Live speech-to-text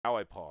Now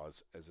I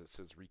pause as it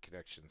says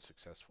reconnection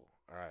successful.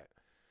 All right.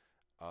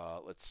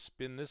 Let's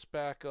spin this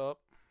back up.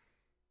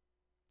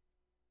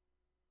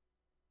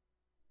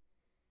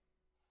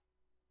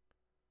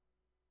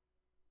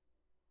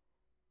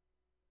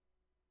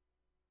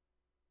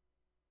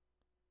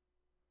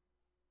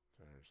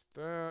 There's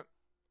that.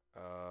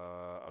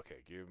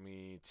 Okay, give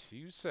me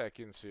 2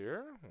 seconds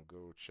here. We'll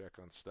go check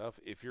on stuff.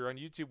 If you're on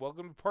YouTube,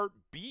 welcome to part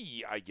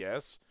B, I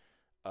guess.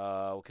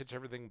 We'll catch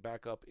everything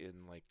back up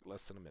in like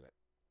less than a minute.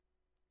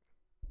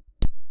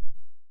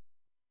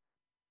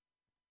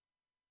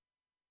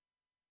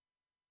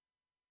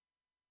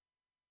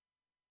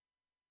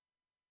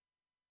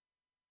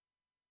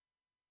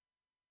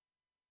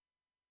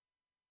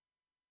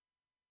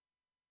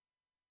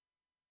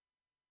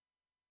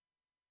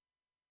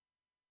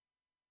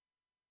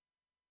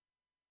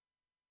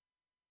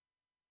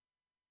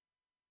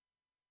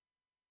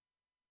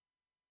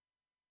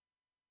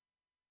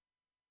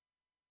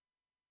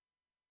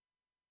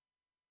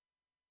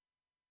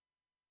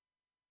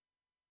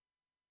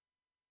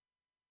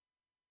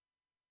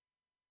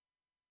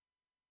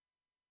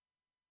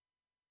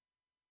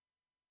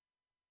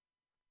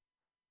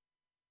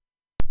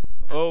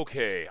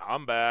 Okay,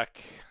 I'm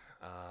back.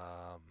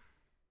 Um,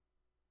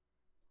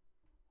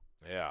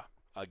 yeah,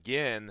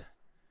 again,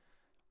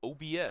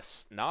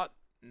 OBS, not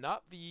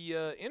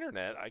the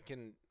internet. I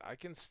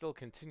can still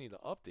continue to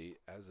update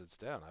as it's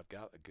down. I've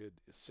got a good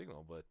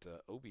signal, but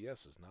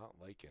OBS is not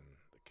liking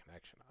the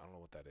connection. I don't know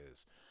what that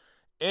is.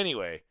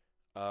 Anyway,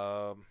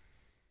 um,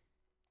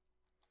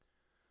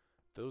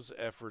 those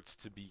efforts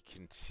to be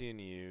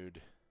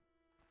continued.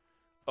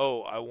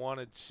 Oh, I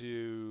wanted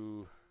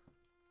to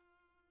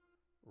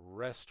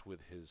rest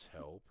with his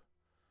help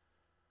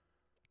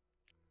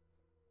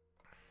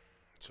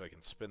so I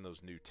can spend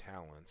those new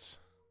talents.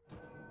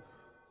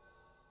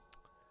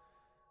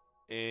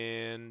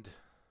 And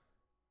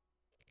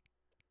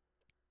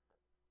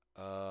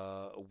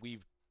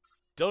we've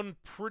done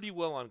pretty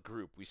well on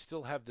group. We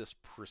still have this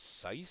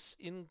precise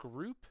in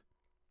group.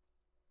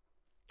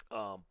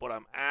 But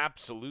I'm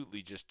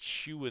absolutely just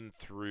chewing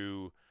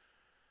through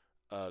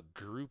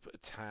group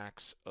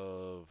attacks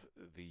of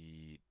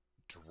the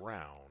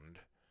drowned.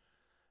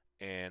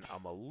 And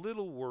I'm a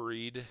little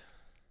worried.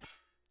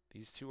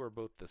 These two are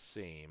both the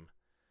same.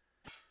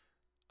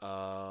 That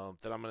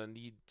I'm going to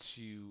need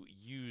to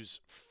use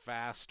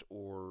fast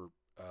or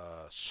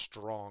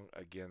strong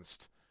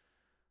against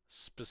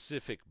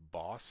specific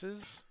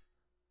bosses.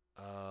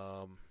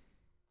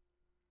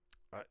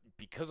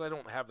 Because I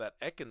don't have that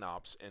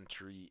Econops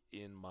entry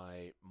in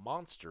my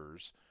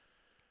monsters,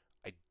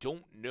 I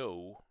don't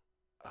know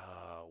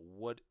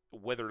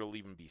whether it'll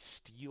even be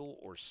steel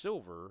or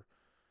silver.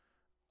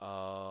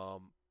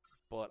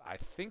 But I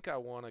think I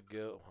want to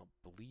go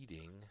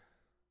bleeding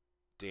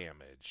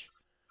damage.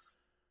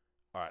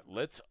 All right,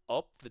 let's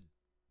up the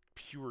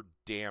pure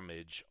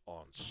damage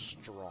on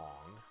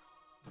strong,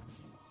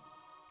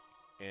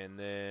 and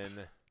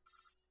then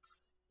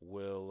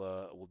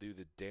we'll do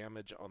the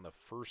damage on the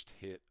first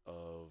hit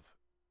of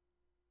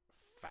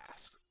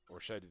fast. Or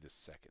should I do the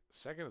second?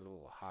 Second is a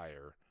little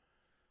higher.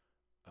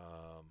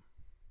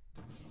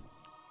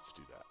 Let's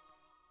do that.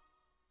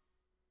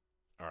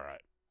 All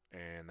right.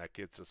 And that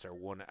gets us our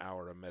 1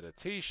 hour of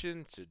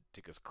meditation to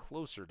take us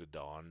closer to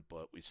dawn,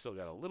 but we still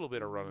got a little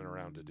bit of running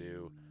around to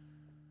do.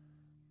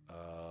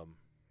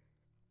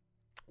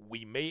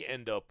 We may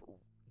end up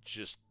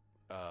just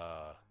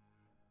God,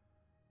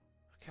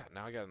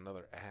 now I got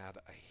another ad.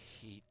 I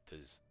hate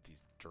these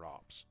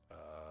drops.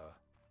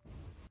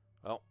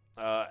 Well,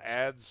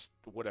 ads,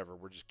 whatever.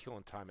 We're just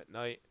killing time at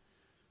night.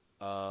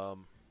 All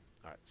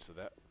right, so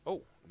that.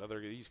 Oh, another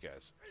of these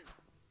guys.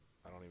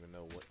 I don't even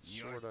know what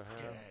sword I have.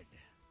 Dead.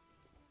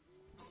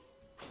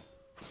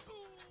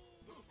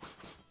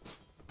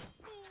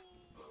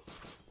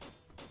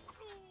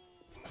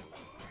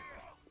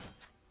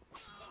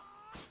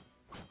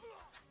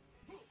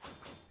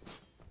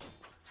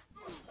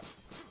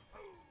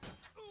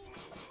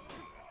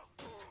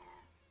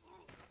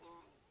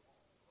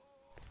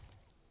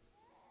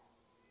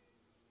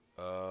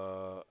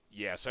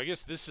 Yeah, so I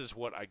guess this is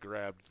what I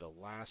grabbed the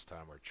last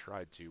time, or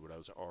tried to, but I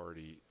was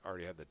already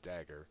had the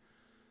dagger.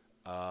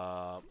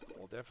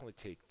 We'll definitely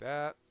take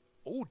that.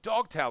 Oh,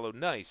 dog tallow,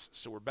 nice.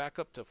 So we're back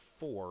up to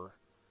 4.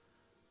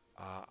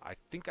 I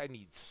think I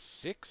need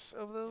 6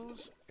 of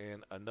those,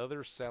 and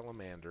another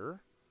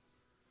salamander.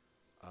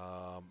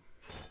 I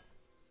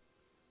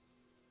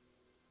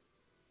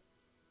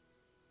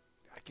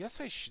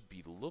guess I should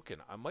be looking.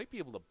 I might be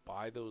able to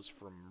buy those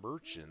from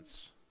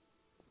merchants.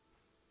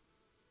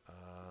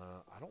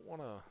 I don't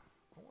want to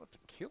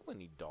kill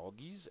any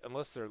doggies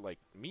unless they're like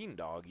mean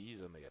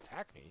doggies and they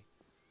attack me.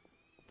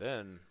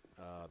 Then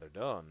they're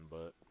done.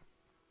 But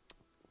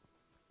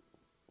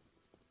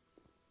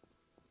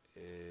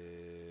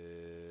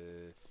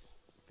I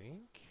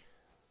think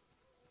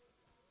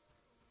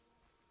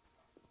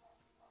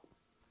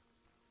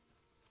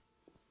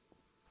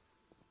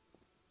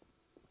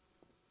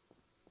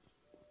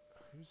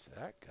who's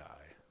that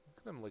guy?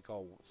 Look at him like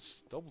all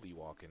stubbly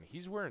walking.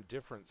 He's wearing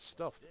different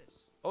stuff.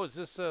 Oh, is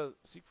this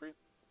Siegfried?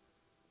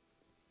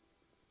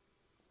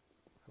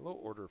 Hello,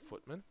 Order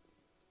Footman.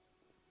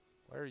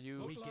 Why are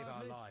you... We give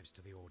our lives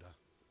to the Order.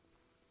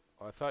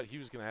 Oh, I thought he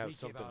was going to have We give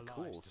something our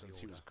cool lives to since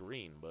the he was Order.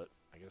 green, but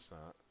I guess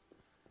not.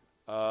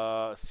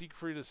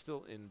 Siegfried is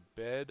still in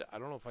bed. I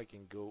don't know if I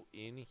can go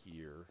in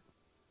here.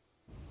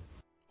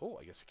 Oh,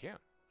 I guess I can.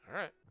 All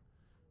right.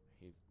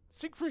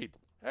 Siegfried,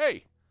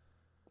 hey!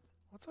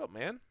 What's up,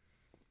 man?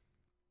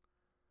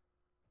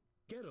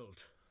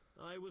 Geralt,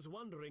 I was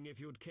wondering if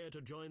you'd care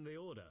to join the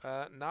Order.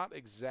 Not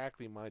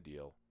exactly my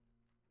deal.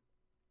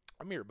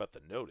 I'm here about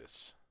the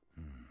notice.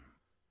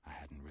 I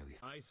hadn't really...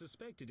 I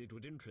suspected it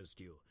would interest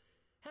you.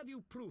 Have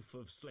you proof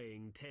of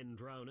slaying 10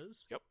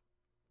 drowners? Yep.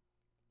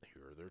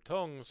 Here are their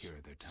tongues. Here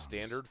are their tongues.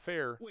 Standard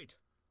fare. Wait,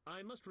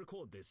 I must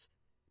record this.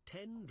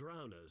 10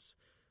 drowners.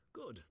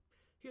 Good.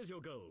 Here's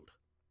your gold.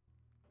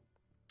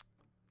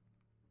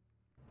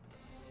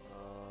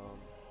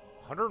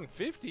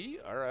 150?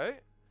 All right.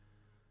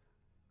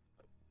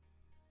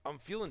 I'm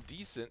feeling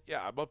decent.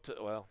 Yeah, I'm up to,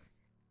 well,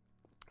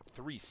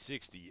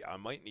 360. I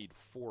might need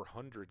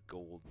 400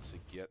 gold to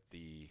get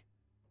the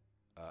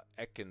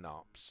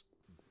Econops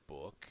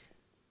book.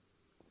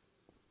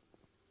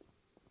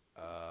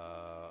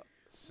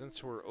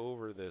 Since we're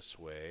over this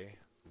way,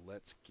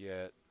 let's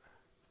get...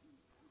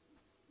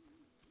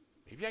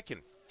 Maybe I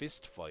can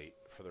fist fight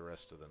for the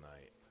rest of the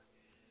night.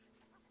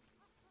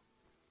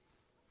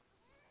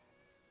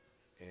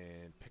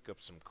 And pick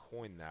up some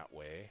coin that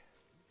way.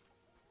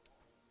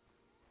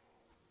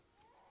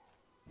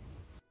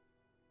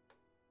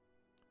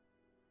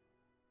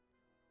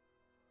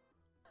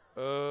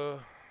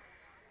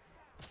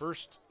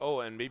 First, oh,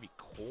 and maybe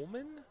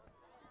Coleman?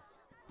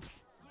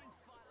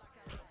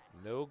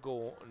 No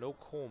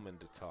Coleman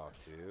to talk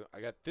to. I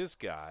got this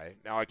guy.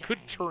 Now, I could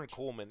turn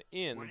Coleman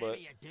in, Whatever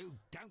but you do,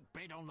 don't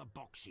bet on the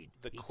boxing.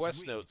 the It's quest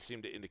rigged. notes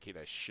seem to indicate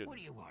I shouldn't. What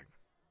do you want?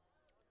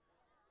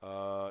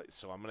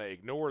 So I'm going to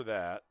ignore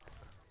that.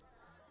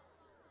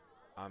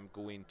 I'm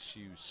going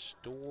to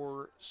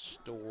store,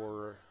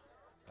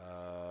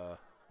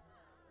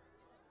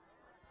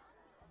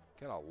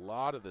 got a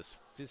lot of this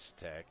fist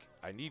tech.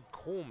 I need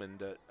Coleman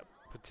to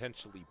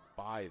potentially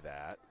buy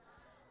that.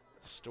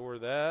 Store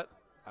that.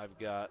 I've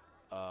got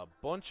a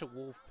bunch of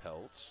wolf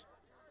pelts.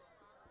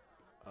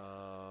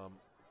 I'm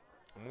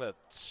going to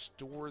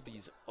store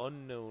these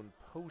unknown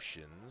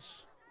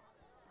potions.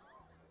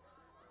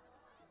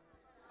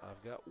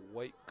 I've got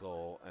White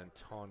Gull and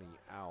Tawny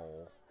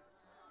Owl.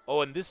 Oh,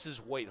 and this is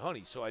white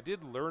honey. So I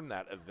did learn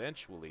that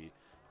eventually.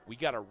 We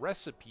got a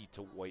recipe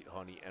to white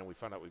honey, and we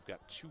found out we've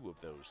got 2 of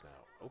those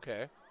now.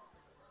 Okay.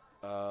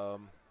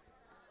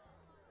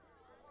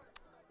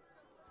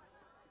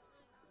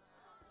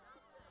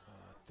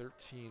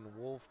 13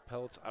 wolf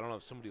pelts. I don't know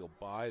if somebody will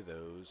buy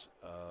those.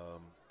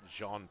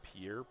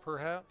 Jean-Pierre,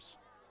 perhaps?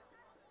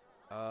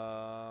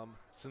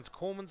 Since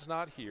Coleman's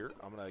not here,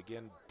 I'm going to,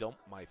 again, dump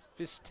my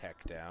fist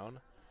tech down.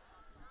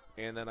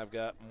 And then I've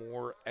got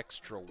more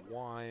extra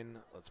wine.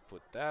 Let's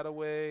put that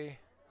away.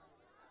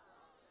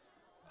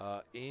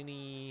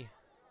 Any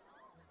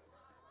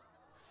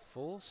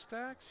full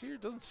stacks here?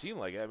 Doesn't seem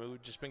like it. I mean,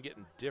 we've just been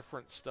getting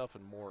different stuff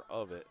and more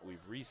of it.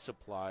 We've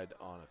resupplied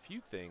on a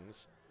few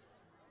things.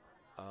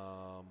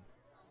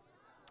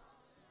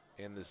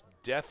 And this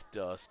death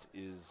dust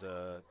is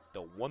the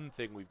one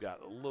thing we've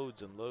got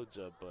loads and loads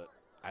of, but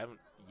I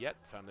haven't yet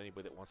found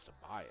anybody that wants to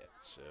buy it.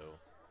 So,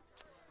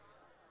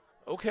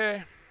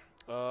 okay.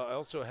 I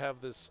also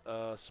have this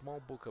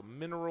small book of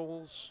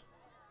minerals,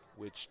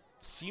 which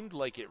seemed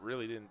like it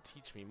really didn't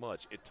teach me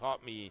much. It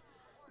taught me,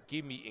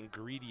 gave me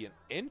ingredient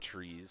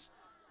entries.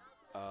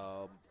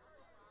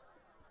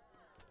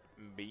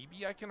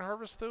 Maybe I can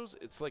harvest those.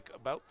 It's like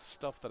about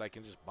stuff that I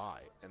can just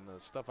buy, and the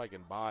stuff I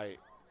can buy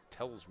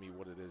tells me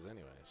what it is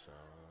anyway. So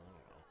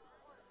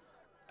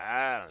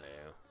I don't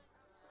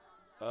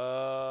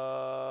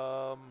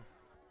know.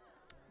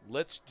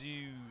 Let's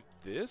do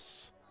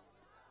this.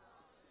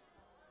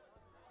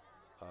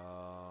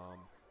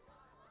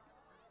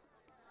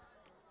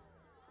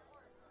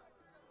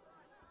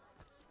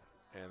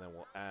 And then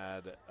we'll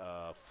add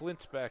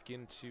flint back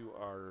into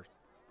our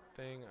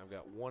thing. I've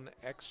got 1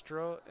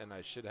 extra, and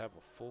I should have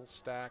a full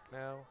stack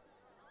now.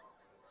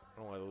 I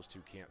don't know why those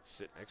 2 can't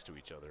sit next to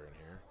each other in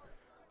here.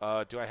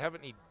 Do I have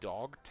any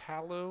dog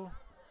tallow?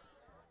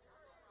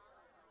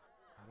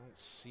 I don't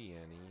see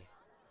any.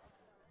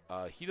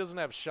 He doesn't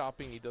have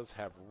shopping. He does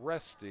have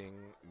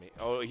resting.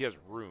 Oh, he has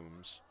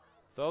rooms.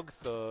 Thug.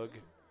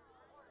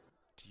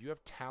 Do you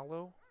have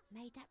tallow?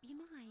 Made up your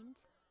mind?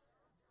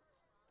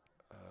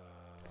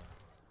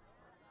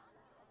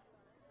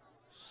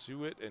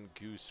 Suet and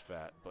goose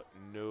fat, but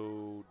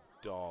no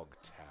dog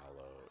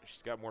tallow.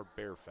 She's got more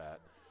bear fat.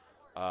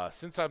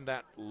 Since I'm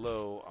that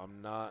low,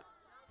 I'm not...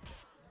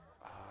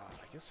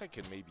 I guess I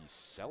can maybe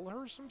sell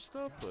her some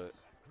stuff, but...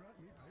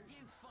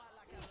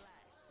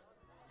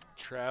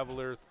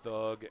 Traveler,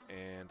 thug,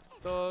 and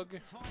thug.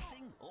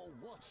 Fighting or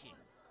watching?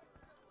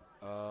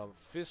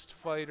 Fist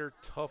fighter,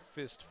 tough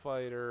fist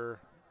fighter.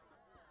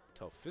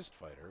 Tough fist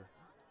fighter.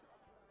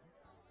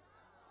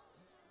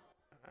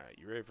 Alright,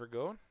 you ready for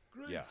going?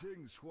 Yeah.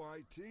 Greetings,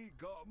 Whitey.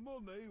 Got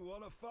money?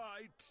 Wanna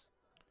fight?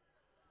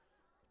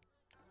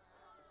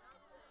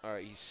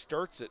 Alright, he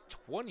starts at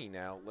 20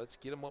 now. Let's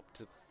get him up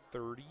to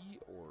 30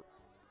 or...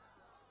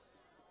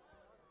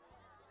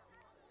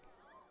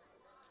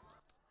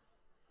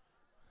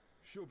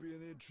 Should be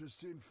an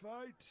interesting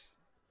fight.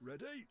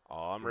 Ready?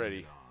 Oh, I'm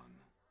ready.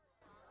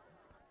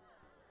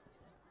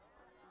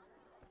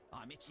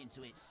 I'm itching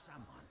to hit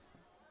someone.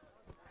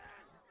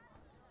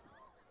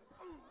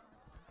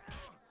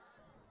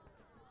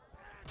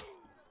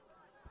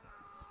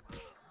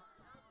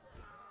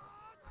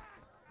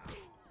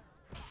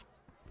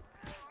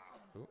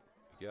 Ooh,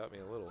 you got me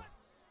a little.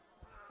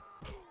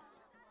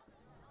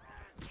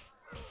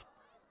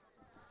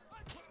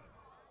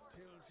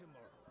 Till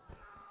tomorrow.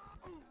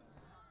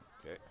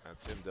 Okay,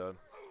 that's him done.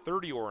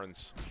 30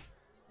 orans.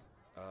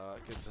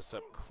 Gets us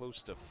up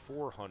close to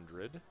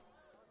 400.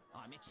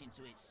 I'm itching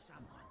to hit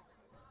someone.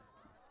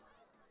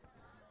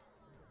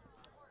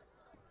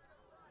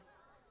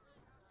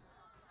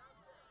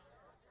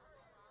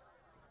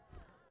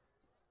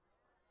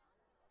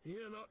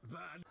 You're not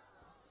bad.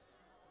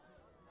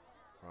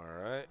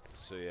 Alright,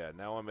 so yeah,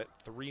 now I'm at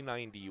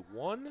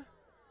 391.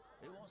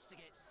 Who wants to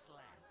get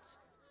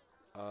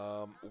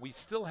slapped? We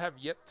still have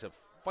yet to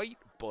fight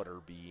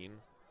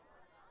Butterbean.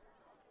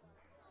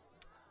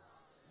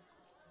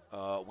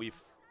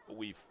 We've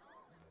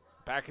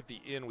back at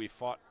the inn we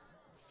fought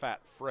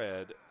Fat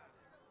Fred.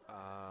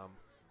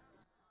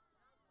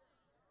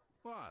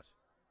 What?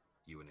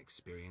 You an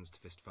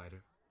experienced fist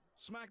fighter?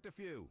 Smacked a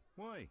few.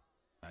 Why?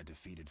 I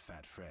defeated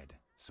Fat Fred,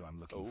 so I'm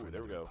looking Oh, for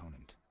there we another go.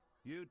 opponent.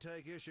 You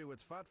take issue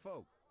with fat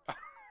folk.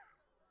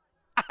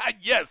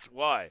 Yes,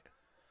 why?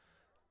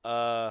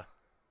 No.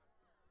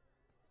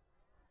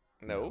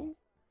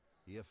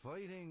 You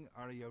fighting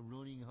or are you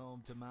running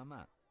home to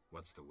Mama?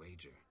 What's the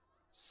wager?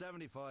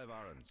 75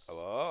 orans.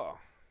 Oh.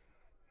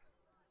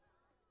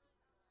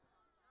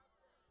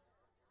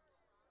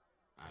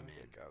 I'm I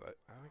in. got it.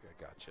 I think I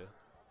got you.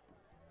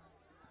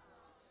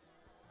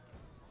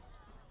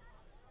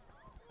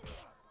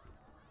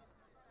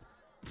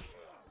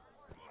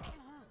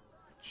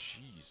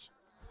 Jeez.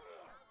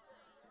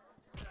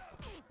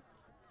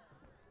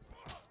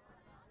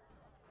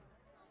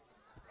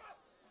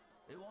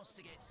 Who wants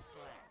to get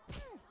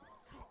slapped?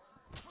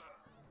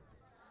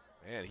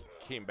 Man, he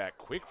came back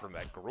quick from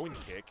that groin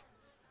kick.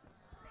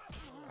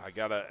 I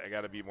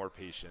gotta be more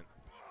patient.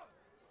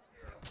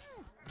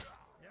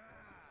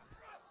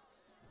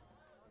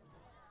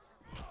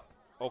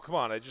 Oh, come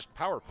on, I just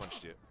power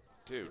punched you.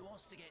 Dude. Who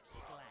wants to get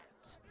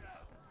slapped?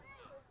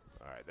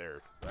 Alright,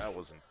 there. That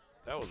wasn't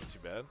too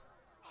bad.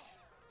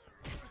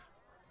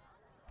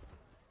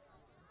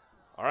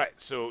 Alright,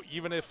 so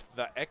even if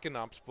the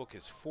economics book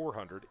is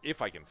 400,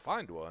 if I can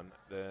find one,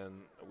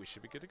 then we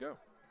should be good to go.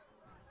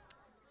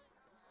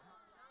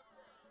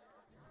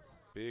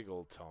 Big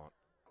old taunt.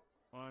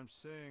 I'm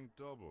saying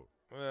double.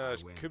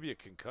 It win. could be a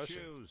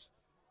concussion. Choose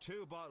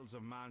 2 bottles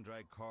of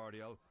Mandrake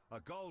cordial, a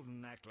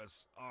golden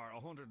necklace, or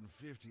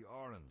 150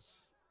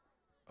 orans.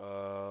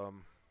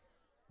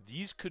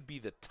 These could be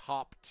the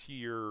top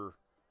tier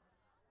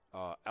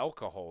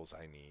alcohols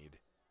I need.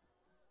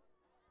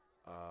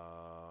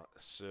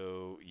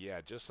 So yeah,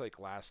 just like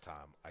last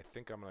time, I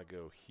think I'm gonna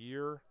go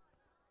here.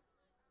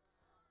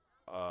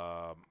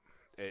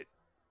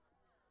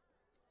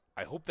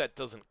 I hope that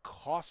doesn't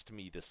cost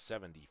me the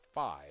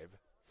 75.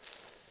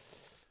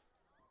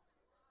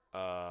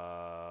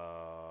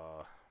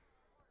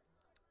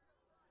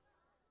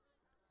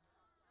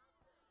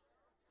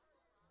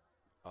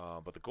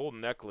 But the golden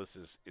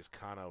necklace is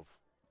kind of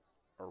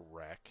a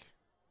wreck.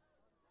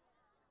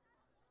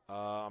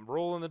 I'm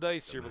rolling the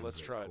dice here, but let's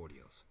Mandrake try it.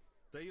 cordials.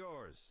 They're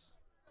yours.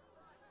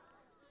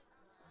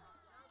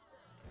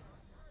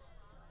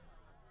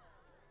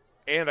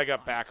 And I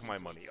got back my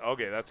money.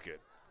 Okay, that's good.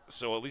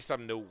 So at least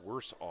I'm no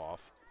worse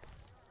off.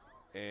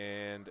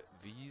 And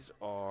these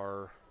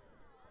are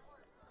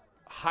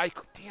high.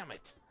 Damn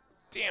it.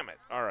 Damn it.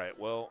 All right,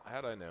 well,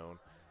 had I known.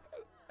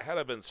 Had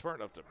I been smart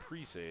enough to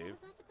pre-save. What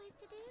was I supposed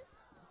to do?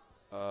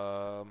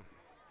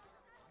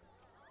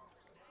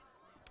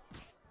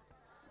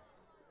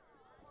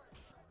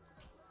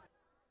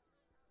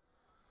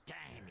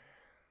 Damn.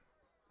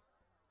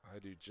 I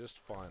do just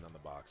fine on the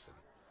boxing.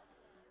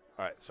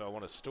 All right, so I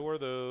want to store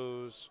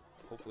those.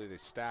 Hopefully they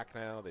stack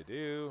now. They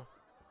do.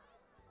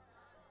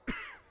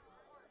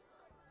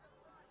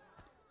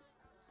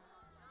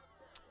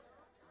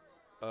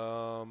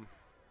 I'm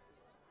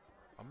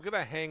going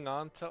to hang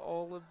on to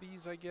all of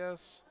these, I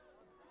guess.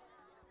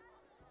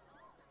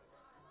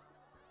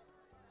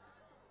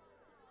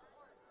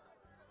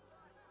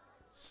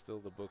 Still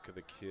the Book of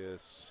the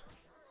Kiss.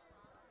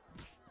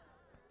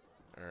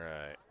 All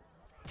right.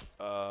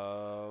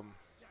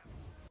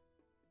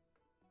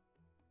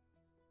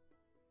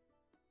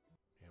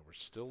 Yeah, we're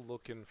still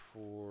looking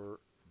for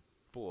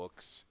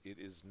books. It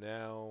is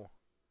now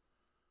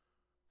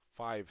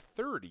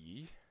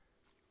 5:30.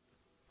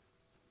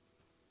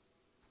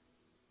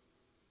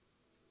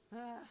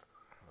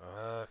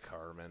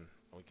 Carmen.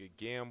 We could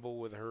gamble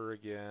with her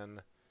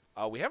again.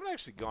 We haven't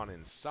actually gone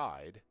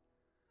inside.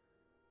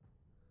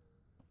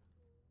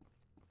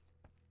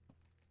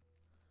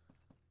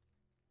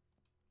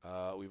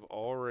 We've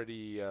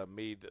already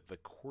made the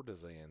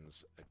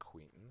courtesan's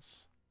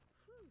acquaintance.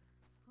 Whew,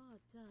 hard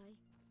day.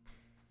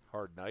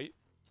 Hard night,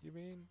 you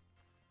mean?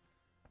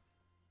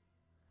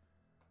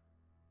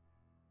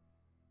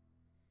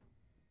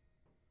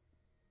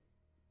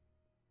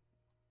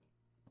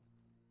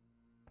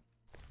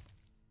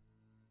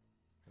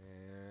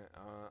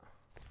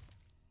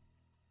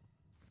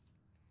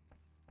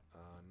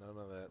 None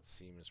of that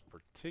seems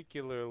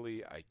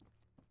particularly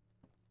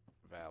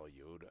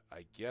valued.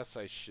 I guess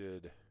I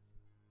should...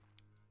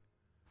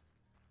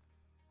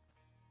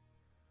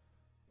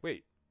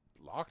 Wait,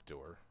 locked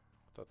door?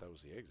 I thought that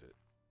was the exit.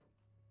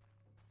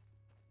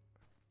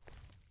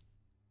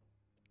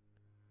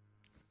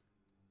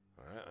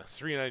 Alright, that's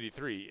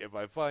 393. If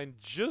I find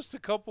just a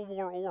couple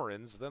more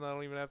orans, then I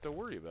don't even have to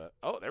worry about it.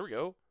 Oh, there we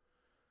go.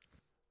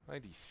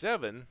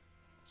 97.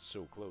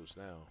 So close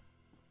now.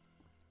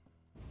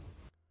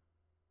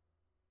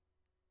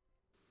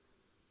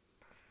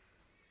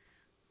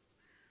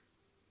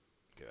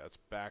 Okay, that's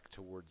back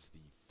towards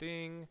the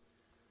thing.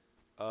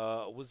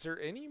 Was there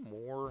any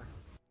more...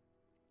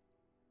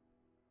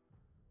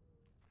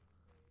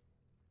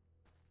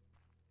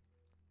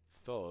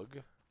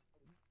 Thug?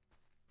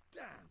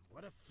 Damn,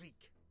 what a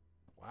freak.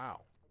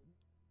 Wow.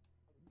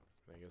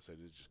 I guess I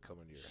did just come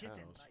into your Shit in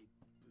house. my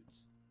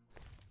boots.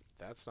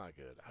 That's not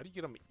good. How do you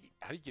get them?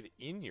 How do you get it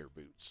in your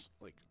boots?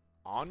 Like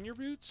on your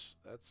boots?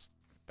 That's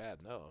bad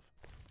enough.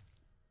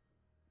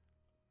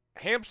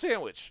 Ham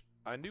sandwich.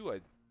 I knew I.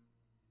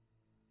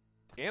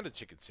 And a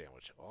chicken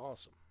sandwich.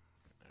 Awesome.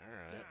 All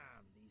right.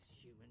 Damn, these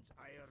humans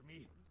ire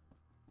me.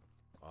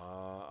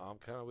 I'm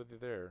kind of with you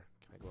there.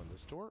 Can I go in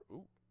this door?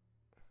 Ooh.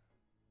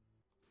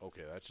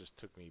 Okay, that just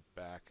took me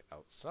back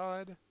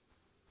outside.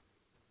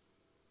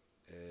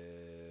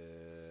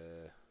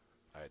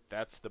 Alright,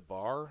 that's the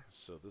bar.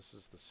 So this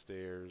is the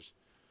stairs.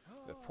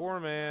 The poor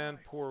man,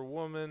 poor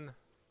woman.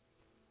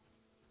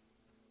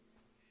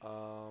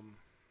 The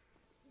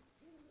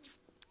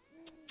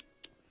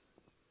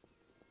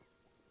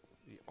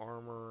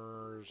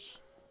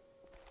armors.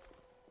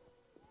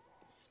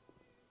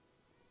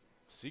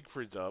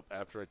 Siegfried's up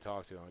after I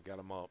talked to him. I got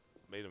him up.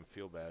 Made him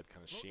feel bad.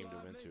 Kind of shamed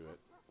him into it.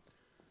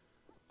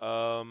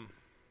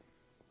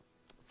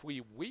 If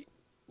we wait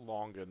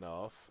long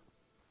enough,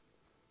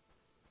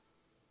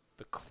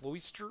 the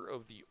cloister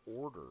of the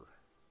order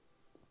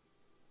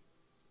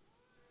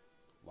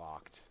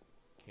locked.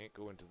 Can't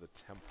go into the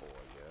temple,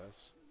 I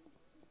guess.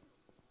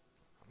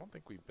 I don't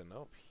think we've been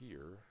up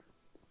here.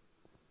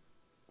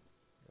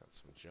 Got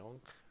some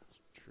junk,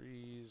 some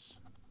trees.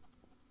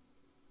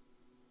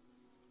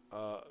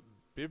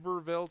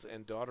 Bibervelt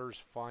and Daughter's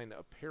Fine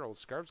Apparel.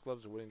 Scarves,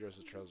 gloves, wedding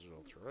dresses, trousers,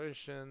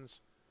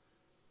 alterations.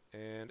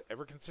 And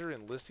ever consider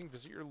enlisting?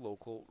 Visit your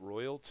local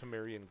Royal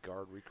Temerian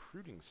Guard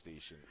recruiting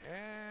station.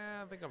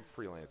 I think I'm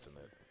freelancing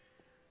it.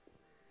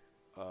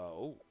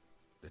 Oh.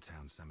 The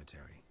town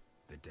cemetery.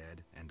 The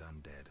dead and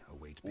undead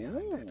await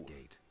behind that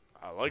gate.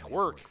 I like Plenty of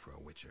work. For a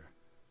witcher.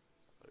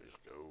 Let's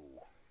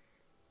go.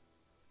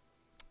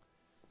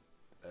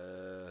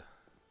 I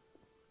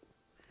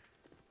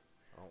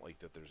don't like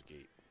that there's a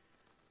gate.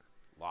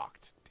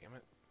 Locked. Damn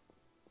it.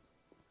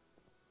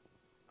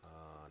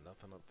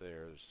 Nothing up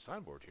there. There's a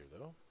signboard here,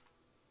 though.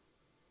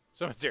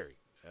 Cemetery.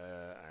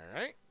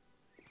 Alright.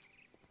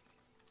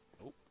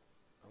 Oh.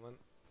 And then...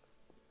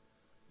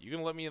 You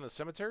gonna let me in the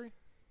cemetery?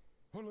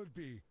 What'll it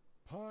be?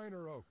 Pine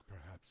or oak,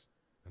 perhaps?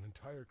 An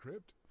entire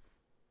crypt?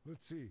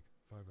 Let's see.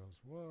 5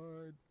 ells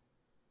wide.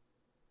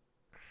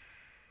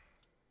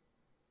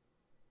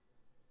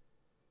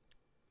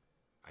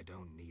 I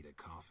don't need a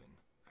coffin.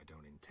 I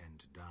don't intend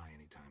to die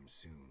anytime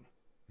soon.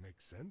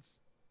 Makes sense.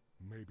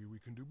 Maybe we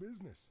can do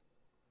business.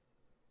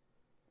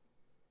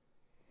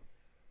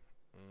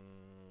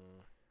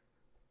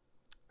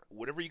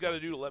 Whatever you gotta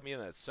do to let me in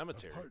that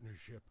cemetery. A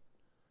partnership.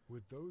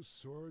 With those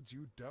swords,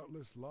 you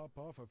doubtless lop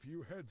off a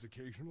few heads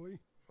occasionally.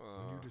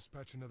 When you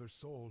dispatch another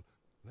soul,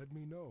 let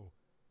me know,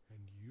 and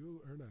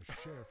you'll earn a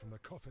share from the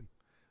coffin.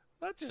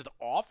 Not just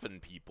often,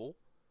 people.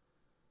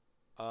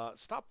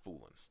 Stop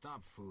fooling.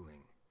 Stop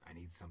fooling. I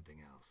need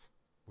something else.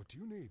 What do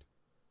you need?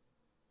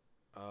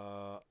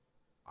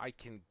 I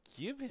can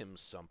give him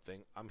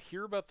something. I'm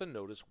here about the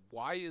notice.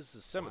 Why is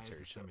the cemetery Why is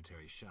the shut?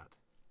 cemetery shut?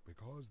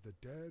 Because the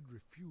dead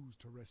refuse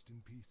to rest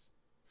in peace.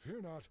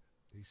 Fear not,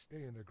 they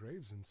stay in their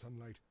graves in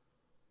sunlight.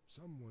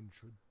 Someone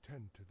should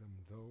tend to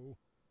them, though.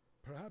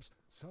 Perhaps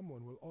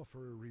someone will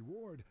offer a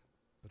reward,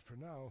 but for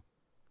now,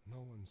 no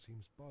one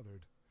seems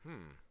bothered.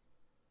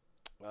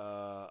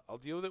 I'll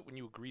deal with it when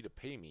you agree to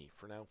pay me.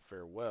 For now,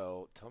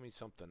 farewell. Tell me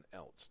something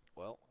else.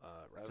 Well,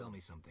 rather... Tell me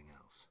something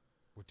else.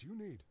 What do you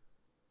need?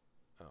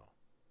 Oh.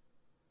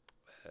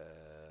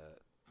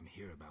 I'm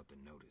here about the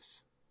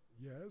notice.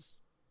 Yes?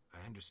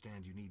 I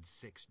understand you need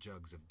 6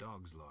 jugs of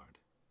dog's lard.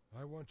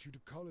 I want you to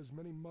cull as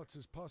many mutts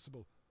as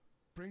possible.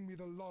 Bring me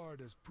the lard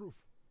as proof.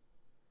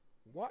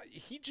 What?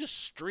 He just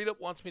straight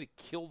up wants me to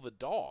kill the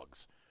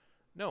dogs.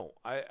 No,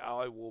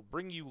 I will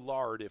bring you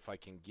lard if I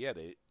can get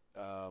it.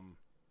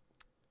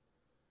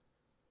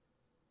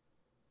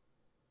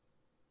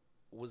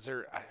 Was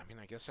there... I mean,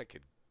 I guess I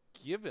could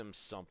give him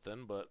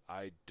something, but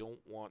I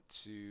don't want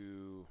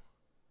to...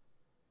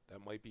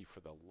 That might be for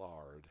the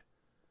lard.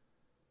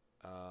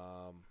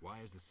 Why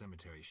is the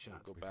cemetery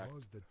shut? We'll go back.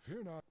 Because that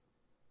fear not.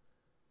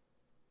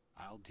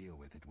 I'll deal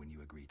with it when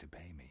you agree to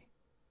pay me.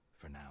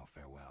 For now,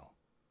 farewell.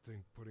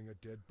 Think putting a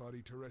dead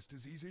body to rest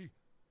is easy?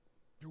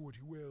 Do what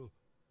you will.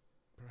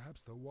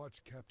 Perhaps the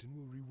watch captain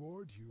will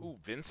reward you. Ooh,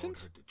 Vincent?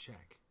 Ordered to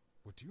check.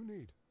 What do you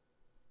need?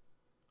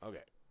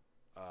 Okay.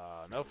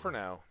 No for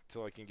now,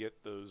 till I can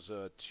get those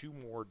 2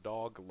 more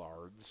dog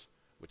lards,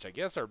 which I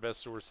guess our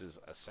best source is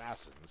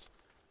assassins.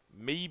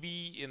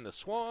 Maybe in the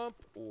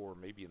swamp, or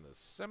maybe in the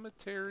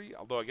cemetery.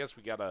 Although I guess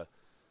we gotta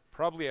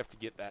probably have to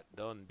get that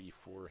done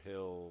before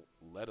he'll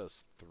let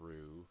us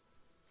through.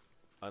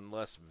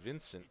 Unless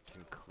Vincent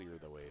can clear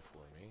the way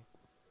for me.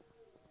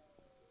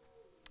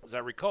 As I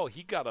recall,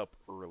 he got up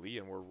early,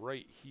 and we're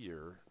right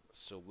here.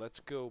 So let's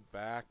go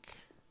back.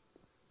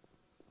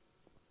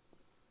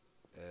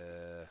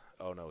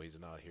 Oh no, he's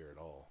not here at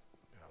all.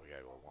 Oh, we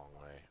gotta go a long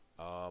way.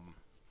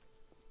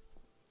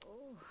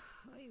 Oh,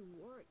 I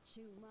work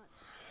too much.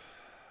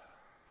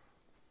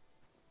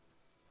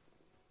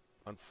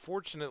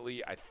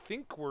 Unfortunately, I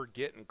think we're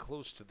getting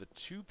close to the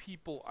 2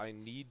 people I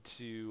need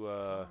to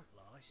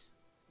Lice.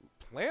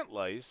 plant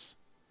lice.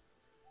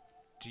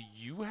 Do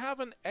you have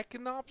an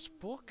Econops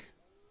book?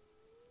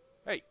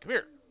 Hey, come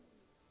here.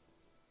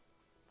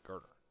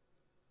 Gardner.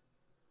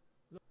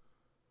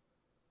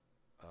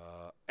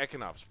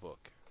 Econops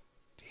book.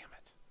 Damn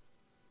it.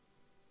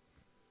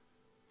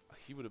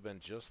 He would have been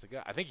just the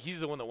guy. I think he's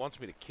the one that wants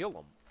me to kill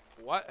him.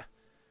 What?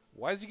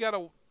 Why has he got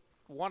to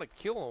want to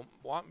kill him,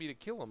 want me to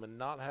kill him, and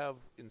not have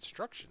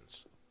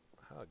instructions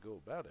how to go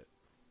about it?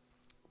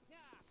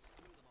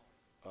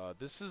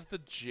 This is the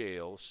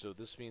jail, so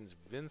this means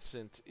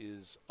Vincent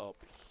is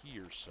up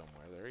here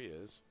somewhere. There he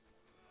is.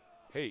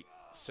 Hey,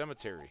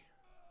 cemetery.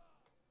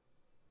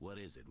 What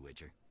is it,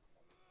 Witcher?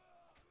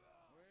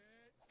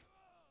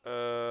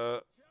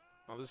 Well,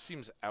 this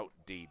seems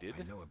outdated.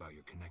 I know about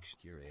your connection.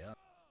 Curious.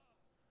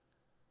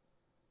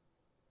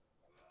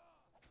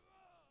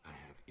 I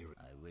have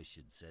I wish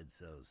you'd said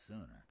so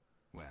sooner.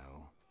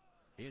 Well,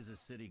 Here's a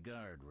city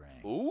guard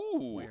ring.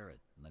 Ooh. Wear it,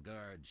 and the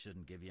guard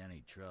shouldn't give you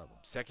any trouble.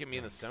 Second me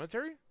in the Thanks.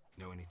 cemetery?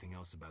 know anything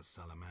else about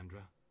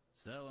Salamandra?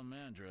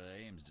 Salamandra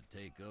aims to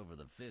take over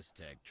the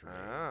Fistek trade.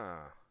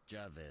 Ah.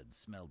 Javed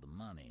smelled the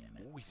money in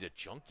it. Ooh, he's a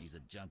junkie. He's a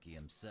junkie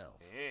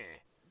himself. Eh.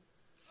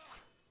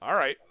 All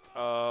right.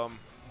 Well,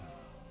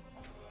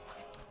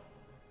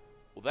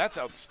 that's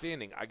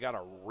outstanding. I got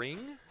a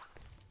ring.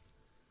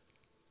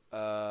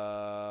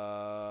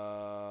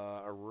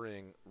 A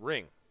ring.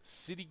 Ring.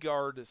 City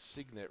Guard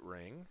signet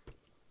ring.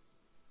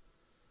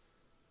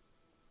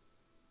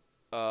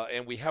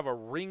 And we have a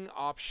ring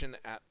option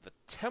at the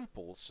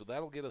temple, so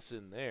that'll get us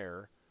in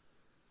there.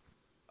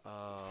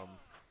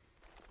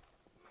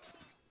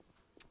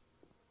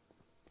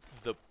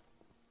 The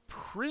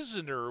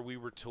prisoner we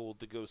were told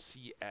to go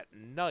see at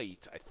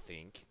night, I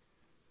think.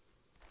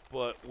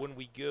 But when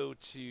we go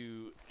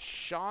to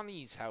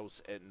Shawnee's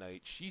house at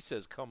night, she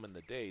says come in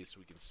the day so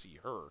we can see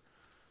her.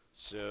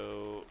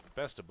 So,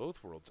 best of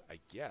both worlds, I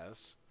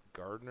guess.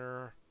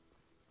 Gardner.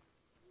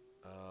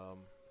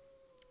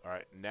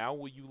 Alright, now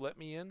will you let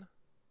me in?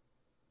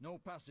 No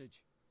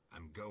passage.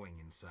 I'm going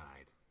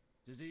inside.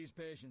 Disease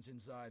patients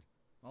inside.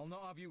 I'll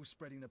not have you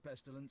spreading the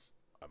pestilence.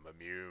 I'm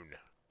immune.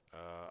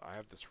 I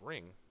have this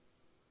ring.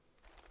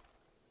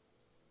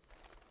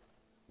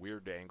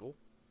 Weird angle.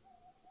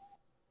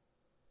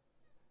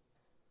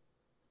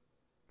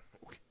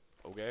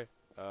 Okay.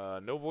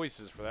 No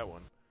voices for that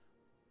one.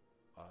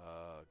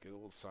 Get a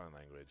little sign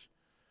language.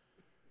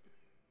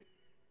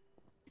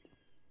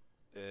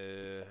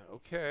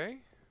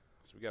 Okay.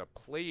 So we got a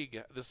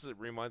plague.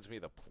 Reminds me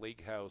of the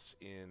plague house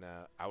in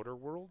Outer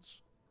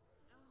Worlds.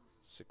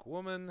 Sick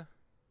woman.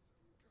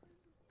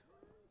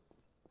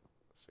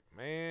 Sick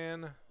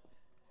man.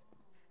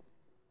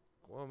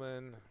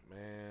 Woman.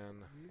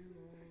 Man.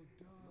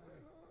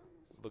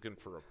 Looking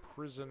for a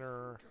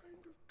prisoner.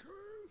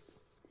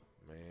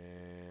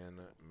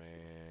 Man.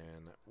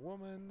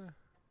 Woman.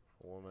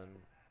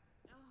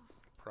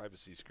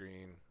 Privacy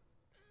screen.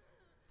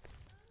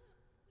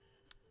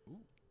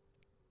 Ooh.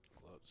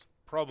 Gloves.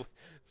 Probably.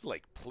 It's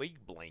like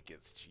plague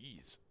blankets.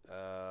 Jeez.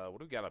 What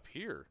do we got up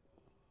here?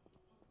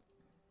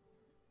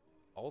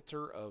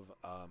 Altar of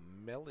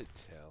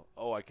Melitel.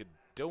 Oh, I could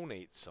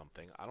donate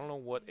something. I don't know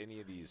what any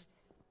of these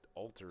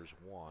altars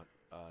want.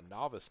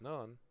 Novice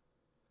nun.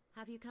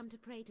 Have you come to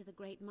pray to the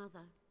Great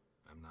Mother?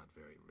 I'm not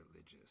very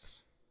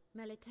religious.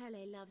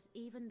 Melitele loves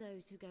even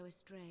those who go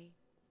astray.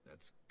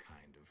 That's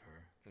kind of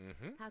her.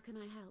 Mm-hmm. How can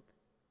I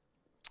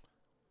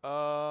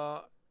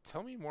help?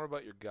 Tell me more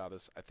about your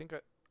goddess. I think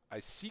I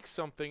seek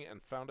something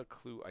and found a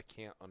clue I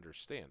can't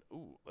understand.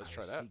 Ooh, let's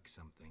try that. I seek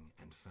something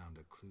and found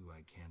a clue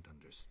I can't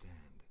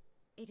understand.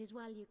 It is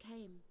well you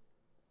came.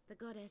 The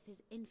goddess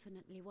is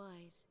infinitely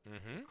wise.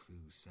 Mm-hmm. The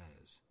clue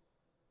says,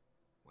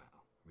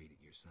 Read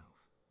it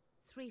yourself.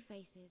 3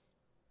 faces.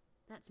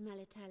 That's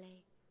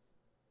Melitele.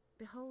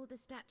 Behold the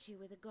statue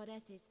with the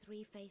goddess's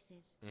 3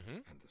 faces.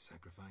 And the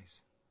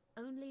sacrifice?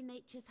 Only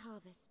nature's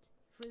harvest.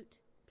 Fruit,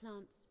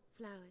 plants,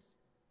 flowers.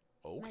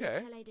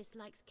 Okay. Melitele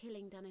dislikes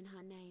killing done in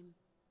her name.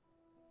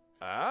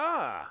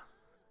 All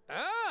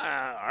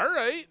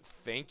right.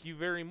 Thank you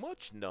very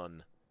much,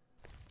 Nun.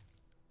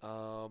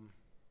 Oh,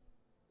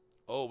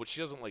 but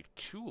she doesn't like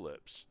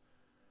tulips.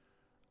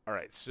 All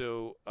right,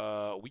 so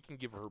we can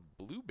give her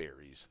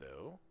blueberries,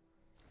 though.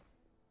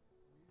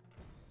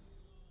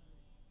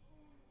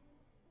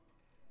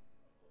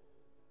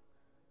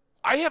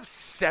 I have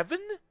 7?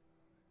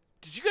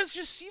 Did you guys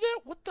just see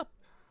that? What the?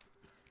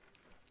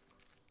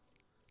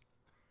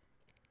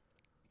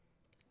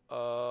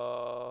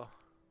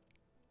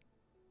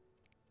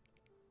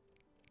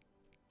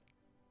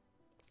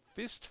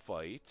 Fist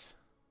fight.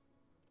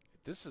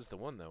 This is the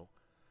one, though.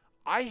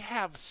 I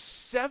have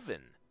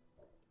 7.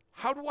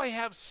 How do I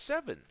have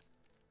 7?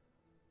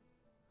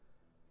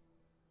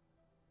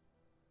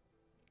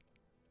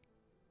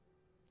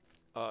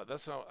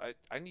 That's not.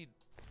 I need.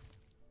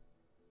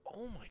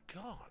 Oh my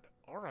god.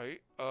 All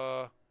right.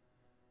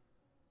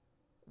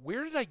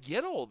 Where did I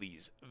get all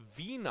these?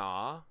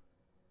 Vina.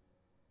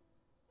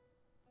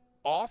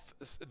 Off.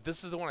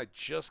 This is the one I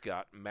just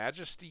got.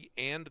 Majesty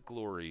and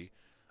Glory.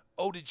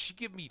 Oh, did she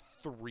give me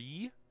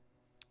 3?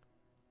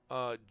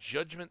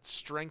 Judgment,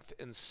 Strength,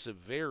 and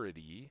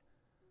Severity.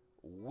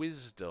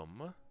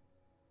 Wisdom.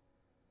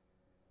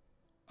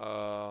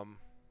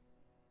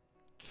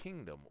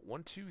 Kingdom.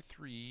 1, 2,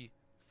 3,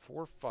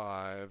 4,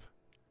 5.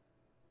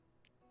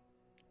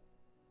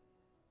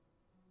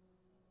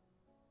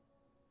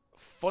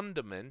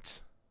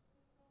 Fundament.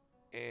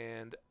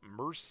 And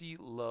Mercy,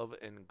 Love,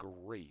 and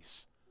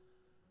Grace.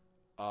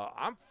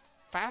 I'm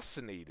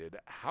fascinated.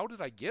 How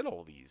did I get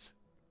all these?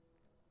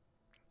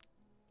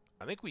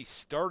 I think we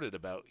started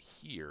about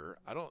here.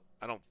 I don't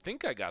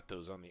think I got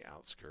those on the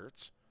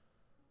outskirts.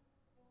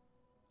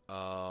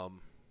 I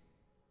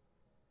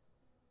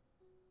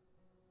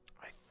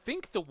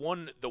think the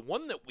one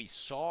that we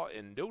saw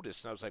and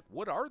noticed, and I was like,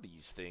 what are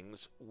these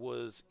things,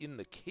 was in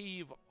the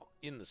cave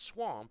in the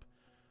swamp.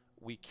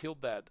 We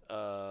killed that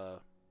man,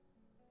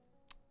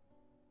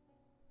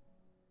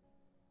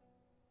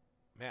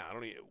 I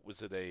don't even,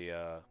 was it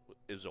a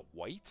it was a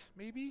white,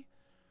 maybe?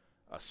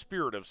 A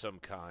spirit of some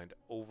kind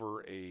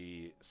over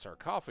a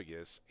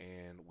sarcophagus,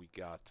 and we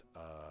got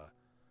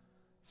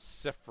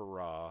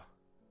Sephira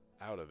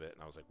out of it,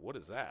 and I was like, what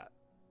is that?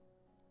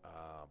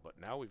 But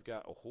now we've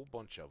got a whole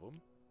bunch of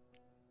them.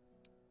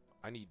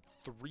 I need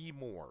 3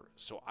 more,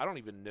 so I don't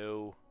even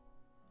know.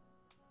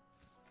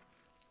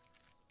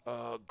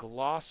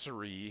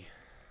 Glossary.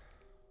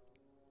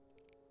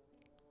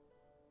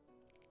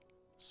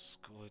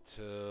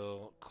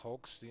 Skeletal,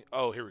 Colkstein.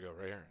 Oh, here we go,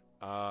 right here.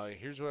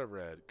 Here's what I've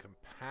read.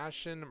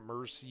 Compassion,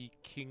 Mercy,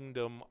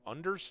 Kingdom,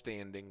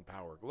 Understanding,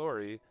 Power,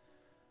 Glory.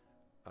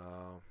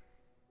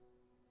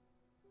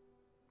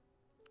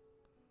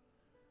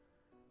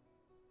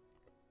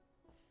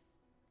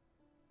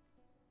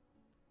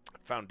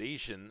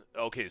 Foundation.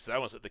 Okay, so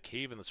that was at the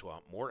cave in the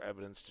swamp. More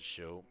evidence to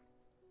show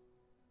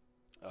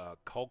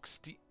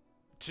Kalkstein,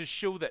 to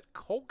show that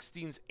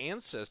Kalkstein's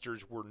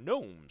ancestors were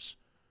gnomes.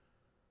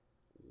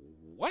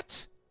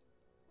 What?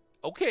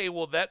 Okay,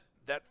 well that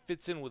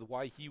fits in with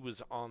why he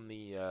was on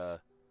the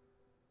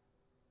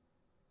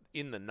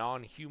in the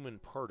non-human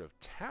part of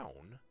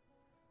town.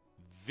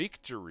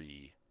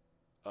 Victory,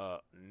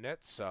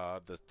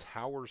 Netza, the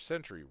Tower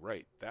Sentry.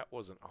 Right, that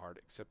wasn't hard,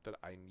 except that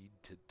I need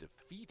to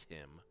defeat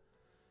him.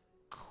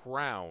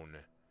 Crown.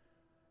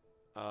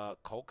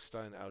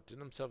 Kalkstein outdid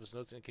himself. His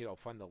notes indicate I'll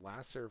find the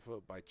last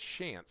Serapha by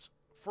chance.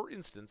 For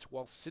instance,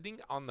 while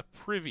sitting on the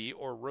privy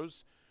or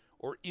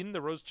in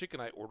the roast chicken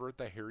I order at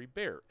the Hairy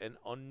Bear. An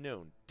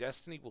unknown.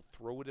 Destiny will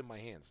throw it in my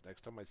hands.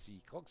 Next time I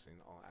see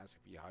Kalkstein, I'll ask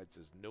if he hides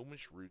his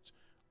gnomish roots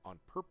on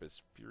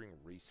purpose, fearing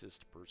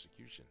racist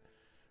persecution.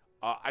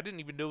 I didn't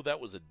even know that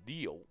was a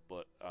deal,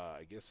 but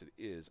I guess it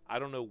is. I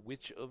don't know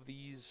which of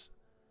these.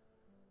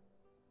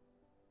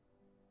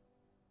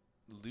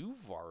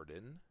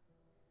 Luvarden.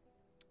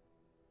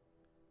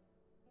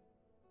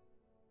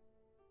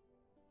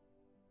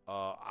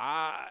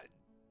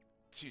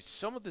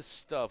 Some of this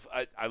stuff,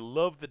 I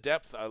love the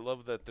depth. I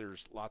love that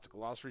there's lots of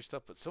glossary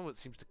stuff, but some of it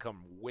seems to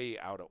come way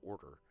out of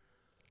order.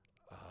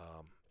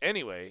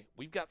 Anyway,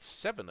 we've got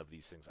 7 of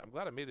these things. I'm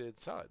glad I made it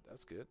inside.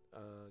 That's good.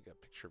 Got a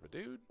picture of a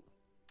dude.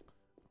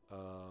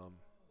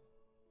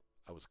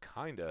 I was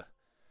kind of,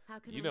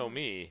 you know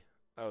me,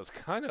 I was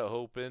kind of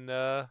hoping,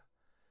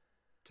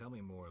 Tell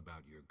me more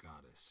about your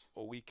goddess.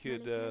 well, we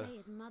could Melitele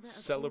is mother of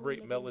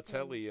celebrate all living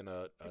Melitele things, in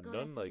a the goddess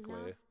of nun-like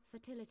love, way.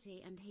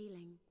 fertility, and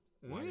healing.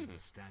 Why does the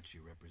statue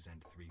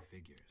represent 3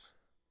 figures?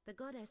 The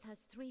goddess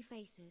has 3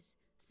 faces,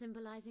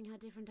 symbolizing her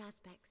different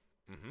aspects.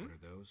 What are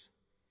those?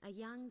 A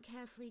young,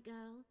 carefree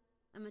girl,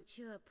 a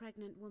mature,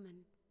 pregnant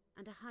woman,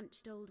 and a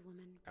hunched old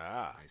woman.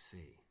 Ah. I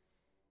see.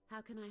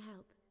 How can I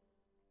help?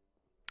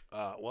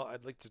 Well,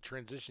 I'd like to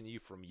transition you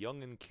from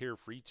young and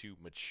carefree to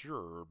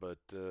mature,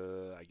 but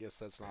I guess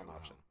that's not an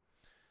option.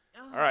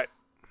 Oh. All right.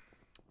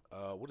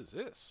 What is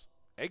this?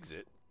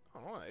 Exit? I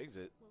don't want to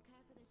exit. We'll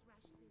care for this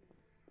rash soon.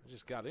 I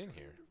just got in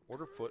here.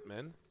 Order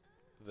footmen.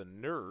 The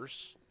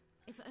nurse.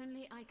 If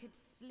only I could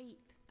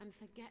sleep and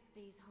forget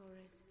these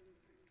horrors.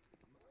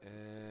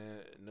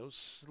 No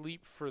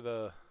sleep for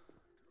the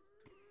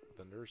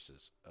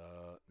nurses.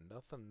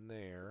 Nothing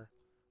there.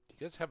 Do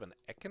you guys have an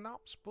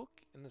Econops book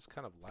in this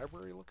kind of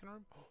library looking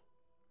room?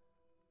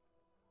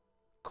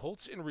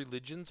 Cults and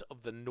Religions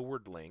of the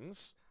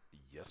Nordlings.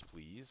 Yes,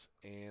 please.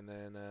 And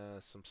then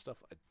some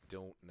stuff I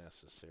don't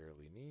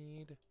necessarily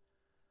need.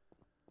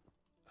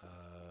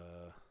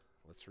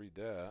 Let's read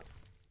that.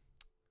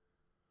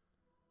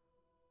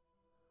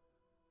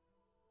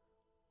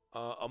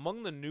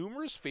 Among the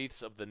numerous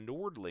faiths of the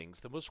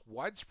Nordlings, the most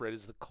widespread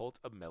is the cult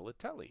of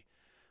Melitele,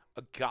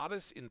 a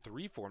goddess in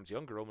three forms: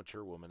 young girl,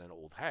 mature woman, and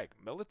old hag.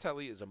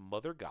 Melitele is a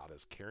mother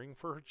goddess caring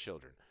for her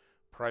children.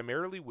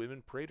 Primarily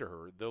women pray to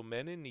her, though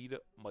men in need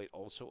might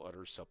also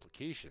utter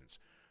supplications.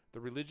 The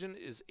religion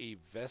is a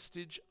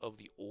vestige of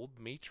the old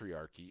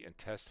matriarchy and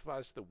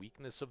testifies to the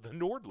weakness of the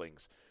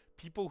Nordlings.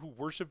 People who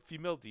worship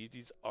female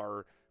deities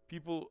are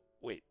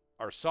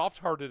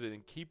soft-hearted and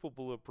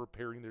incapable of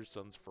preparing their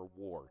sons for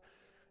war.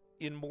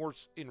 In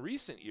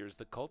recent years,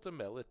 the cult of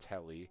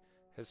Melitele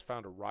has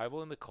found a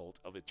rival in the cult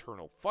of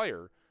Eternal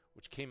Fire,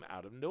 which came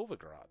out of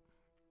Novigrad.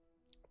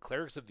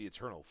 Clerics of the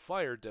Eternal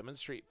Fire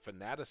demonstrate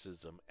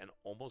fanaticism and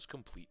almost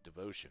complete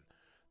devotion.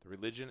 The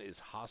religion is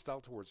hostile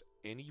towards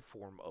any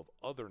form of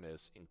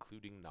otherness,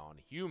 including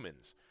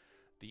non-humans.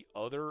 The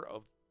Order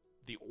of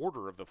the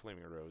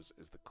Flaming Rose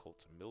is the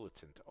cult's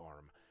militant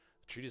arm.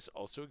 The treatise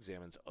also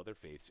examines other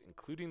faiths,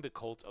 including the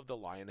cult of the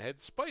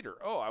Lionhead Spider.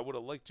 Oh, I would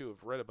have liked to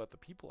have read about the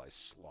people I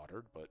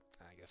slaughtered, but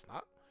I guess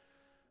not.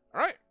 All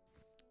right.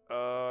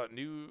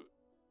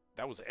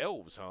 That was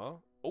elves, huh?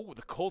 Oh,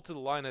 the cult of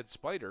the Lionhead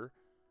Spider.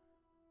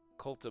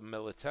 Cult of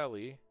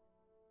Melitele.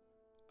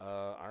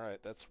 All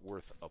right, that's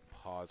worth a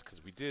pause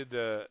because we did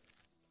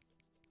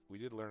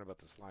learn about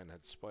this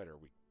Lionhead Spider.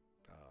 We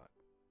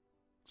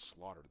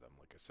slaughtered them,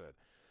 like I said.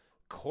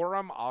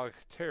 Coram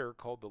Alter,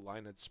 called the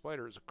Lionhead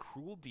Spider, is a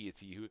cruel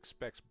deity who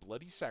expects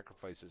bloody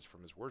sacrifices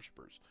from his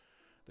worshippers.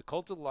 The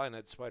cult of the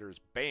Lionhead Spider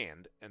is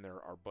banned, and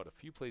there are but a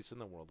few places in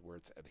the world where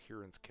its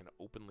adherents can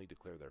openly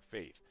declare their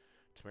faith.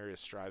 Temeria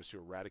strives to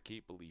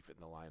eradicate belief in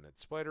the Lionhead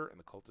Spider, and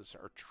the cultists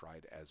are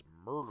tried as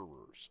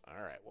murderers.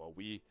 All right, well,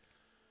 we,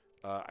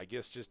 I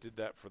guess, just did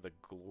that for the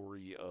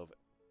glory of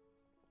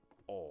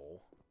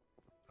all.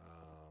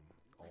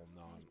 All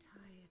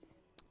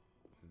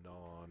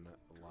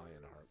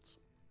non-Lionhearts.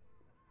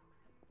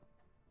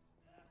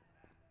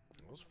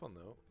 That was fun,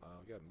 though.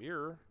 We got a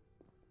mirror.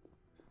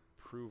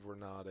 Prove we're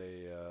not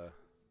a...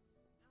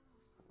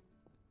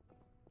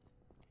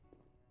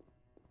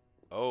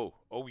 Oh,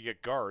 we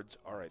get guards.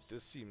 All right,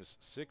 this seems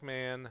sick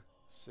man,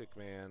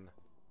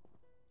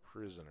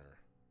 prisoner.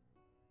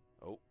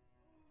 Oh,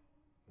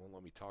 won't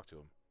let me talk to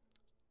him.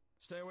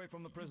 Stay away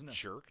from the prisoner.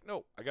 Jerk.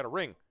 No, I got a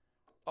ring.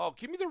 Oh,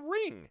 give me the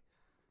ring.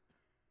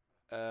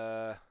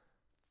 I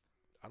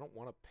don't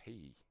want to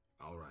pay.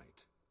 All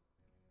right.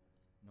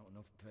 Not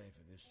enough pay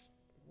for this.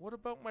 What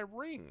about my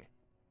ring?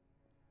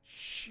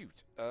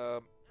 Shoot.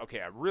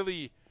 Okay,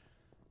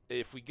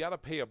 if we gotta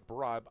pay a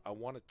bribe, I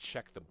want to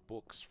check the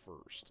books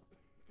first.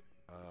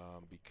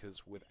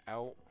 Because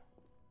without...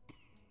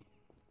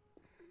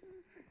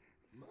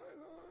 My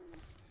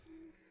lungs.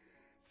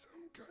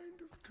 Some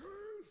kind of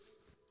curse.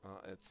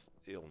 It's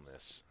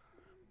illness.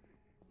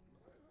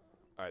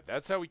 Alright,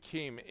 that's how we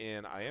came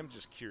in. I am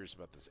just curious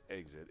about this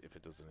exit, if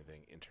it does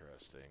anything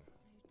interesting.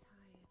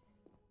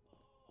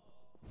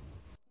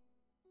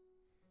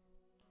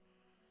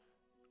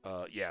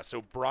 Yeah,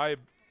 so bribe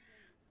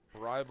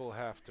will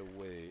have to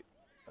wait.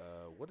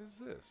 What is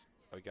this?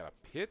 Oh, we got a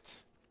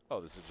pit?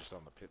 Oh, this is just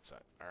on the pit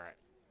side. All right.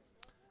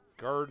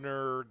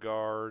 Gardener,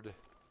 guard.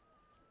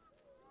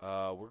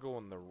 We're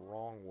going the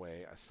wrong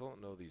way. I still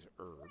don't know these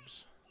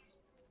herbs.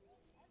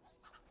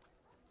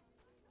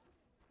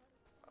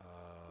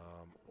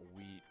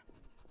 We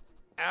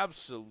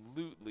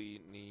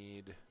absolutely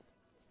need...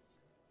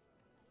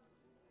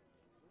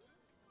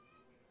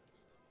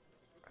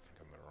 I think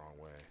I'm the wrong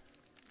way.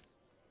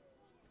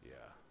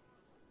 Yeah.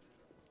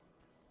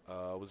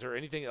 Was there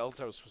anything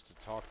else I was supposed to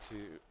talk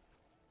to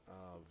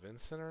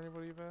Vincent or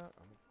anybody about?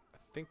 I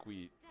think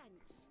we...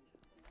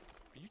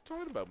 Are you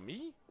talking about me?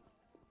 He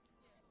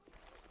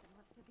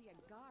wants to be a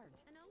guard.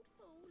 An old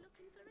fool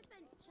looking for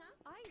adventure.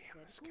 I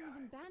Damn, this said ghouls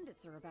guy. and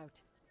bandits are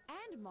about.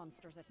 And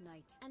monsters at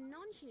night. And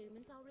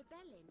non-humans are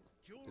rebelling.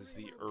 Is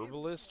the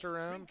herbalist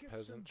around?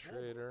 Peasant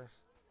trader?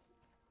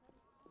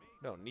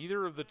 No,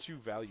 neither of the two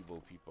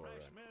valuable people are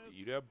around.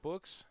 You'd have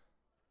books?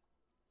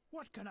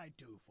 What can I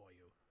do for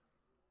you?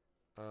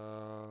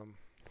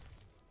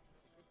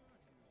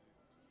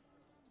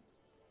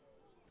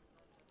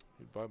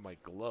 You'd buy my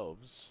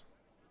gloves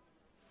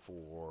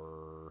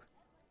for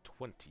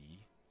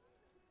 20.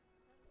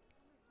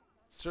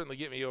 Certainly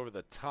get me over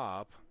the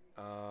top.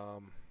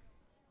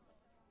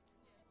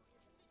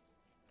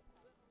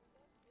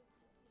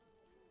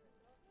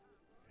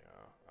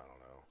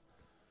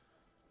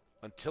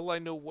 Until I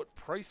know what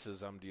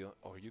prices I'm dealing.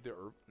 Oh, are you the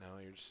herb? No,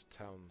 you're just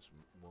a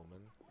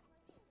townswoman.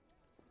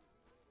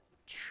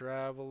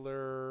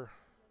 Traveler.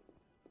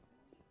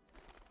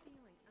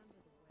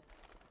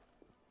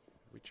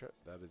 We try.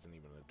 That isn't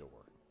even a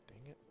door.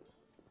 Dang it.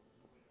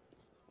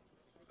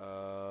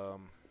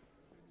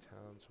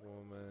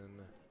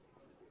 Townswoman.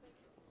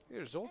 Hey,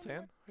 there's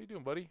Zoltan. How you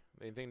doing, buddy?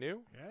 Anything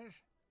new? Yes?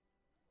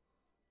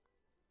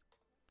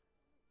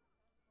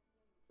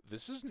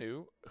 This is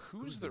new.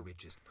 Who's the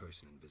richest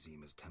person in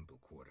Vizima's temple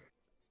quarter?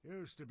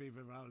 Used to be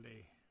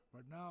Vivaldi,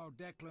 but now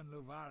Declan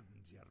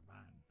Luvarden's your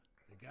man.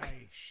 The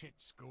guy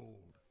shits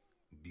gold.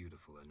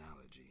 Beautiful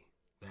analogy.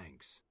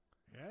 Thanks.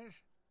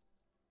 Yes?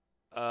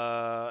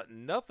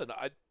 Nothing.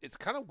 It's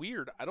kind of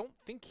weird. I don't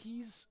think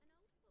he's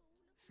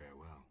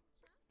Farewell.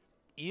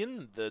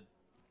 in the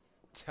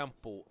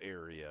temple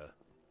area.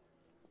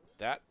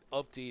 That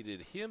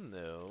updated him,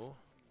 though.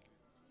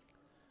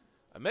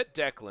 I met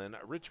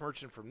Declan, a rich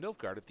merchant from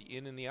Nilfgaard, at the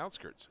inn in the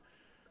outskirts.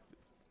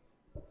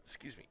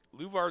 Excuse me.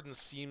 Luvarden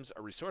seems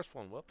a resourceful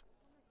and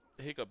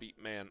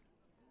hiccup-eat man.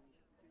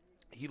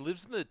 He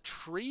lives in the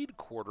trade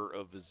quarter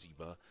of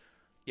Vizima.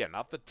 Yeah,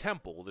 not the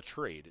temple, the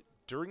trade.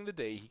 During the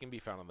day, he can be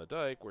found on the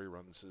dike where he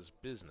runs his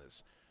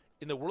business.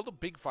 In the world of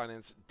big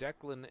finance,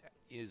 Declan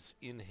is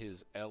in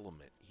his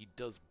element. He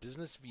does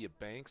business via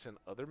banks and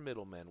other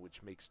middlemen,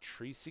 which makes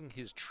tracing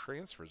his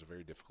transfers a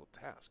very difficult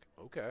task.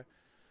 Okay.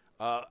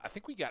 I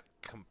think we got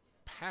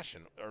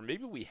compassion, or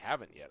maybe we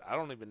haven't yet. I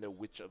don't even know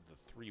which of the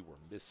three we're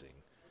missing.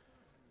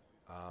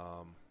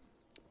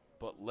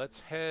 But let's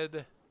head.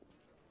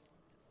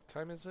 What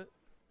time is it?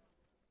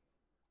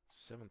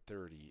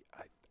 7:30.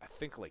 I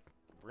think like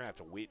we're gonna have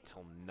to wait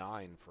till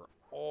 9 for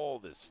all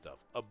this stuff.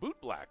 A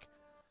boot black.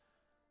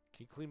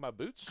 Can you clean my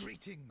boots?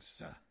 Greetings,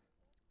 sir.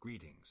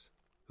 Greetings.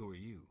 Who are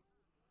you?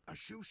 A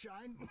shoe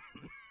shine?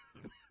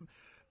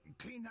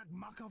 Clean that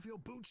muck off your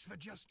boots for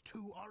just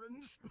 2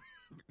 orens?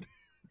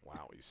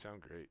 Wow, you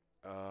sound great.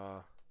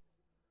 All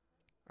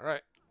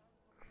right.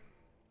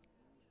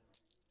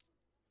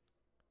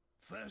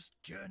 First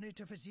journey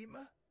to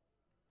Vizima?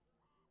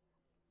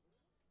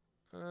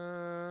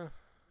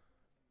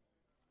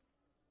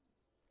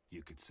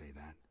 You could say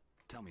that.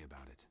 Tell me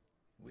about it.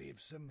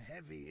 We've some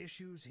heavy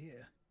issues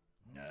here.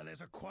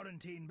 There's a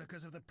quarantine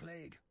because of the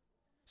plague.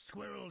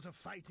 Squirrels are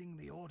fighting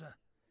the Order.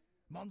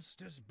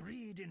 Monsters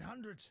breed in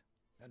hundreds,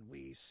 and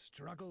we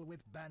struggle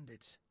with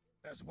bandits.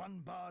 As one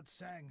bard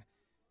sang,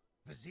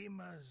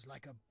 Vizima's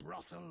like a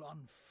brothel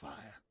on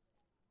fire.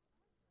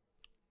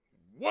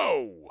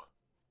 Whoa!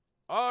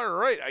 All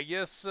right, I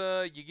guess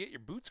you get your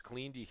boots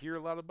cleaned. You hear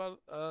a lot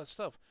about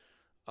stuff.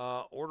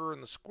 Order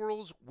and the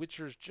Squirrels,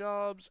 Witcher's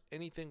Jobs,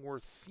 anything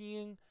worth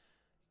seeing.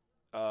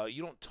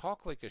 You don't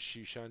talk like a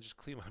shoe shine. Just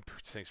clean my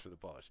boots. Thanks for the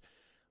polish.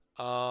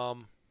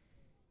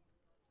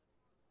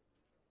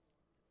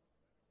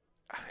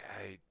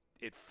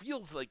 It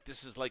feels like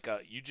this is like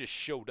a you just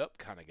showed up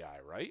kind of guy,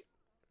 right?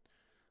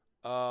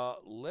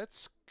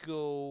 Let's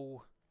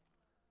go.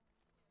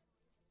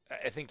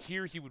 I think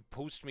here he would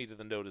post me to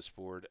the notice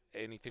board.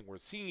 Anything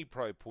worth seeing, he'd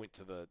probably point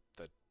to the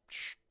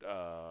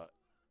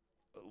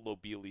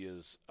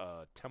Lobelia's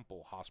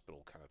temple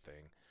hospital kind of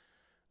thing.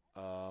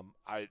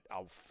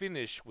 I'll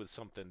finish with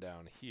something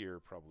down here,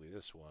 probably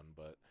this one,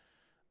 but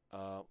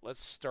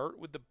let's start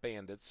with the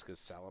bandits, because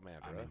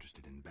Salamandra. I'm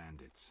interested in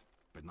bandits,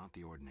 but not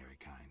the ordinary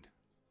kind.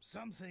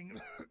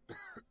 Something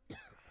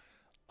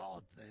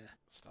odd there.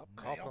 Stop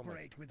coughing. They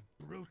operate with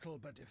brutal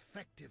but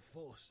effective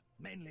force,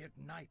 mainly at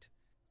night.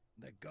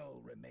 The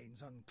goal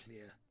remains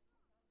unclear.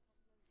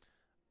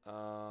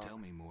 Tell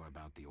me more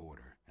about the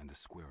Order and the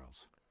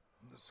Squirrels.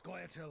 The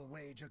Scoia'tael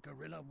wage a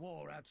guerrilla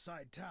war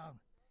outside town.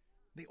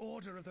 The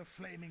Order of the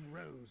Flaming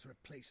Rose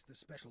replaced the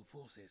Special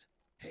Forces.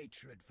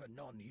 Hatred for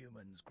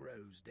non-humans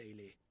grows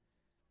daily.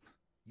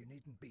 You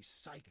needn't be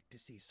psychic to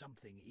see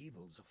something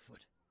evil's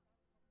afoot.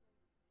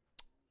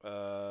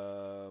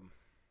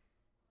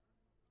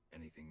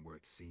 Anything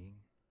worth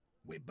seeing?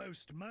 We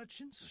boast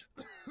merchants,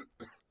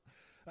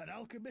 an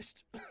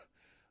alchemist,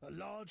 a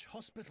large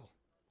hospital.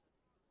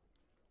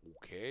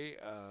 Okay,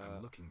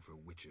 I'm looking for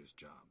witcher's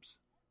jobs.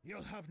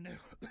 You'll have no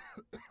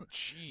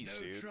Jeez,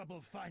 dude.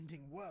 trouble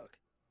finding work.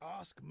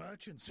 Ask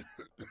merchants.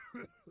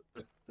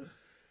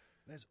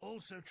 There's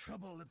also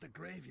trouble at the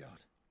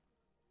graveyard.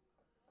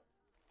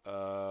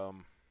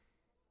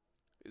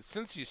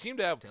 Since you seem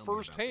to have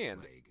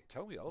first-hand,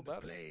 tell me all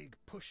about it. The it. plague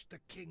pushed the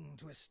king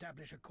to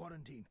establish a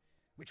quarantine,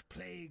 which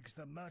plagues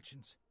the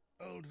merchants.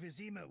 Old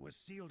Vizima was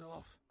sealed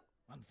off.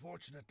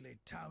 Unfortunately,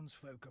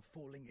 townsfolk are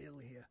falling ill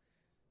here.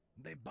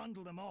 They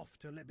bundle them off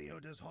to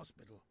Lebioda's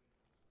hospital.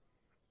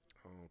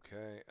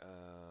 Okay,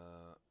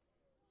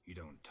 You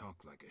don't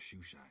talk like a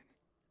shoe shine.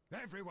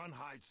 Everyone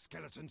hides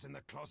skeletons in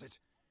the closet.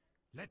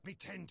 Let me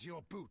tend to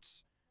your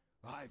boots.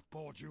 I've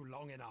bored you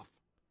long enough.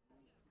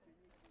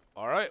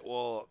 All right,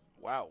 well,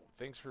 wow,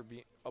 thanks for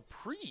being a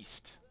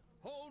priest.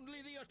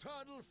 Only the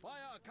eternal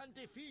fire can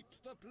defeat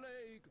the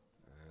plague.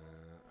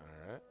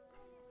 All right.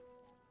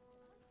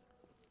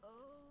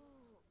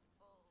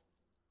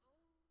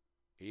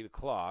 8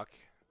 o'clock.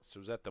 So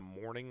is that the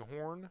morning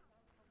horn?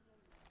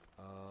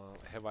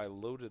 Have I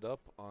loaded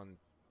up on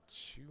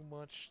too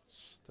much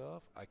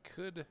stuff? I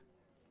could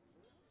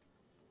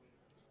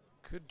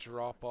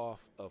drop off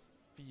a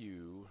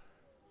few.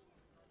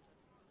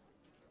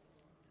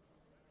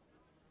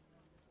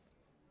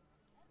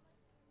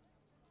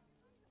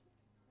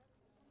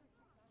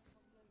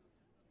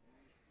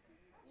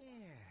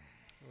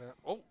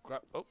 Oh,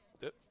 crap. Oh,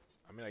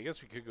 I mean, I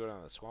guess we could go down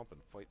to the swamp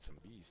and fight some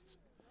beasts.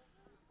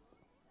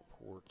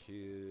 Poor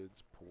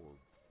kids, poor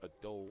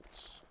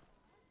adults.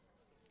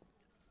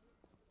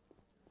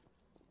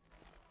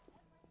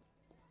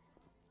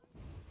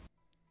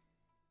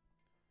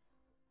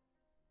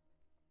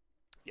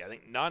 Yeah, I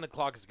think 9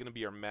 o'clock is going to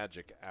be our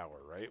magic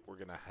hour, right? We're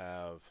going to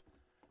have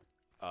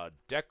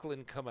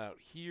Declan come out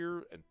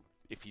here, and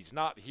if he's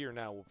not here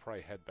now, we'll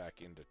probably head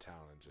back into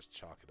town and just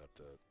chalk it up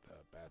to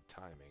bad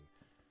timing.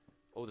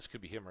 Oh, this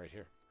could be him right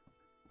here.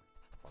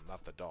 Well,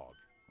 not the dog.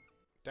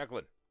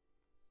 Declan.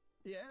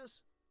 Yes?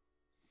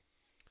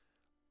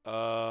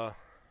 The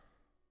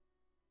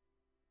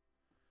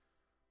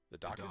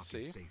dock is is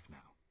safe. safe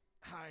now.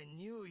 I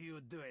knew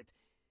you'd do it.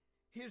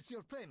 Here's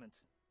your payment.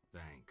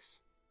 Thanks.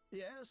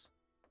 Yes?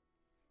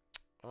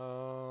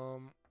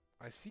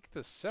 I seek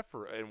the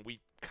Sephir, and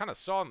we kind of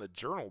saw in the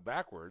journal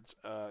backwards,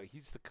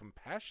 he's the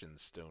Compassion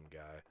Stone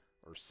guy,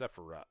 or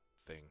Sephiroth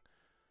thing.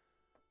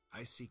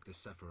 I seek the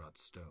Sephiroth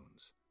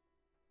stones.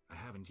 I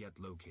haven't yet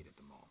located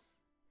them all.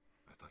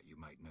 I thought you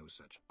might know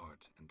such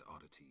art and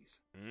oddities.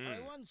 I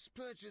once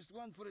purchased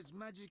one for its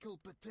magical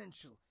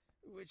potential,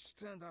 which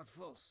turned out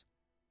false.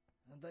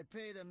 And I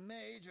paid a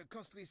mage a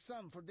costly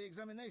sum for the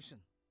examination.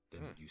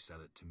 Then would you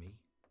sell it to me?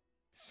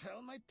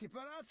 Sell my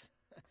Tipperath?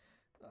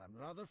 I'm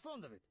rather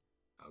fond of it.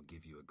 I'll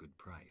give you a good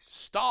price.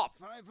 Stop!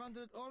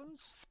 500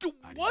 orens?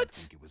 I didn't What?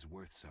 think it was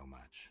worth so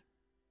much.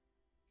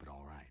 But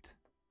all right.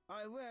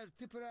 I wear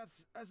Tipperath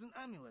as an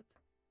amulet.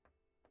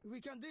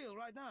 We can deal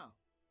right now.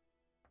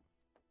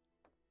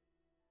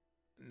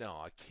 No,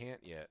 I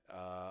can't yet.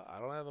 I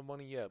don't have the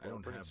money yet. But I I'll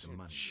don't bring have it the soon.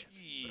 money yet,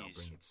 but I'll Jeez.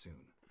 bring it soon.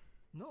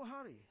 No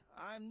hurry.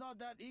 I'm not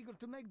that eager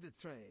to make the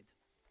trade.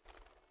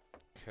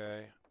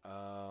 Okay.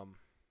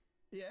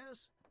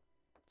 Yes?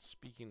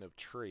 Speaking of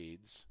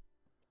trades.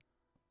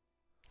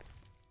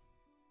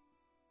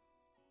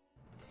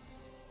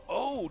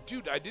 Oh,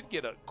 dude, I did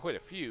get quite a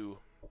few.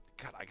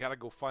 God, I gotta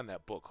go find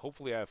that book.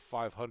 Hopefully I have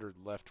 500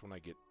 left when I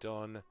get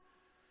done.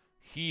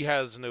 He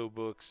has no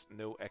books,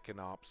 no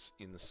Econops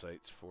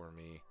insights for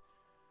me.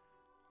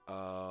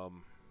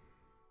 Man.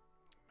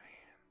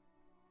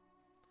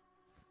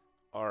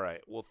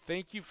 Alright, well,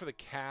 thank you for the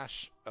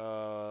cash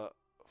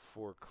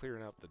for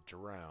clearing out the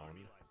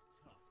drown.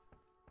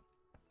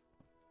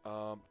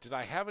 Did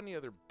I have any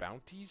other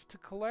bounties to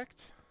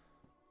collect?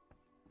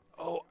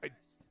 Oh, I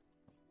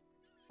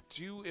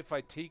do if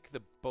I take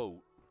the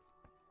boat.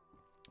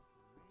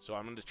 So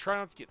I'm going to try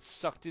not to get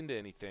sucked into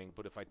anything,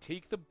 but if I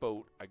take the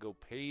boat, I go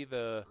pay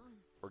the,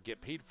 or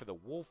get paid for the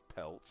wolf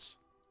pelts.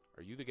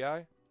 Are you the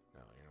guy?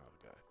 No, you're not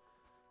the guy.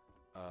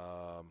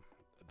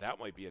 That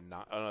might be a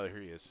not, oh no,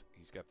 here he is.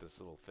 He's got this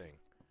little thing.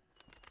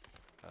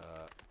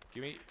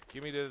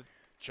 Give me the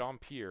John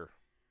Pierre.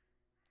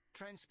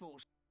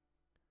 Transport.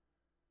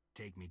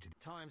 Take me to the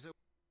Times are...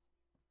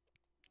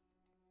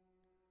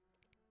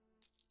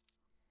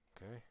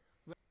 Okay.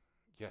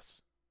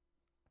 Yes.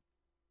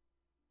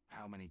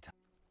 How many times?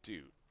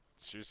 Dude,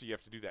 seriously, you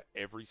have to do that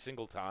every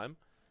single time?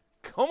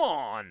 Come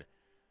on!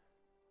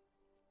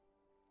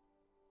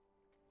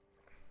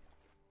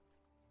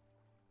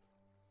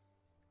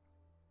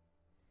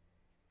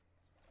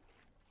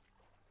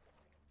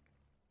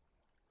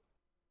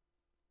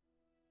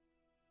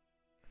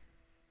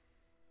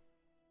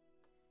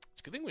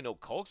 It's a good thing we know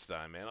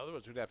Kalkstein, man.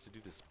 Otherwise, we'd have to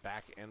do this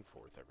back and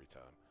forth every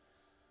time.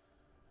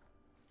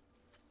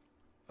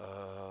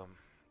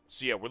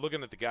 So yeah, we're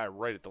looking at the guy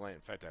right at the land.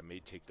 In fact, I may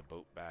take the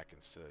boat back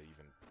instead of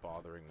even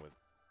bothering with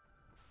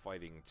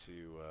fighting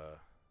to,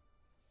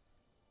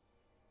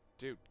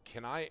 Dude,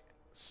 can I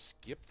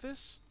skip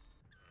this?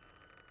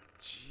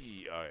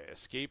 Gee, alright,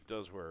 escape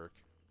does work.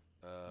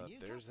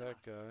 There's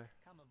that guy.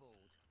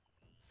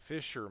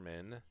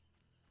 Fisherman.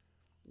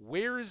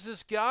 Where is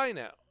this guy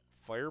now?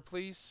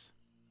 Fireplace?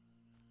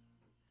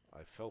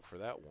 I fell for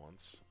that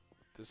once.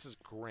 This is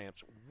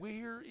Gramps.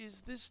 Where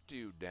is this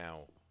dude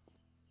now?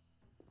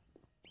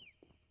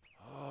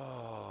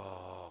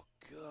 Oh,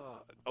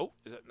 God. Oh,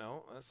 is that,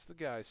 no, that's the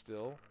guy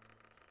still.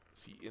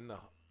 Is he in the...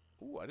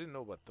 Ooh, I didn't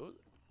know about those.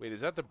 Wait,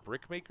 is that the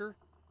brickmaker?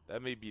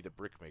 That may be the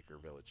brickmaker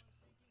village.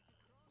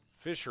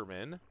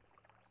 Fisherman.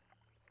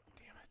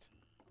 Damn it.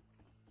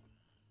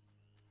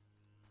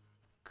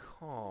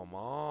 Come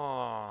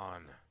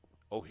on.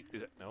 Oh,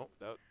 is that... No,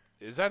 that...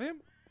 Is that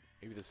him?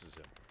 Maybe this is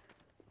him.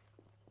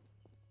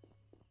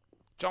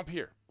 Jump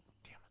here.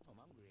 Damn it. I'm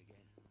hungry again.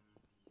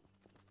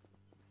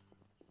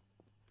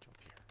 Jump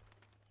here.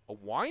 A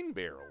wine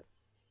barrel.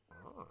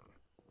 Oh.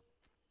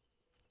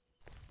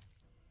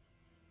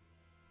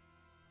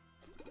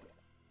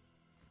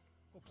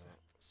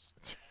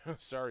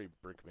 Sorry,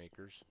 brick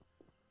makers.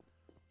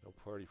 No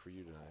party for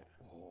you tonight.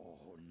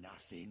 Oh,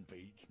 nothing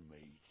beats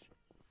meat.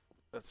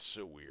 That's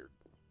so weird.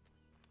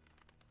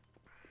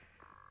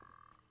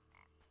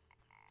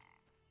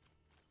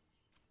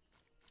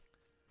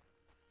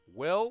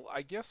 Well,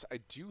 I guess I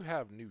do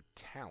have new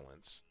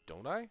talents,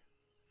 don't I? I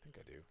think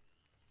I do.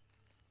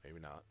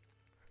 Maybe not.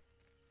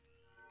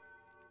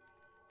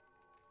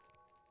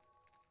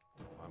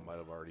 I might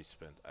have already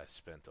spent. I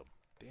spent them.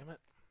 Damn it.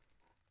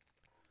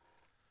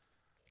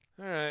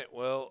 All right.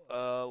 Well,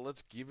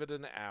 let's give it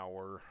an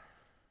hour.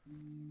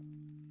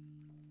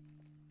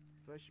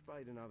 Fresh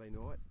by the now they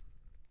know it.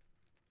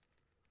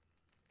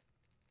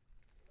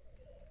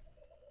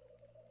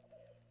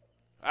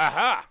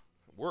 Aha!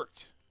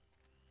 Worked.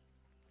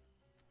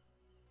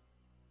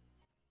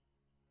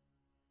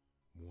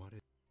 What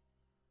is...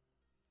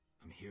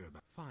 I'm here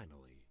about...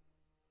 Finally.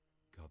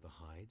 Got the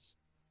hides?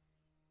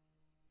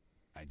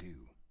 I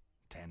do.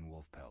 10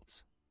 wolf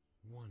pelts.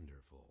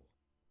 Wonderful.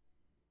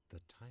 The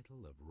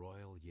title of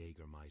Royal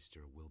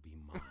Jägermeister will be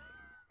mine.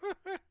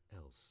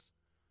 Else,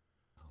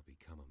 I'll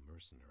become a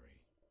mercenary.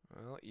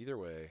 Well, either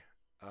way.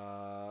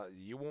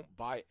 You won't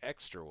buy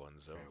extra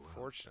ones, though,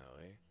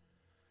 unfortunately.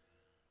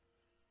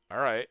 All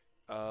right.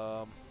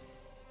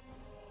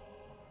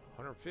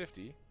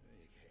 150.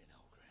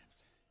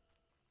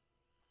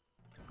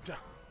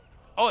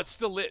 Oh, it's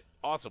still lit.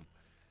 Awesome.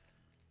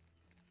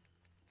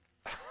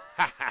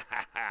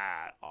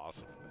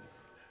 Awesome.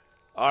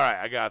 All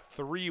right, I got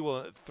three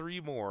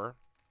more.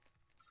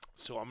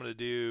 So I'm going to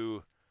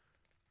do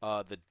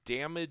the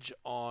damage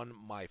on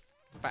my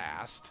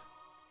fast.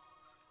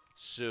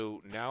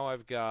 So now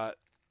I've got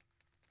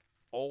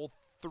all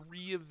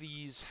three of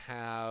these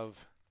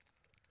have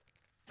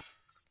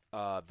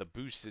the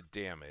boosted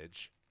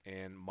damage,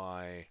 and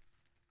my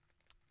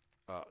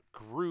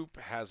group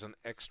has an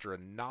extra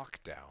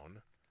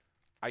knockdown.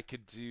 I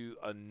could do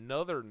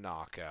another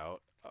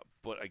knockout,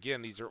 but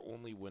again, these are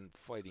only when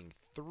fighting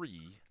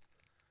 3.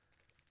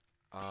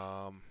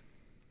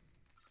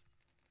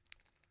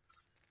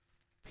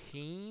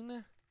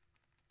 Pain.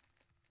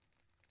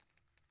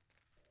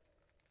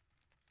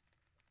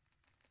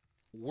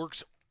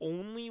 Works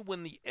only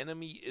when the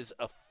enemy is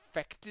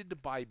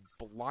affected by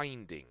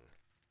blinding.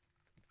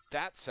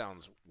 That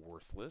sounds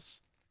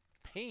worthless.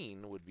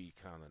 Pain would be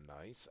kind of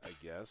nice, I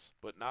guess,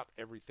 but not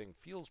everything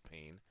feels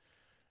pain.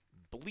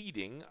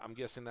 Bleeding, I'm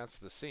guessing that's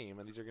the same,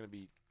 and these are going to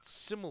be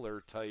similar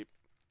type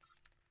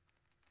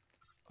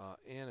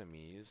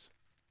enemies.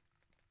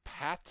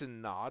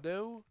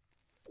 Patinado,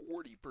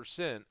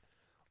 40%,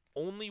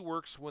 only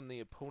works when the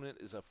opponent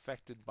is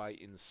affected by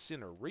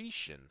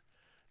incineration.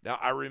 Now,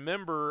 I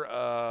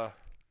remember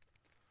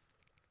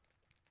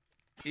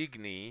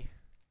Igni.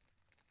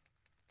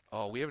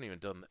 Oh, we haven't even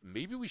done that.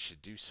 Maybe we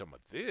should do some of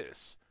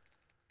this.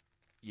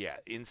 Yeah,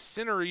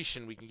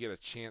 incineration we can get a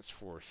chance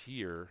for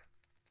here.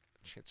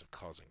 Chance of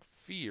causing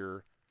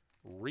fear.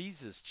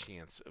 Raises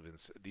chance of...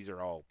 These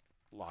are all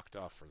locked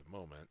off for the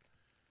moment.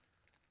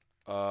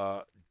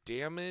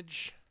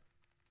 Damage.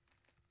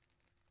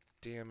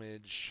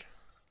 Damage.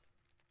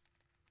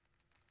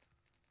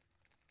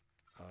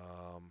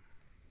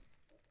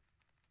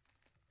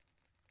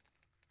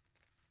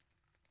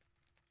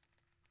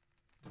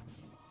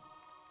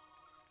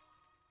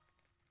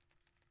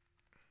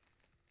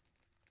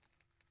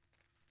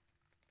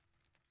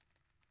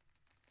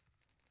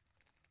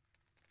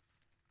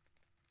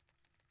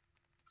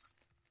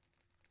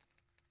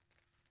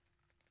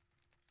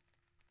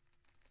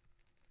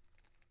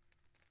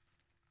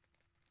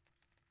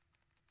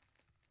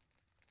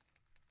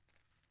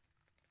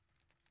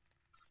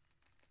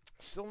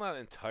 Still not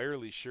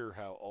entirely sure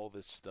how all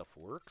this stuff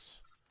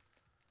works.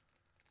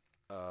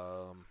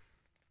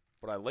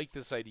 But I like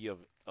this idea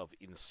of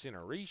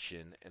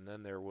incineration, and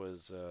then there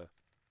was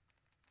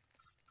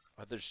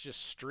there's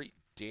just straight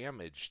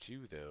damage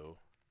too, though.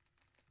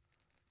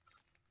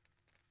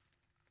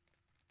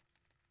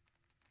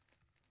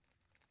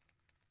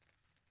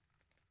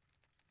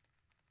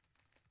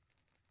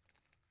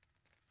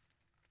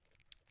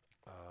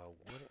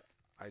 What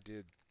I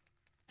did.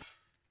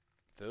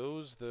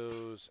 Those,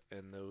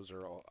 and those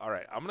are all...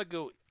 Alright, I'm going to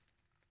go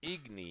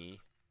Igni,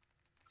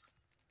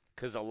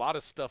 because a lot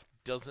of stuff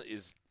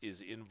is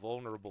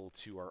invulnerable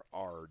to our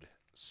Ard.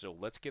 So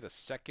let's get a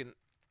second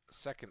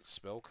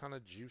spell kind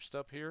of juiced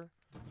up here.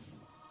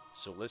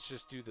 So let's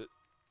just do the...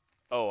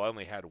 Oh, I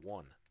only had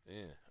one.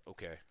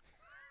 Okay.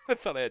 I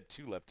thought I had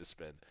 2 left to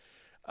spend.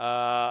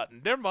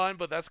 Never mind,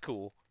 but that's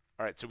cool.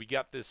 Alright, so we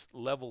got this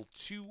level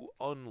 2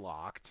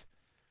 unlocked.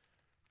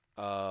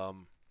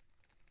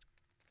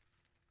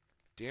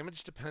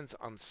 Damage depends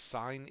on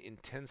sign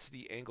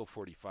intensity, angle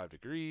 45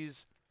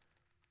 degrees.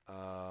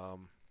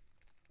 Angle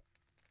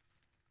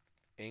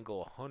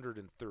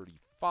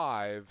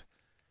 135.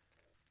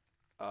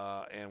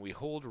 And we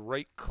hold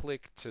right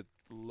click to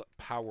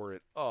power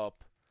it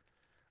up.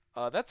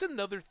 That's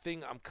another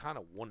thing I'm kind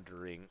of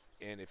wondering.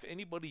 And if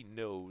anybody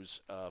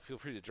knows, feel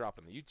free to drop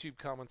in the YouTube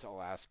comments.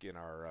 I'll ask in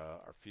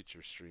our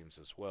future streams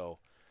as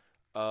well.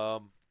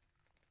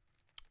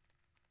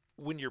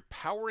 When you're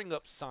powering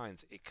up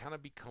signs, it kind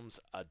of becomes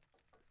a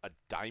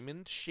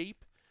diamond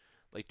shape.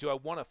 Like, do I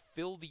want to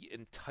fill the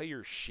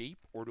entire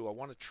shape, or do I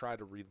want to try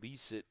to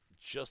release it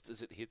just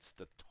as it hits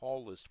the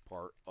tallest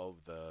part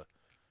of the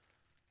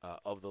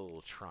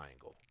little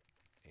triangle?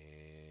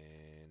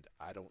 And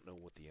I don't know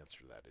what the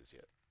answer to that is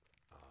yet.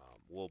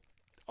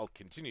 I'll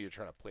continue to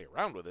try to play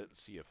around with it and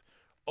see if,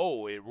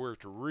 oh, it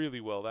worked really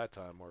well that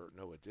time, or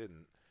no, it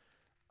didn't.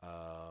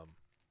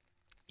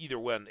 Either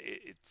one,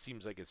 it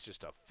seems like it's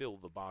just to fill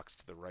the box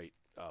to the right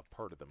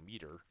part of the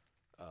meter,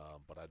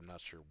 but I'm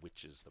not sure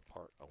which is the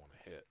part I want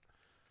to hit.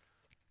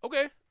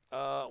 Okay,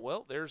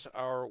 well, there's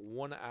our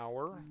 1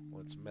 hour.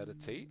 Let's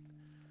meditate.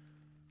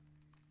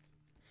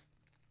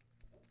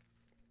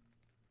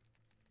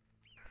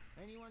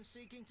 Anyone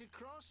seeking to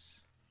cross?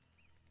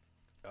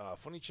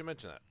 Funny you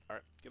mention that. All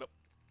right, get up.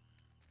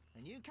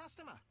 A new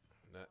customer.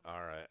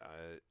 All right,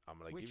 I'm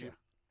gonna give you.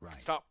 Right.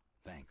 Stop.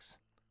 Thanks.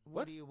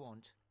 What do you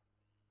want?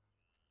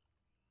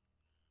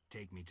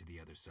 Take me to the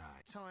other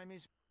side. Time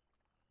is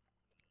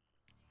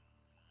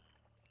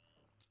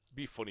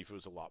Be funny if it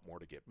was a lot more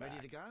to get back.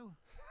 ready to go.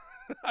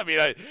 I mean,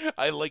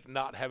 I like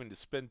not having to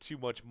spend too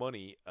much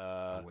money.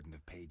 I wouldn't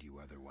have paid you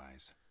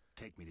otherwise.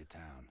 Take me to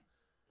town.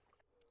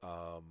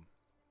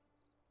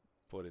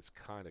 But it's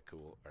kind of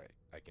cool. All right,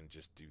 I can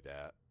just do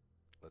that.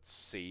 Let's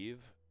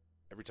save.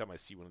 Every time I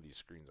see one of these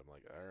screens, I'm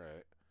like, all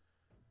right.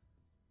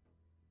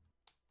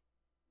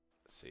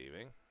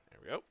 Saving. There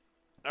we go.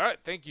 All right,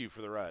 thank you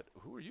for the ride.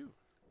 Who are you?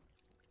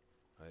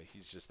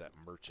 He's just that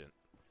merchant.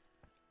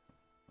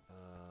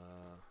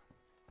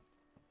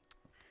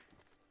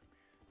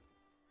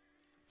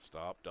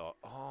 Stop, dog.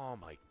 Oh,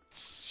 my.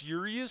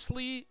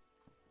 Seriously?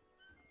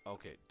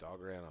 Okay,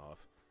 dog ran off.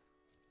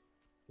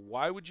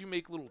 Why would you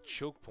make little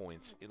choke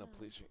points in a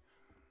place?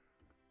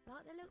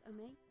 Like the look of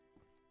me.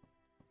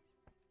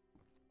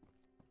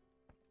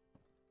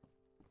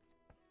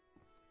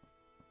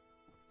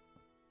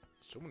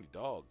 So many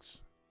dogs.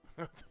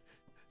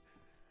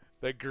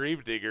 That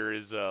gravedigger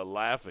is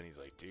laughing. He's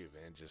like, dude,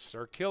 man, just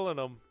start killing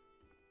them.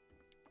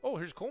 Oh,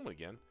 here's Coleman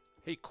again.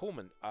 Hey,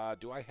 Coleman,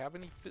 do I have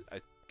any...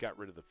 I got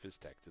rid of the fizz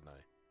tech, didn't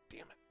I?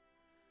 Damn it.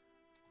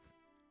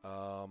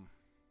 Can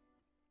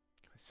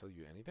I sell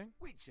you anything?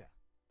 Witcher.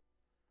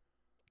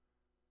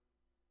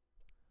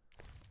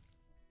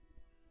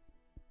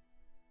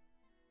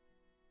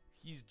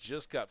 He's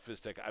just got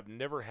fizz tech. I've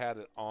never had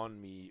it on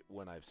me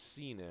when I've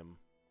seen him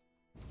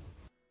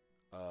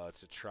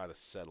to try to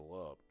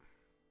settle up.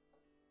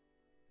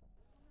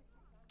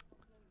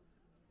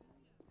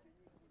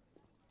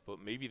 But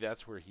maybe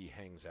that's where he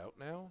hangs out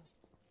now.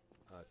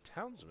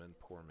 Townsman,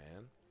 poor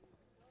man.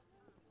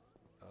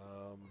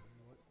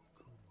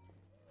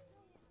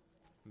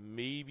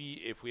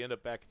 Maybe if we end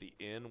up back at the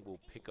inn, we'll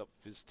pick up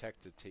fizz tech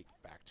to take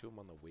back to him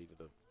on the way to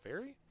the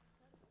ferry?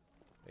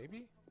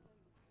 Maybe?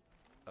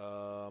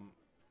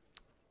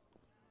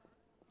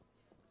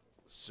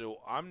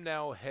 So I'm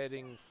now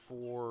heading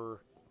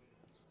for...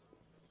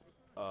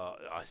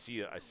 I see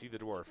the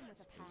dwarf.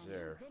 He's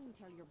there. Then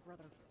tell your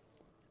brother.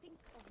 Think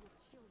of your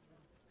children.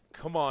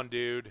 Come on,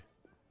 dude.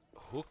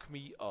 Hook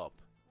me up.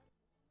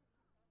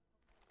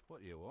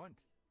 What do you want?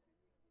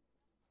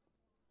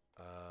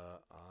 I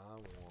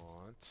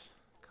want...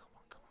 Come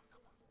on.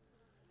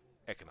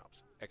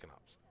 Econops.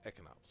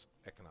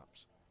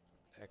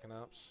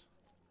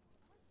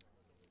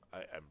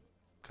 I'm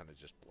kind of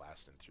just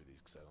blasting through these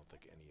because I don't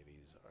think any of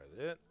these are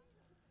it.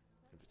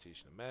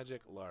 Invitation to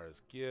Magic,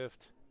 Lara's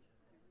Gift,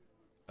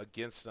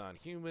 Against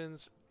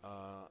Non-Humans,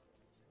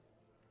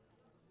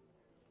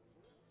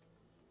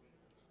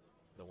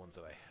 the ones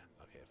that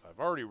okay, if I've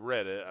already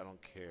read it, I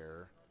don't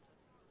care.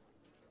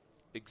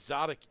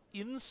 Exotic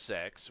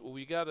Insects, well,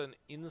 we got an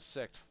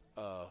insect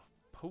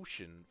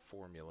potion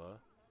formula.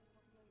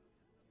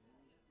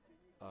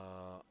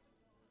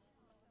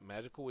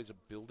 Magical ways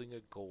of building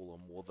a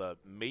golem. Well, the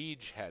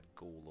mage had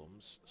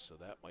golems, so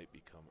that might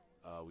become...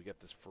 we got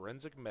this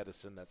forensic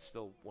medicine. That's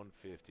still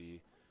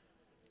 150.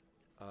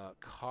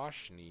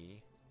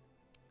 Koshni.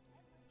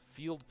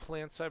 Field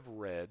plants I've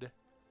read.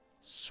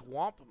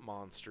 Swamp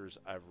monsters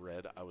I've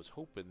read. I was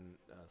hoping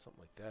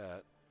something like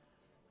that.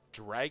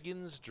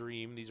 Dragon's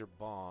Dream. These are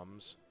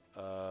bombs.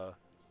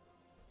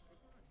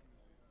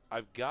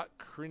 I've got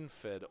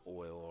Crinfed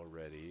oil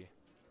already.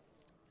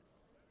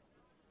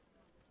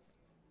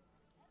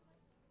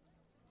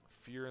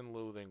 Fear and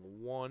Loathing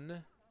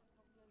 1.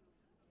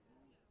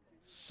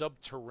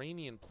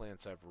 Subterranean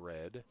plants I've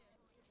read.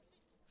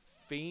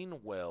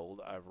 Feynweld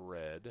I've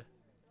read.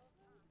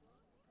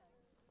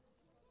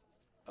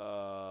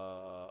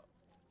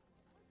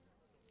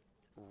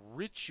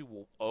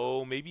 Ritual.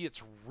 Oh, maybe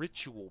it's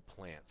ritual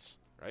plants,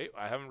 right?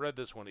 I haven't read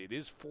this one. It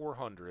is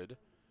 400.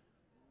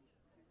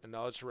 And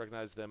knowledge to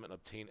recognize them and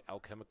obtain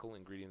alchemical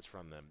ingredients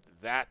from them.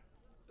 That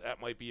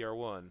might be our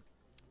one.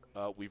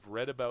 We've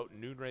read about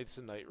noon wraiths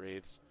and night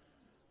wraiths.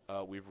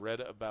 We've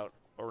read about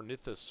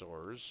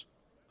ornithosaurs.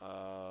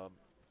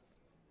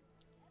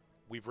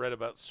 We've read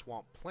about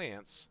swamp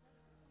plants.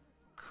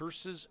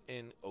 Curses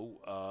and...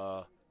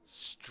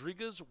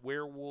 Strigas,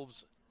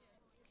 werewolves,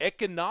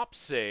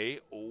 Echinopse.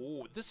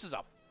 Oh, this is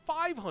a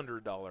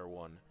 $500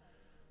 one.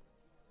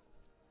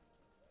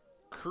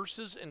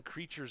 Curses and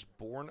creatures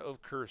born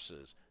of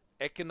curses.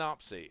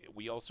 Echinopse.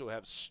 We also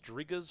have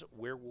Strigas,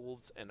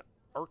 werewolves, and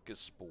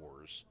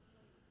Archospores.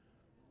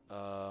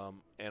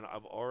 And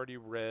I've already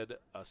read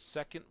a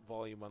second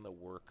volume on the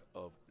work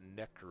of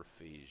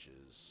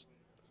necrophages.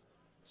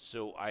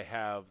 So I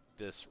have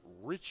this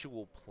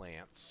ritual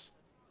plants,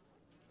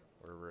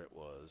 wherever it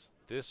was,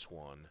 this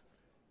one,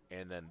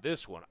 and then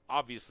this one.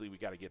 Obviously, we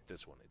got to get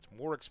this one. It's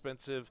more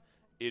expensive.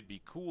 It'd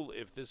be cool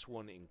if this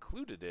one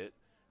included it,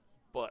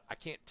 but I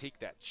can't take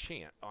that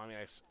chance. I mean,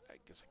 I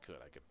guess I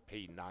could. I could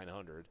pay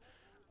 $900.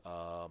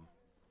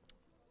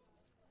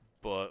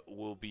 But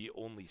we'll be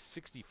only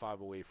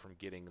 65 away from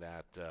getting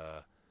that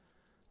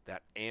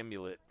that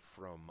amulet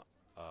from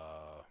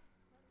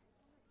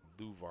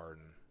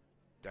Luvarden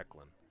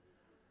Declan.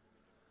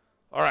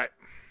 All right,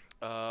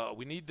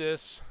 we need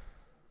this,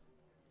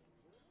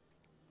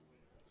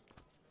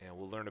 and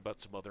we'll learn about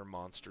some other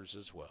monsters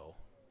as well.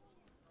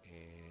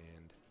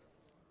 And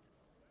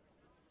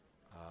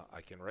I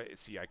can write.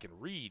 See, I can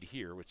read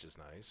here, which is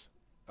nice.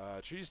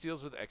 Treatise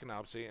deals with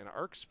echinopsis and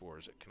arc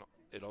spores.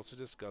 It also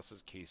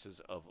discusses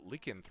cases of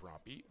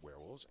lycanthropy,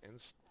 werewolves, and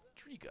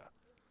striga.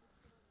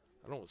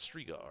 I don't know what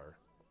striga are.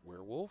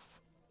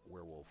 Werewolf,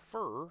 werewolf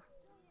fur,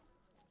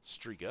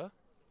 striga,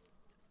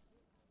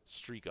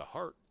 striga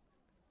heart,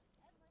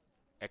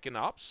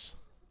 echinops,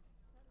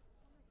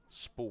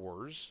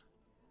 spores,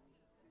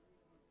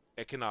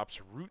 echinops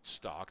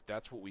rootstock.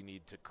 That's what we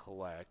need to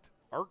collect.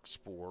 Arc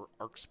spore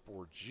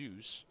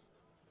juice.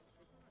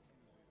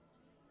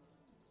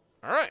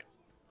 All right.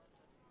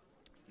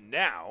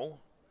 Now,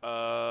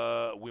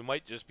 we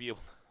might just be able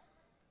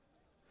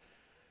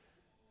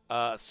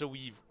to... so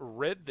we've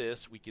read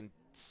this. We can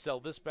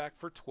sell this back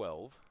for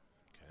 12.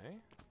 Okay.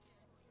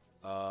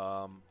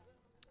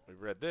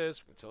 We've read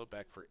this. We can sell it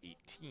back for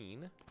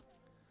 18.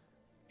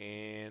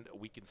 And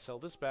we can sell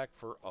this back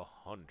for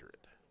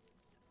 100.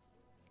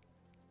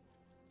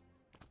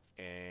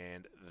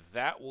 And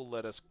that will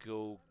let us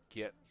go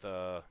get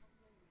the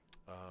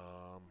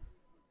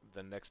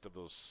next of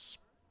those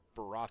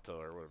Sparata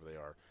or whatever they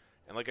are.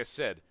 And like I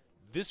said,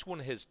 this one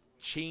has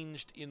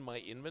changed in my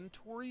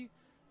inventory.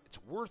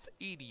 It's worth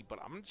 80, but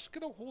I'm just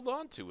going to hold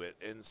on to it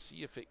and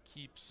see if it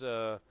keeps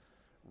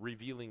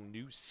revealing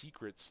new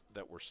secrets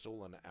that were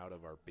stolen out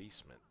of our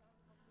basement.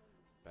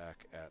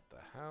 Back at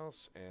the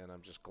house, and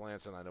I'm just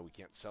glancing. I know we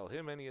can't sell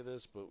him any of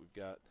this, but we've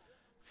got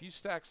a few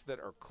stacks that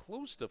are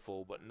close to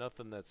full, but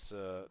nothing that's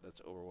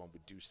overwhelmed. We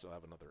do still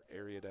have another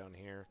area down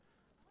here.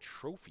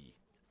 Trophy.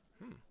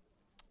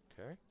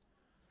 Okay.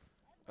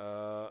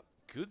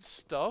 Good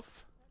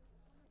stuff.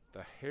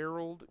 The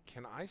Herald.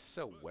 Can I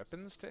sell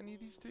weapons to any of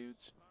these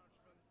dudes?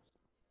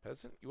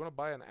 Peasant, you want to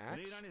buy an axe?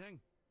 Need anything?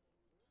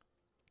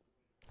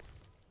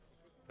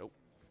 Nope.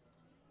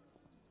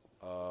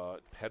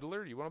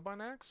 Peddler, you want to buy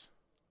an axe?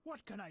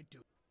 What can I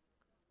do?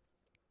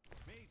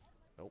 Meat.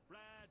 Nope. Bread.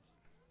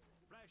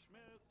 Fresh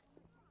milk.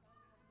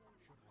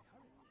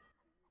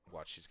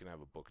 Watch, she's going to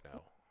have a book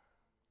now.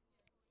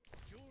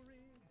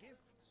 Jewelry,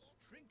 gifts,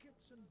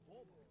 trinkets, and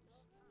baubles.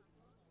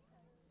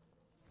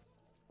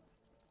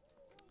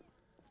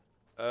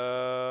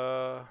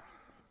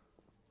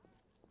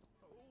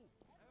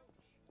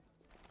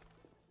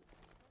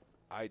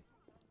 I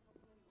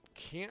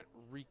can't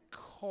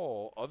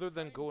recall, other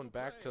than going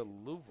back to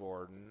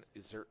Luvarden,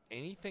 is there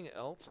anything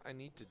else I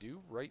need to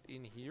do right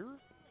in here?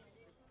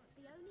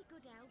 The only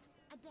good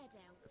elves are dead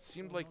elves. It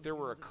seemed like there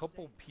were a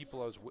couple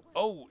people I was with.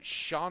 Oh,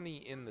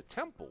 Shawnee in the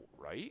temple,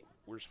 right?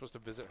 We're supposed to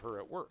visit her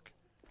at work.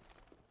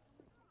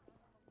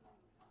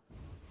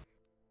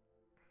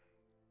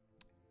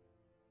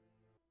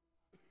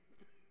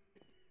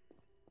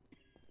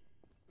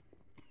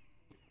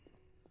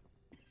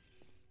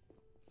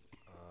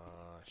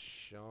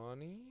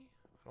 Shawnee?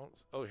 I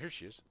don't... Oh, here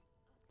she is.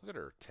 Look at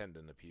her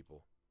tending to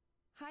people.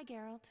 Hi,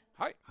 Geralt.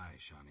 Hi. Hi,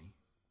 Shawnee.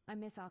 I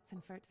miss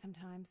Oxenfurt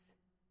sometimes.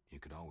 You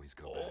could always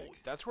go Oh,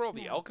 back. that's where all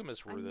the No,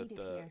 alchemists were I'm that needed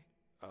the... here.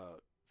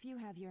 Few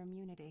have your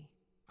immunity.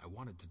 I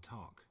wanted to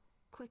talk.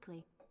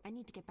 Quickly, I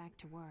need to get back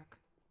to work.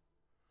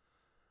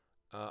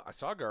 I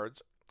saw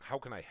guards. How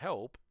can I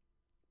help?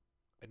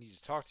 I need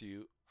to talk to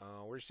you.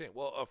 What are you saying?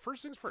 Well,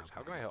 first things first.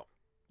 How can I help?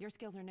 Your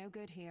skills are no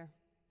good here.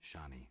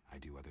 Shawnee, I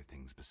do other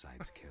things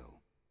besides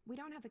kill. We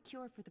don't have a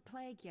cure for the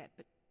plague yet,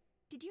 but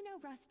did you know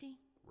Rusty?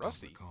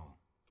 Rusty? Don't recall.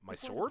 My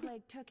Before sword? the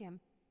plague took him,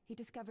 he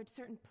discovered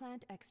certain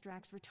plant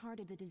extracts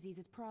retarded the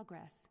disease's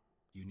progress.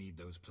 You need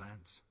those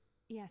plants?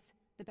 Yes,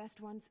 the best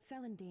one's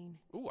celandine.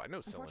 Ooh, I know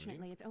celandine.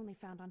 Unfortunately, it's only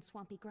found on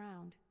swampy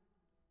ground.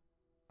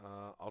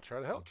 I'll try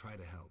to help. I'll try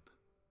to help.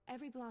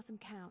 Every blossom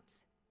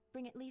counts.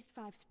 Bring at least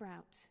 5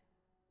 sprouts.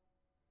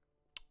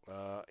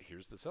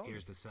 Here's the celandine.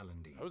 Here's the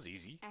celandine. That was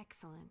easy.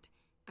 Excellent.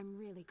 I'm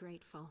really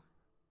grateful.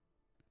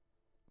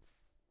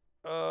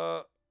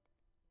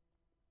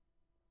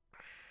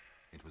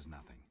 It was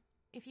nothing.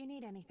 If you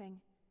need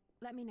anything,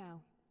 let me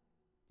know.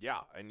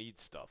 Yeah, I need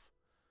stuff.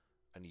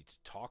 I need to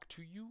talk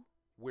to you.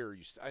 Where are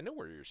you? I know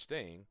where you're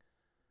staying.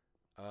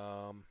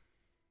 I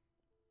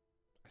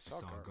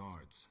saw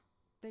guards.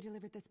 They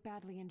delivered this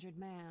badly injured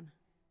man.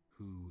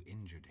 Who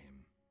injured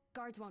him?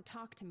 Guards won't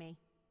talk to me.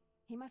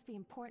 He must be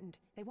important.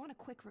 They want a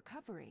quick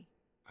recovery.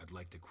 I'd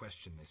like to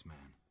question this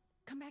man.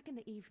 Come back in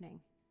the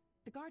evening.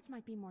 The guards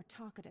might be more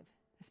talkative,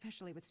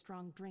 especially with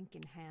strong drink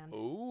in hand.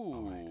 Ooh.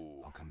 All right,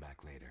 I'll come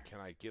back later. Can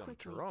I get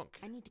Quickly, him drunk?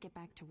 I need to get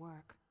back to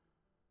work.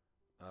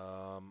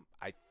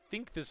 I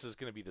think this is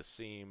going to be the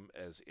same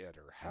as at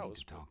her house. I need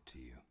to talk to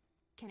you.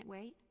 Can it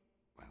wait?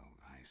 Well,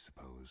 I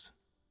suppose.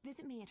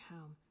 Visit me at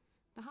home.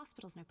 The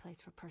hospital's no place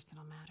for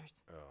personal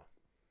matters. Oh,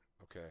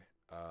 okay.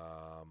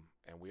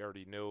 And we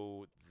already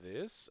know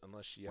this,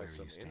 unless she Where has are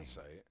some you staying?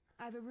 insight.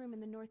 I have a room in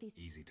the northeast.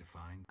 Easy to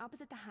find?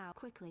 Opposite the house.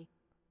 Quickly.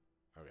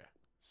 Okay.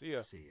 See ya.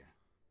 See ya.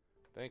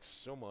 Thanks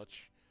so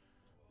much.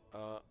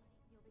 What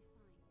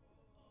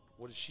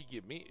did she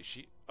give me?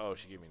 Oh,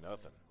 she gave me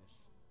nothing.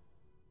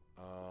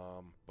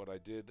 But I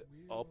did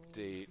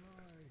update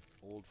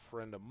old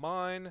friend of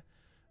mine.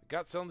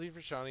 Got something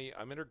for Shani.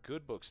 I'm in her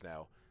good books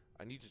now.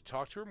 I need to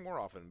talk to her more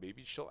often.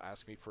 Maybe she'll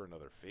ask me for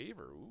another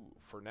favor. Ooh,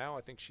 for now,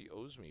 I think she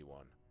owes me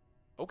one.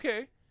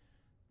 Okay.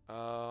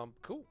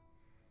 Cool.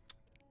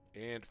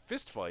 And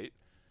fist fight.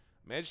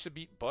 Managed to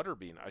beat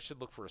Butterbean. I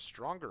should look for a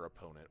stronger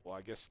opponent. Well,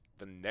 I guess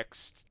the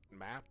next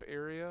map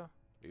area.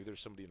 Maybe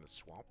there's somebody in the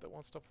swamp that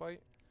wants to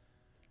fight.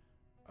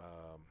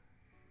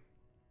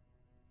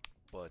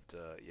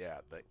 Yeah,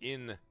 the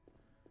inn,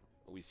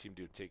 we seem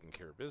to have taken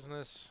care of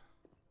business.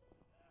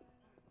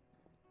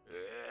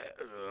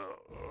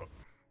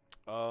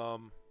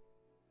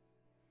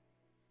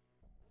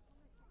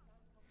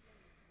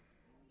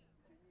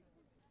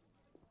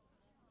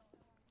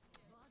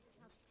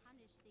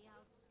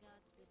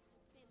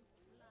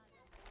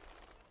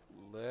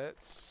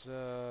 Let's,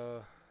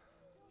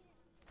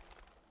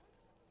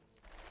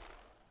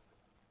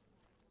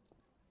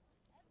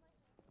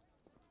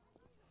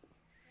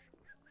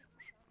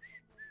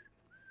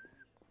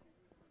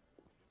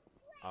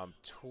 I'm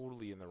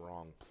totally in the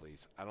wrong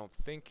place. I don't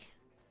think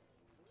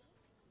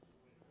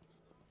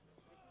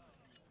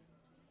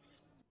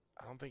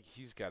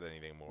he's got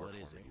anything more What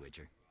for is me. it,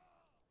 Witcher?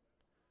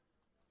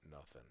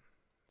 Nothing.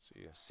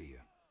 See ya. See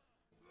ya.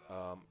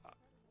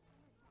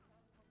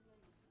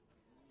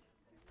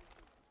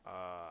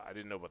 I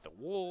didn't know about the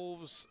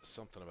wolves.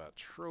 Something about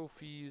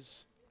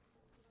trophies.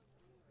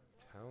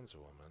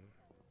 Townswoman.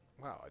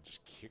 Wow, I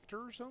just kicked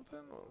her or something?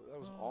 That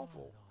was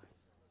awful.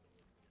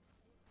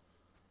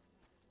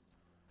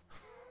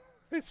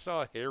 I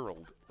saw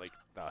Harold. Like,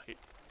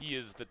 he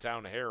is the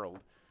town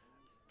herald.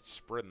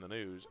 Spreading the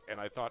news. And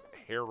I thought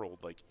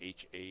Harold, like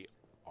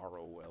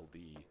Harold.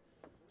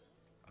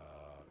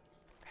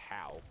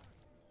 Hal.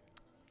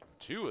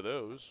 2 of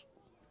those.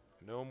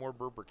 No more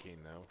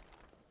Berberkine, though.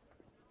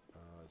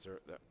 Is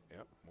there that?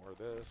 Yep, more of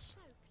this.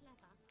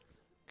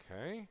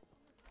 Okay.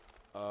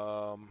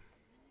 I'm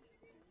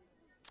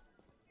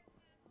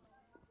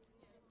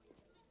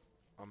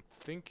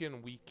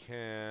thinking we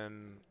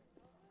can.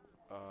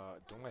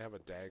 Don't I have a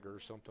dagger or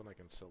something I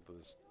can sell to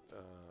this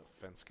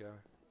fence guy?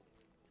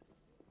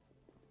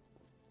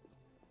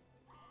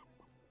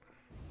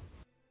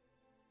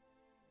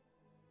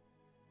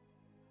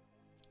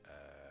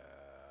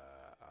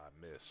 I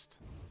missed.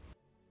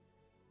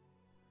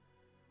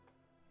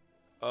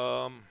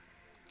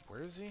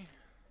 Where is he?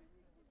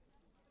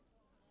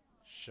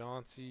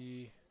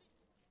 Chauncey.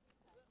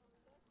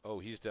 Oh,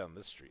 he's down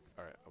this street.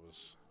 Alright, I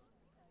was...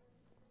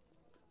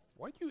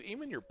 Why you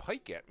aiming your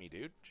pike at me,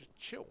 dude? Just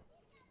chill.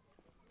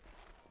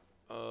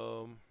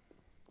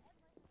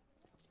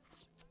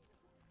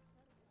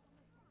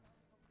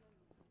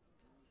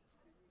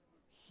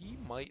 He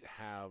might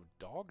have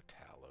dog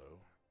tallow.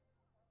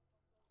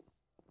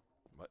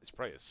 He's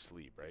probably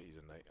asleep, right? He's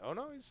a night. Oh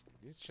no, he's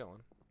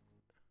chilling.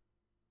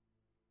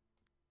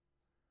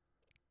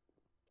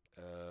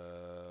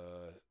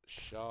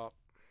 Shop.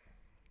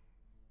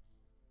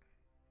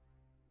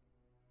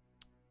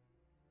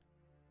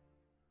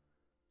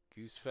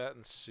 Goose fat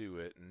and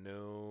suet.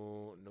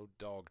 No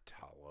dog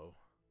tallow.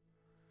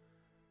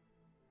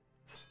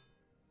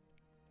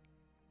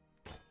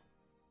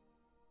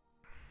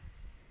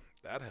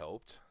 That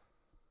helped.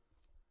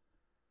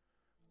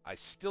 I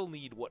still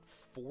need, what,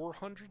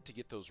 400 to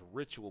get those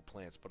ritual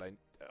plants, but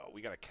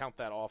we got to count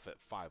that off at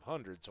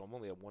 500, so I'm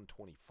only at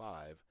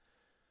 125.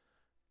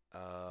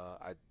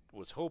 I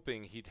was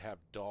hoping he'd have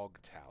dog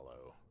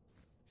tallow.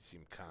 He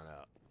seemed kind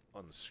of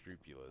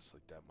unscrupulous,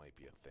 like that might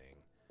be a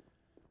thing.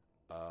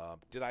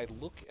 Did I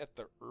look at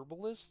the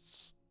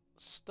herbalist's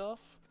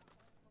stuff?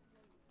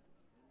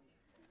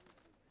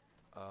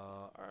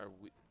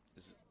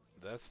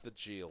 That's the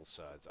jail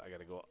side. So I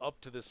gotta go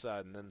up to this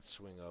side and then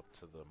swing up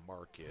to the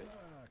market.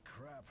 Ah,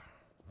 crap.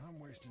 I'm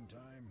wasting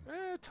time.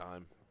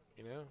 Time,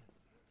 you know?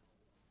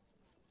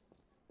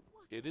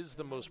 It is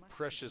the most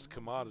precious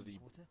commodity,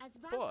 As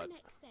but...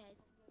 Ragnarok says,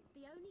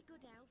 the only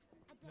good elves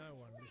are dead. No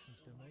one listens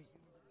to me.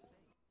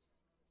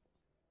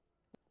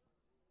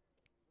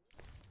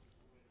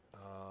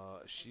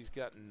 She's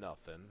got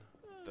nothing.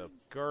 The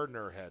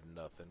gardener had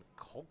nothing.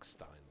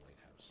 Kolkstein might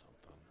have something.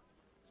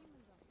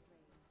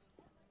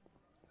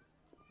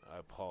 I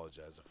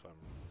apologize if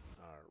I'm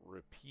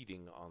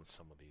repeating on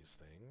some of these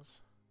things.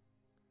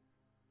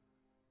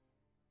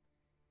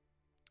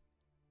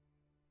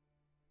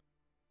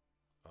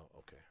 Oh,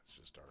 okay. It's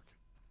just dark.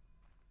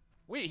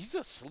 Wait, he's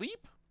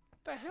asleep?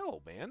 What the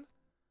hell, man?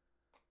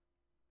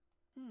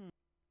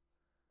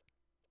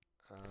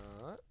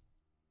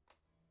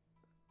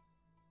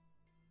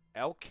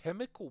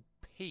 Alchemical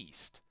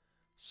paste.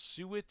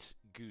 Suet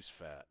goose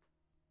fat.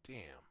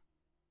 Damn.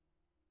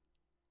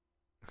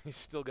 He's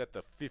still got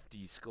the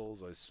 50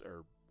 skulls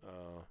or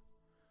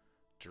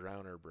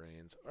drowner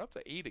brains. We're up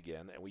to 8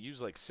 again, and we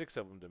use like 6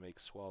 of them to make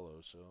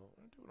swallows, so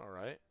we're doing all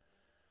right.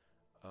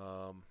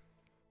 All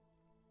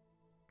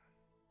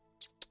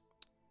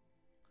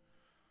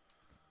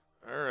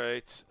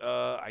right.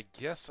 I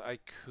guess I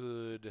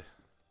could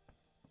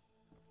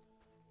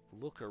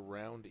look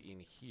around in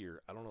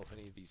here. I don't know if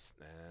any of these...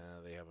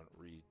 Nah, they haven't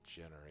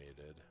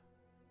regenerated.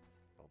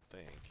 I don't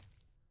think.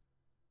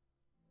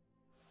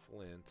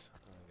 Flint.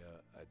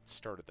 I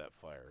started that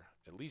fire.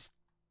 At least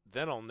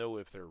then I'll know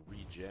if they're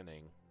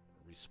regenning,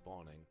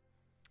 respawning.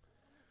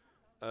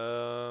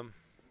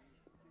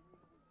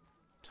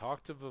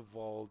 Talk to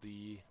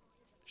Vivaldi.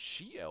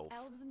 She-elf.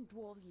 Elves and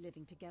dwarves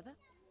living together.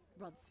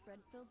 Rods spread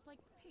filled like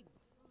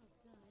pigs.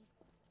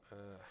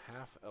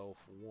 Half-elf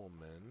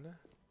woman.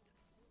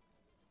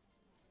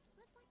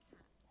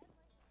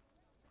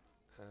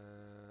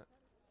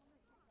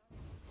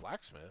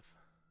 Blacksmith.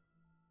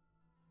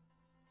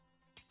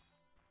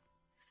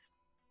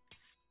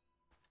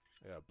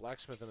 Yeah,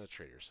 blacksmith and a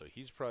trader. So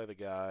he's probably the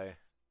guy.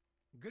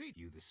 Greet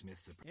you, the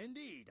smith's.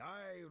 Indeed,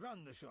 I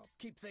run the shop.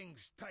 Keep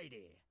things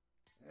tidy.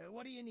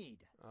 What do you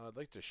need? I'd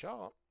like to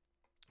shop.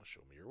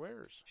 Show me your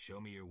wares.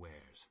 Show me your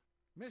wares.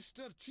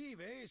 Mr.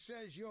 Chive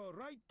says you're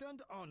right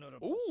and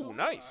honorable. Ooh, so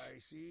nice. I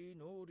see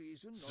no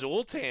reason.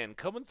 Zoltan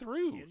coming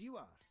through. Here you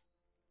are.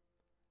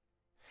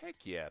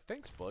 Heck yeah,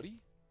 thanks,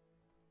 buddy.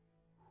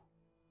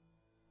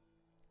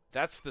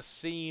 That's the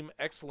same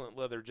excellent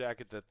leather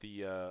jacket that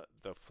the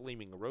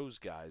Flaming Rose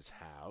guys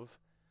have,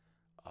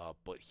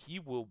 but he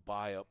will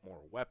buy up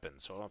more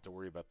weapons, so I don't have to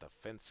worry about the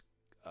fence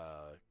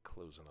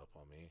closing up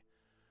on me.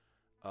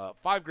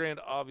 5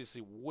 grand,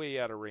 obviously way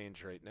out of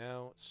range right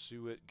now.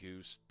 Suet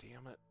goose,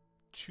 damn it.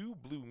 2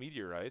 blue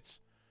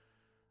meteorites.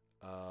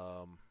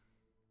 So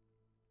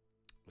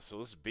this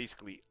is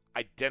basically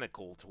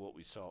identical to what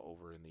we saw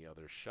over in the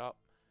other shop.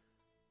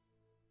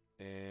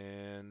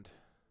 And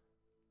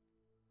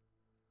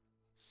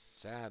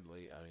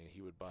sadly, I mean,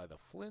 he would buy the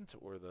flint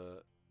or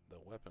the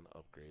weapon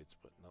upgrades,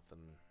 but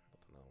nothing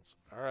else.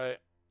 All right,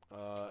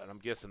 and I'm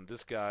guessing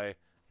this guy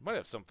might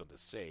have something to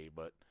say,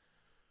 but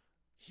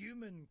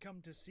human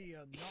come to see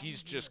a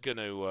he's just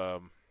gonna.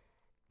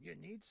 You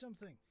need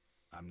something.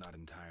 I'm not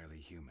entirely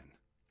human,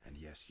 and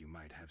yes, you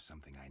might have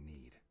something I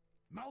need.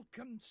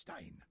 Malcolm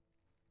Stein,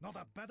 not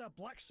a better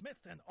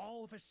blacksmith in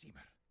all of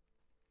Seamer.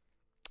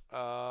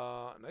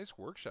 Nice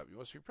workshop. You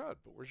must be proud.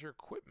 But where's your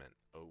equipment?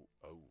 Oh.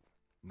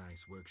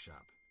 Nice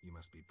workshop. You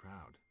must be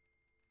proud.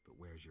 But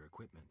where's your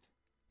equipment?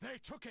 They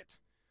took it!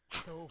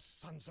 Those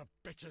sons of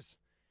bitches.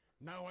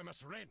 Now I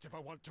must rent if I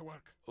want to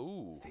work.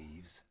 Ooh.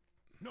 Thieves?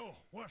 No,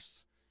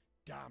 worse.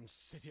 Damn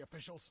city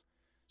officials.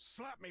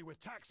 Slap me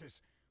with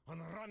taxes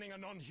on running a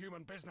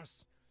non-human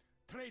business.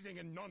 Trading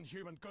in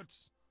non-human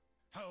goods.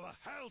 How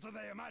the hell do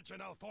they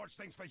imagine I'll forge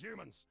things for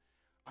humans?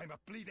 I'm a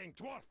bleeding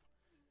dwarf.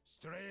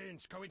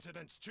 Strange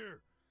coincidence, too.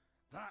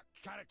 That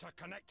character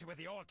connected with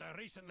the Order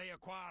recently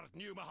acquired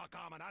new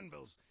Mahakaman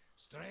anvils,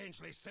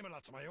 strangely similar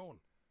to my own.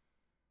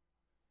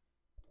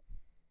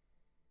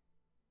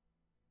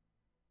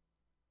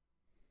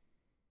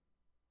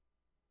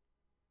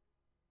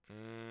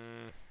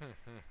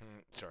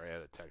 Sorry, I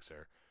had a text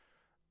there.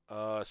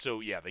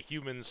 So yeah, the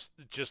humans,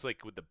 just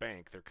like with the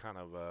bank, they're kind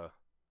of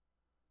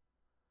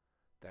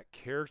that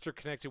character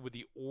connected with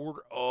the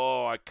Order.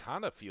 Oh, I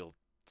kind of feel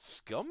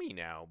scummy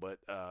now, but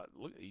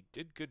look, he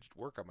did good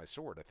work on my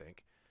sword, I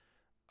think.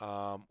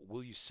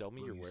 Will you sell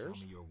me your wares? Sell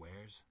me your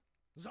wares?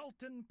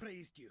 Zoltan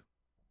praised you,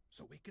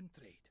 so we can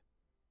trade.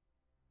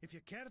 If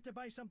you care to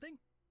buy something,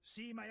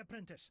 see my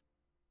apprentice.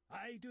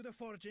 I do the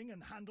forging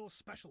and handle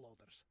special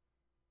orders.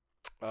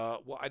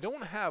 Well, I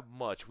don't have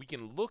much. We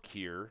can look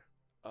here.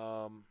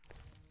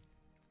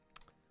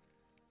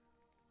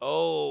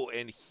 Oh,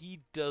 and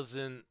he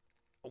doesn't.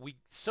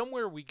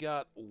 Somewhere we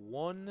got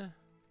one.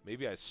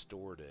 Maybe I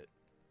stored it.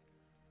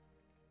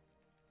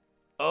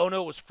 Oh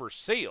no, it was for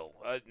sale.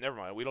 Never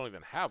mind. We don't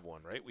even have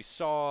one, right? We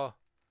saw.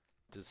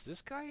 Does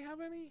this guy have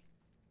any?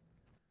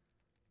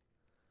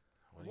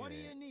 What do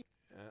you need?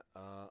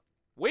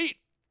 Wait.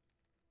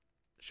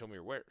 Show me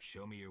your wares.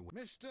 Show me your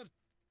wares. Mr.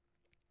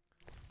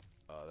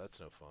 That's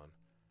no fun.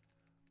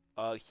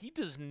 He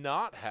does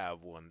not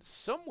have one.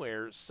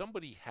 Somewhere,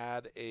 somebody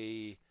had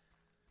a.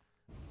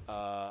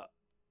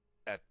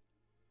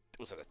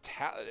 Was it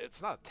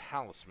it's not a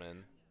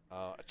talisman.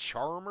 A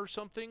charm or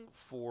something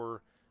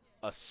for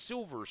a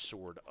silver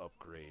sword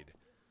upgrade.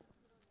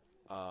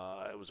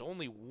 It was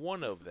only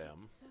one of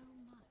them. So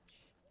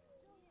much.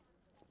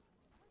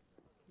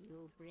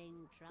 You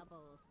bring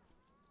trouble.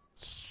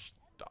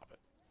 Stop it.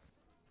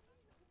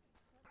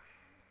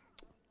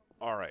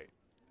 All right.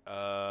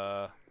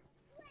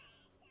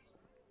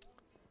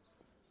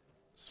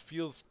 This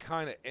feels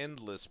kind of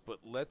endless, but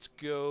let's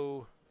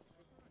go.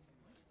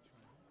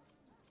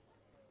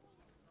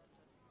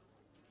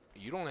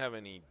 You don't have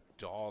any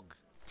dog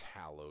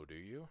tallow, do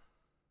you?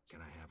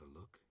 Can I have a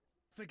look?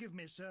 Forgive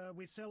me, sir.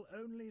 We sell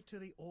only to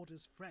the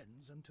Order's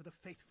friends and to the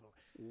faithful.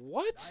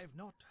 What? I've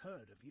not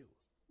heard of you.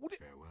 What?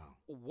 Farewell.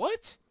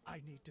 What? I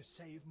need to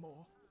save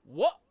more.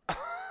 What?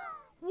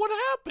 What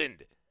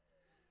happened?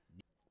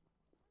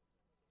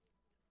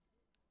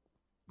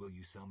 Will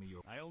you sell me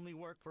your... I only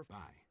work for...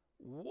 Bye.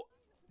 What?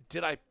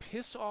 Did I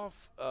piss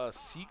off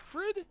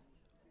Siegfried?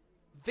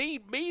 They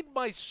made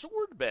my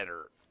sword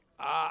better.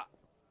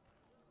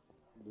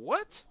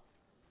 What?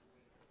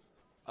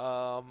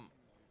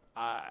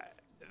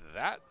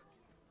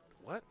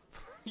 What?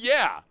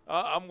 Yeah,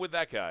 I'm with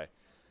that guy.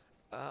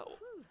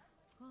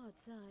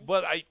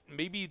 But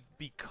maybe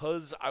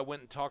because I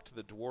went and talked to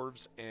the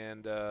dwarves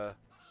and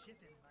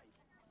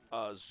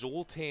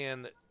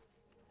Zoltan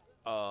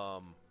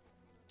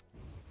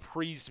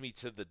praised me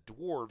to the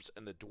dwarves,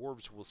 and the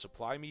dwarves will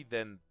supply me,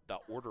 then the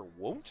order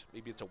won't.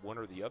 Maybe it's a one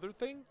or the other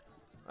thing.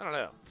 I don't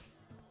know.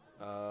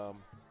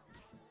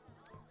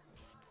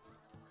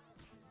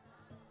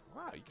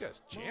 Wow, you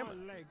guys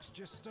jamming. My legs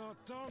just start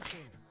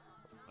dancing.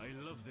 I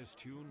love this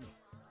tune.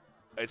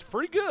 It's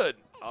pretty good.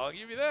 I'll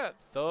give you that.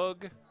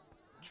 Thug,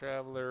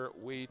 traveler,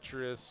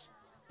 waitress.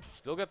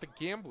 Still got the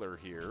gambler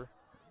here.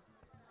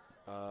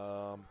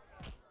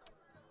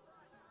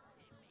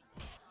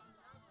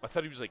 I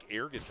thought he was like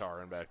air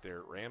guitaring back there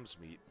at Ram's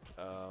Meat.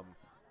 Damn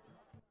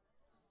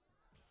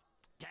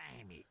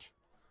it.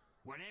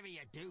 Whatever you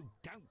do,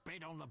 don't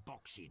bet on the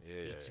boxing. Yeah,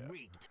 it's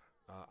rigged.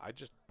 I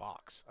just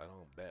box. I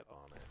don't bet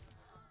on it.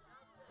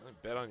 I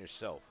bet on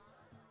yourself.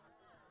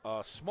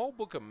 Small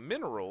book of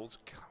minerals.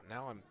 God,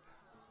 now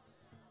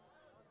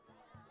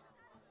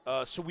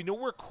I'm... so we know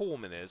where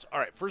Coleman is. All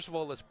right, first of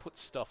all, let's put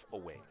stuff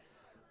away.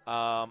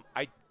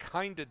 I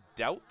kind of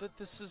doubt that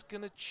this is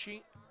going to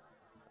change.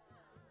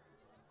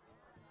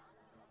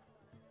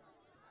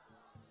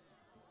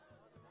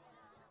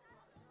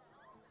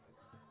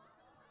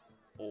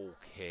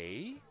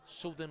 Okay,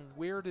 so then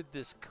where did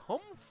this come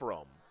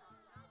from?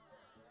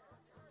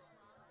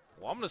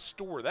 Well, I'm going to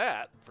store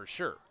that for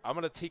sure. I'm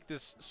going to take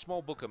this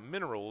small book of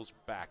minerals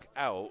back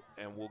out,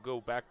 and we'll go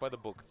back by the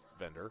book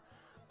vendor.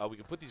 We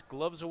can put these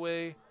gloves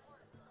away.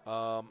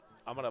 I'm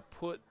going to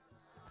put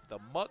the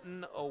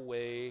mutton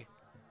away,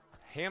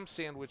 ham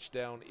sandwich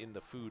down in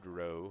the food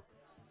row.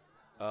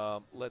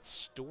 Let's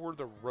store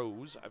the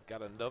rose. I've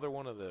got another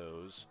one of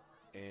those,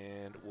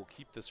 and we'll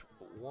keep this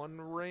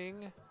one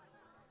ring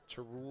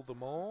to rule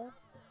them all.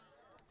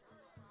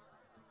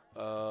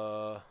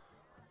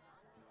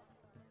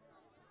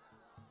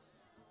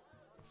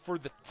 For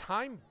the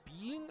time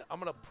being, I'm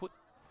going to put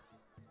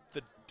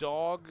the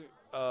dog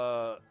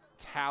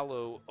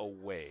tallow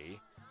away.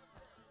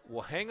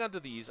 We'll hang on to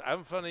these. I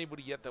haven't found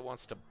anybody yet that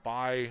wants to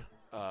buy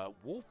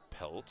wolf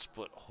pelts,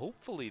 but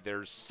hopefully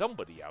there's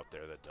somebody out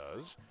there that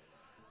does.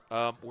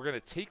 We're going to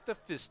take the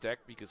fist deck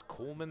because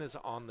Coleman is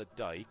on the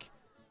dike,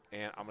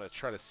 and I'm going to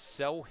try to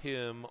sell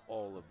him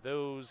all of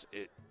those.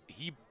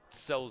 He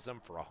sells them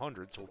for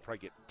 100, so we'll probably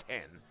get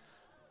 10,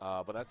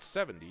 but that's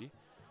 70.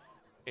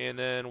 And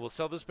then we'll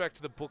sell this back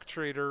to the book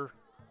trader.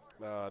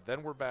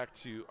 Then we're back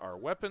to our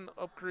weapon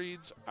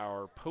upgrades,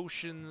 our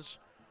potions,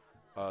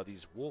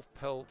 these wolf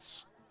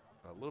pelts,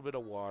 a little bit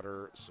of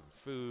water, some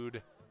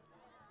food,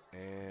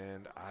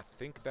 and I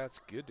think that's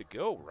good to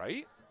go,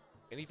 right?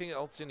 Anything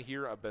else in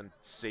here I've been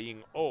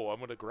saying, oh, I'm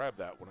going to grab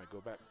that when I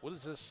go back. What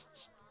is this?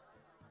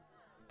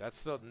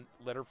 That's the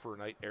letter for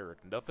Knight Eric.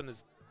 Nothing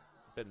has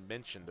been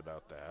mentioned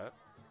about that.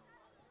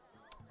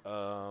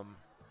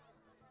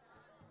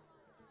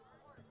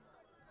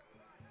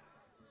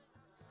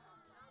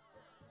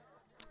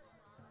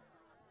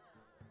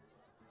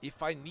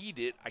 If I need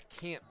it, I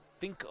can't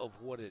think of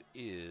what it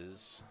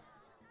is.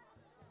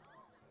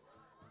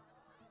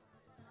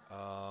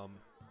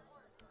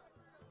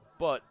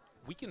 But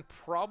we can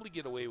probably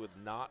get away with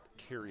not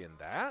carrying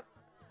that.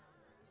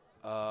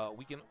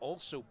 We can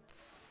also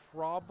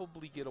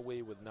probably get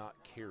away with not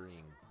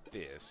carrying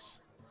this.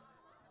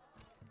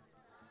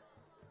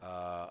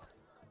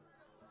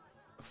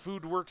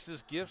 Food works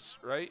as gifts,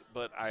 right?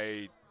 But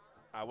I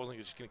wasn't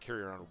just going to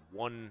carry around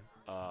one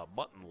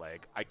mutton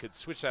leg. I could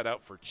switch that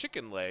out for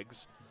chicken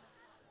legs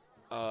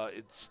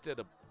instead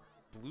of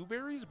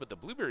blueberries, but the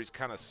blueberries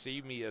kind of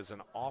saved me as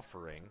an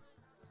offering.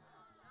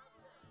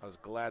 I was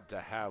glad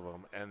to have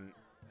them, and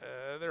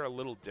they're a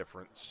little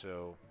different,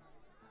 so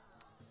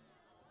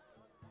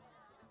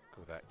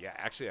go with that. Yeah,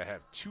 actually, I have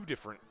 2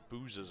 different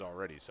boozes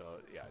already, so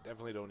yeah, I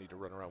definitely don't need to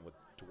run around with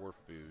dwarf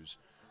booze.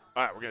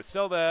 All right, we're gonna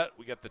sell that.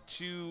 We got the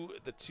two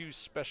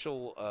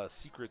special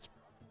secrets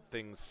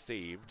things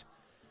saved,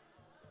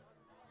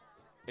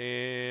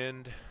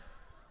 and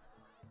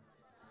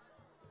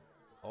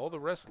all the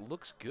rest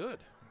looks good.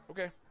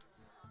 Okay,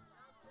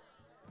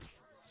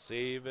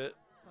 save it.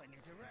 I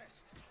need to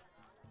rest.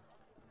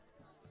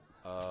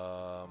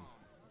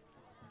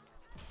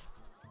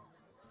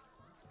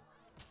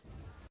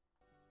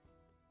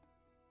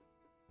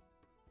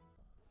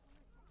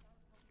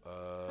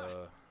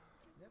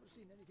 Never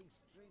seen anything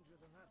stranger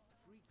than that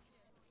freak.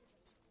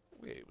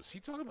 Wait, was he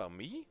talking about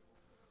me?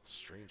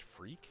 Strange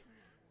freak?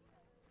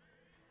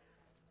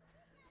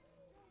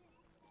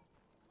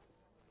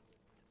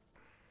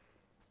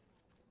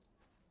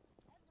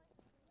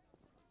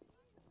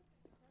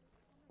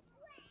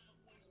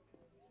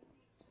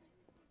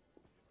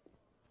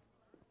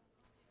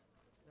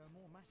 are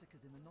more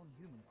massacres in the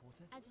non-human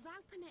quarter. As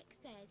Raupanek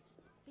says,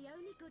 the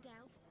only good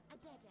elves are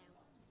dead elves.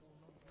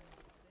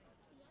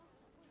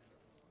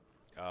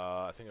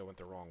 I think I went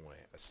the wrong way.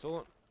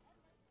 Still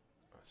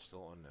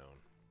unknown.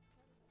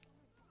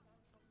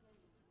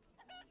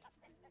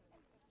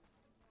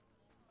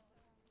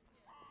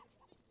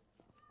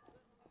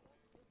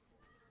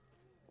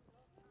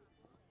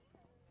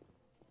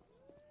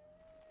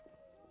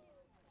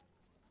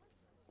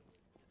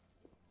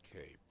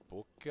 Okay,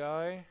 book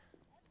guy.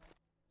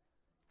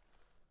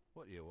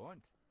 What do you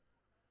want?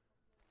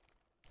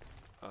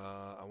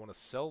 I want to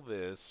sell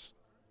this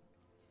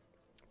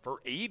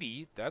for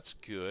 80. That's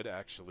good,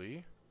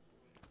 actually.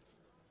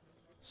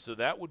 So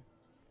that would...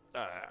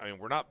 I mean,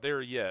 we're not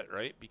there yet,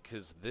 right?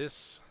 Because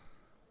this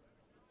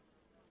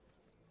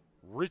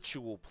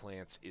ritual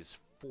plants is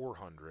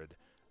 400.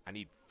 I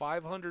need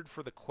 500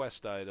 for the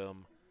quest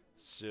item,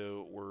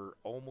 so we're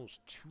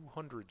almost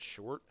 200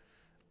 short.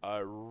 I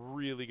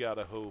really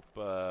gotta hope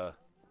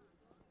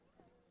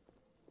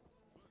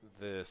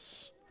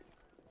this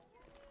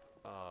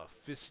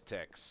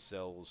Fistex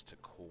sells to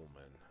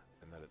Coleman,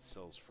 and that it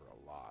sells for a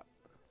lot.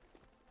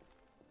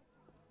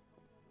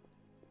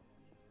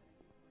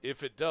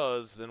 If it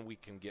does, then we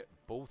can get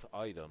both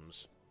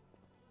items.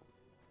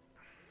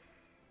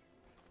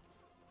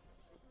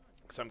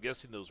 Because I'm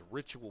guessing those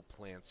ritual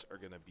plants are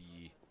going to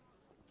be...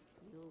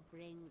 You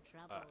bring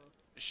trouble.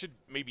 Should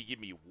maybe give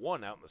me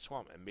one out in the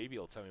swamp, and maybe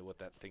it'll tell me what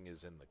that thing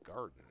is in the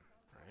garden,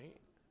 right?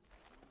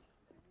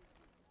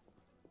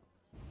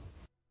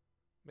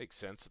 Makes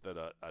sense that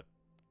a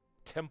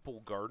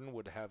temple garden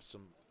would have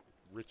some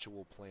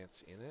ritual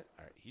plants in it.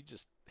 All right, he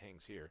just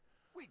hangs here.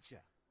 Witcher.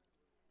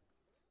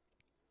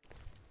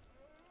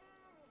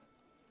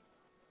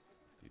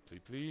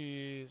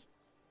 Please.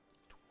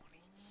 20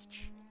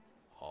 each.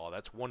 Oh,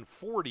 that's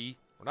 140.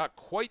 We're not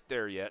quite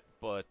there yet,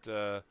 but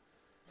hey,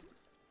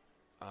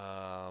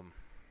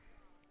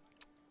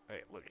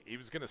 look, he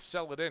was gonna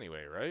sell it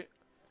anyway, right?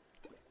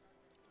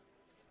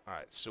 All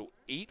right, so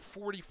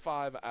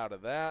 845 out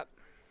of that.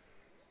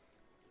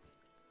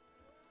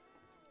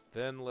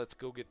 Then let's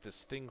go get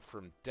this thing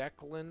from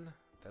Declan.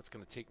 That's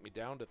gonna take me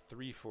down to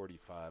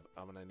 345.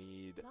 I'm gonna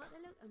need Like the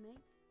look of me.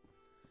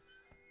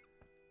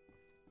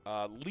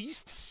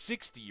 least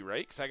 60,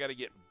 right? Because I got to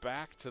get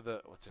back to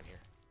the... What's in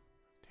here?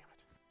 Damn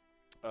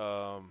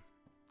it.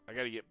 I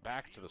got to get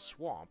back to the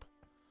swamp.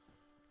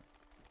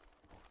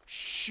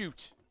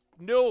 Shoot.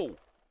 No!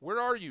 Where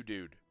are you,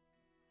 dude?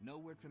 No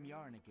word from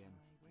Yarn again.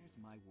 Where's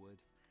my wood?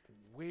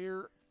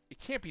 Where? It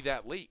can't be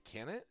that late,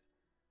 can it?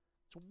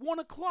 It's 1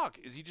 o'clock.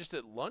 Is he just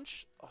at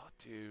lunch? Oh,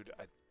 dude.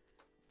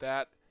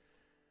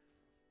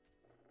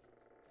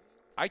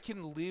 I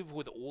can live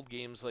with old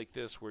games like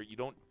this where you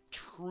don't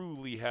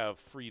truly have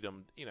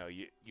freedom. You know,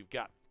 you've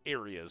got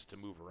areas to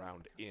move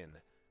around in.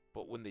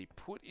 But when they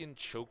put in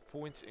choke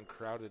points in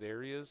crowded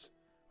areas...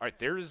 Alright,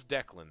 there is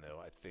Declan, though,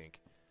 I think.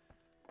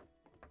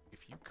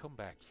 If you come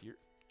back here...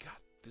 God,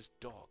 this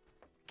dog.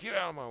 Get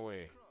out of my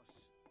way.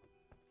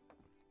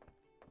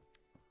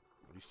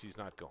 At least he's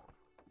not gone.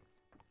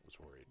 I was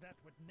worried. That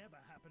would never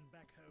happen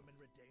back home in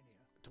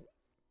Redania.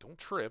 Don't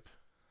trip.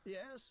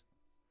 Yes?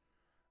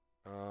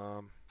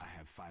 I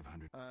have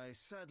 500. I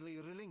sadly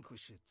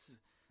relinquish it,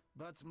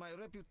 but my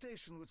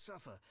reputation would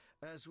suffer,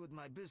 as would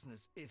my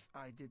business if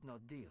I did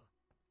not deal.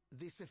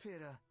 The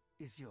Sephira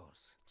is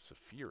yours.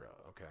 Sephira,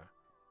 okay.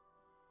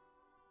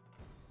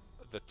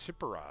 The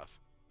Tipperoth.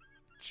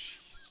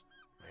 Jeez,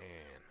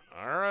 man.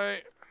 All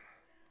right.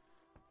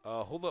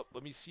 Hold up.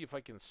 Let me see if I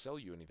can sell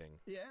you anything.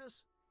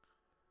 Yes?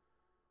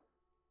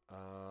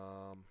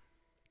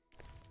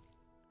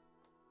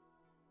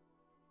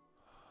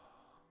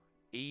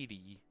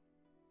 80.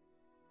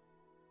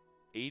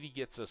 80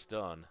 gets us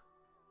done.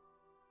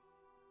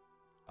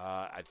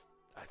 I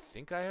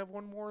think I have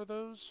one more of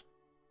those.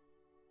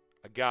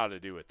 I gotta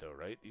do it though,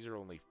 right? These are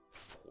only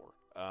 4.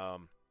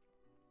 All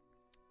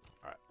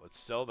right, let's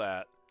sell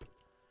that.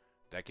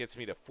 That gets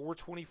me to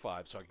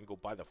 425, so I can go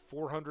buy the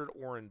 400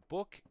 Orin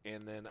book,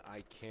 and then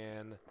I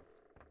can.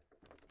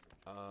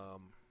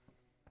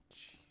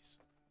 Jeez.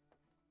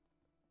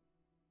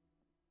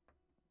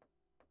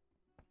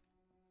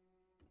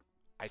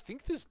 I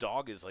think this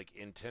dog is like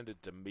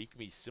intended to make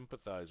me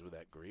sympathize with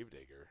that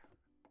gravedigger.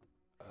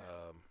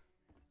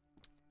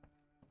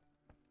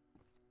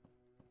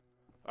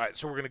 All right,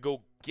 so we're gonna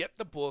go get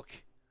the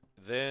book.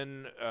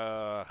 Then,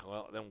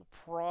 well, then we're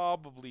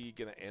probably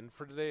gonna end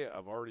for today.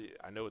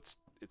 I know it's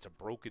a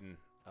broken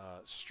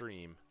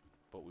stream,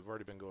 but we've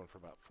already been going for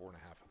about 4.5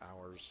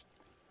 hours.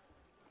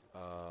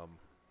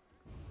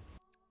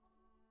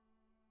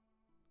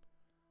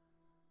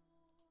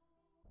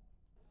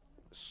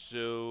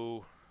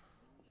 So,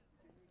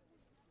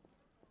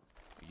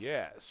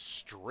 yeah,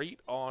 straight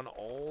on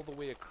all the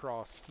way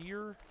across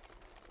here.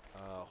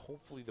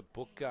 Hopefully the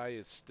book guy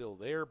is still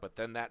there, but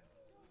then that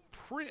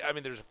I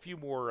mean, there's a few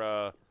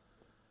more,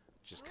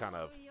 just kind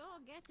of... You're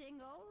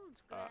getting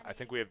old, I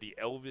think we have the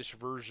Elvish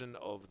version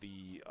of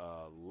the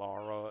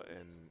Lara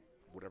and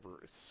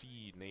whatever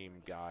C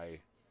name guy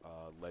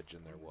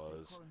legend there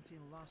was. Quarantine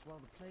will last while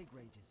the plague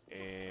rages.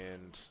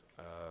 And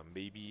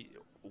maybe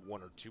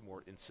one or two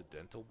more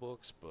incidental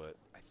books, but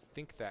I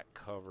think that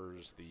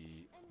covers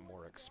the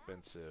more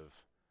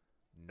expensive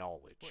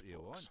knowledge What do you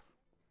books.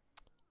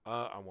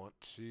 I want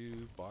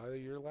to buy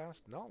your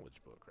last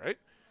knowledge book, right?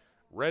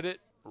 Reddit,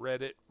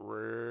 Reddit,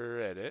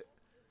 Reddit,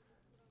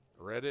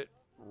 Reddit,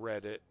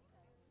 Reddit,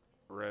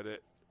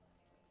 Reddit,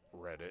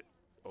 Reddit.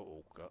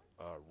 Oh,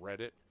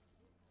 Reddit.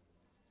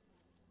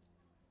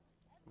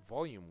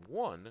 Volume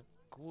 1,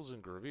 Ghouls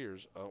and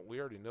Graveers. We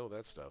already know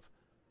that stuff.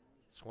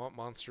 Swamp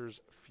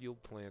monsters,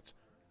 field plants.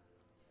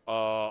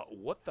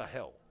 What the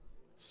hell?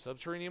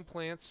 Subterranean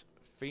plants,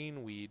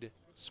 faneweed,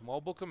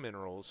 small book of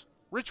minerals,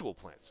 ritual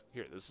plants.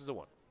 Here, this is the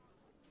one.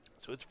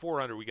 So it's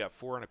 400. We got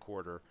 4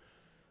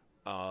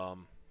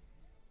 1/4.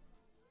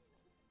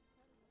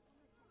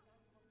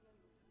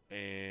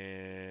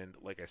 And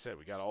like I said,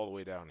 we got all the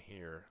way down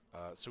here.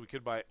 So we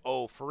could buy,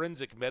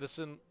 forensic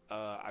medicine.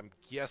 I'm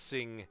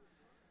guessing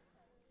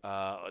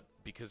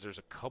because there's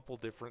a couple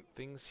different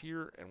things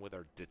here, and with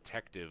our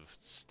detective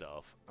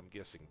stuff, I'm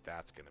guessing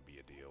that's going to be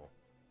a deal.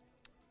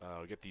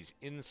 We get these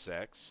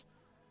insects.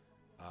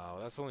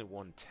 That's only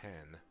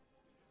 110.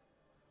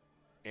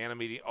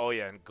 Animating,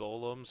 and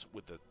golems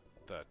with the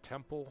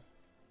temple.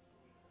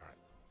 All right.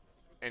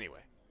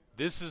 Anyway,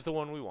 this is the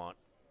one we want.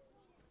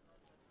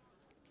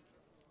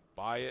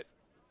 Buy it.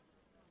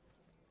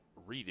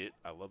 Read it.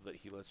 I love that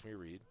he lets me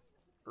read.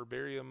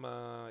 Herbarium,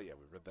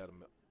 we read that.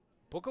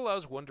 Book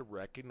allows one to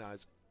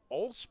recognize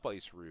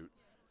allspice root,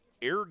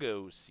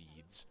 ergo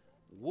seeds,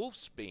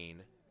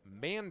 wolfsbane,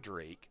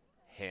 mandrake,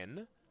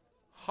 hen,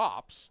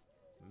 hops,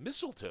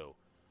 mistletoe.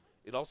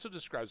 It also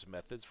describes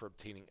methods for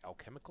obtaining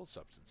alchemical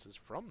substances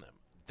from them.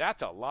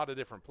 That's a lot of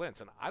different plants,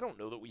 and I don't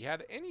know that we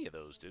had any of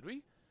those, did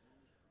we?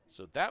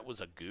 So that was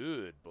a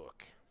good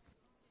book.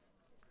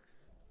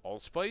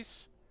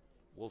 Allspice,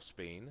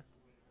 wolfsbane,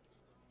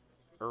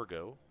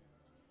 ergo,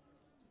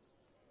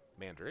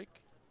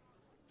 mandrake,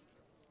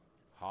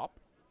 hop,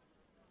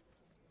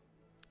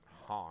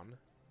 han,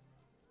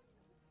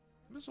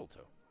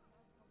 mistletoe.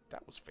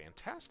 That was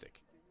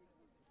fantastic.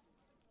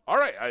 All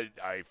right,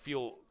 I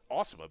feel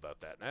awesome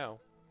about that now.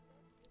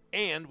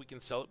 And we can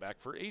sell it back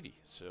for 80,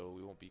 so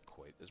we won't be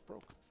quite as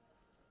broke.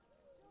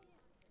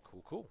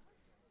 Cool.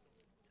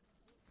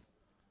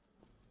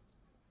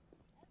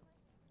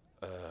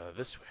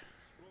 This way.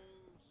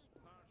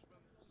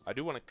 I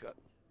do want to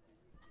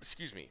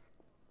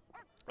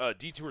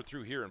detour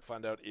through here and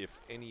find out if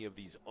any of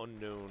these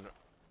unknown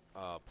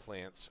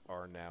plants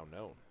are now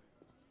known.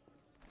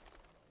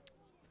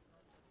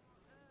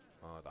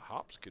 The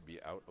hops could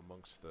be out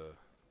amongst the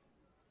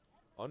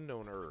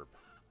unknown herb.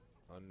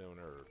 Unknown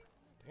herb.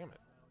 Damn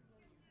it.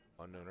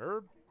 Unknown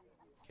herb?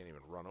 Can't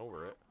even run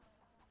over it.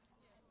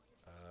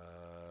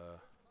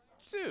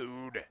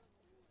 Dude!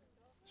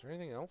 Is there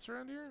anything else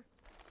around here?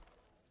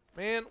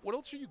 Man, what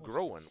else are you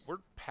growing? We're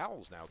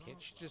pals now.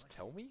 Can't you just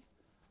tell me?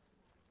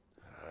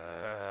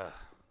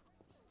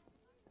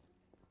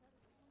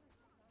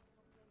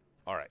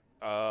 Alright.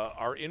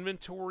 Our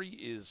inventory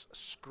is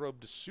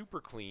scrubbed super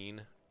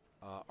clean.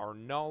 Our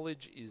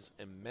knowledge is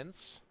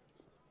immense.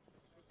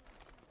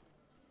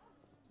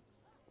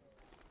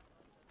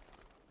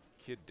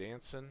 Kid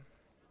dancing.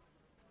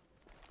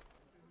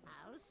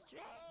 How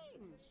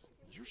strange.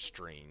 You're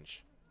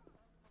strange.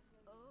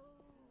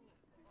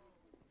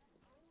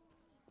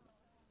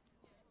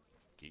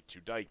 Gate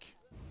to dike.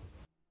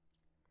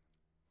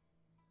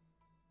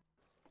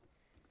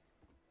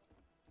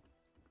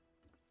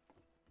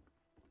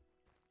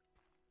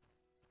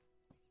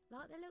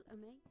 Like the look of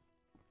me?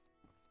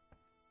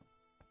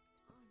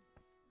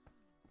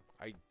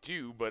 I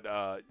do, but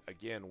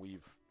again,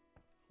 we've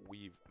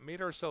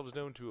made ourselves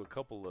known to a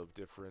couple of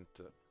different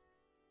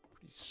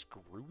pretty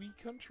screwy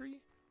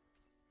country.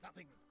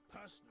 Nothing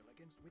personal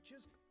against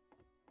witches,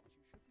 but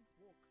you shouldn't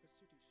walk the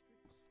city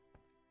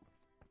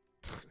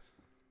streets.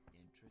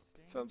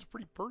 Interesting. Sounds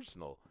pretty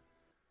personal.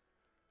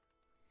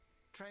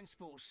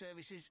 Transport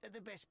services at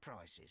the best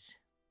prices.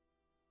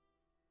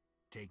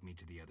 Take me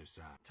to the other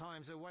side.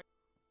 Time's away.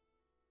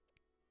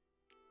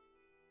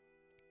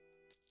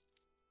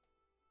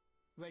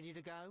 Ready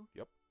to go?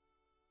 Yep.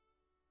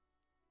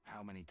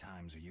 How many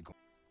times are you going?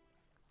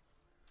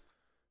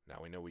 Now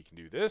we know we can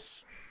do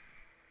this.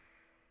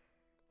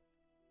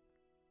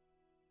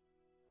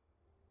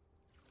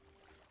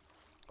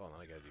 Oh, then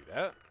I gotta do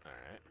that.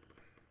 Alright.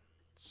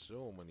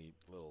 So many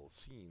little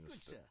scenes.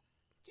 Good, sir.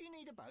 Do you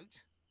need a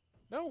boat?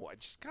 No, I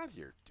just got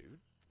here, dude.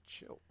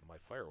 Chill. My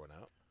fire went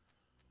out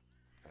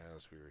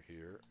as we were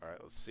here.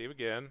 Alright, let's save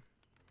again.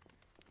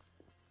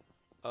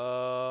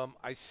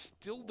 I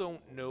still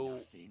don't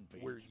know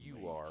where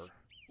you are.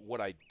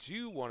 What I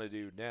do want to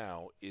do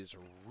now is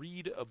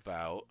read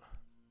about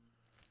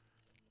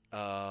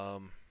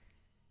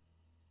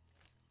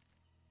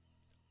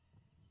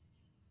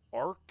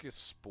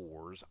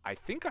archospores. I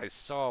think I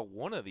saw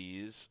one of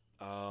these.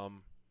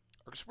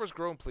 Archospores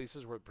grow in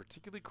places where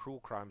particularly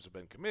cruel crimes have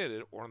been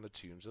committed or on the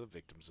tombs of the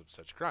victims of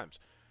such crimes.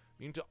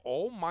 Immune to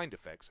all mind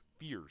effects,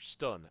 fear,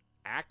 stun,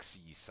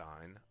 Axii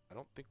sign. I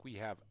don't think we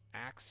have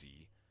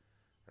Axii,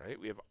 right?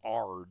 We have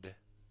Ard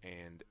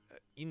and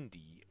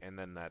Indy, and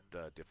then that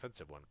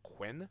defensive one,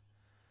 Quen.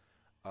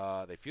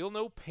 They feel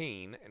no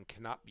pain and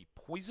cannot be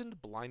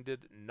poisoned,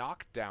 blinded,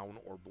 knocked down,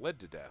 or bled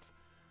to death.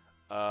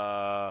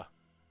 But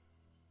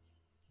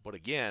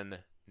again,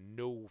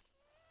 no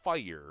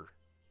fire,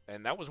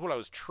 and that was what I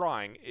was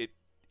trying. It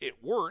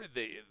worked.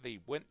 They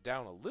went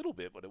down a little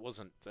bit, but it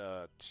wasn't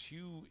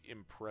too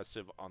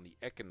impressive on the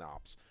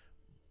Equinops.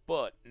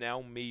 But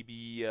now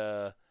maybe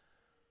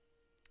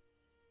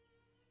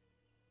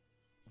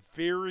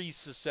very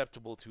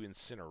susceptible to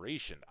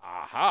incineration.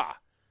 Aha!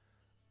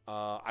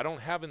 I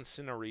don't have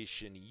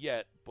incineration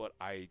yet, but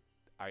I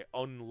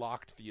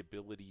unlocked the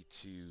ability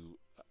to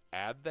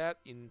add that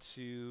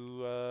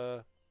into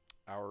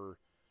our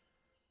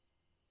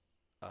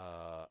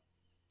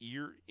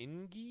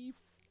Ingi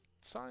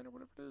sign or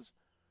whatever it is.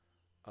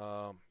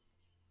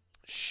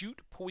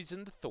 Shoot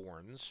poisoned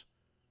thorns,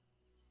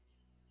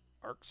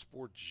 arc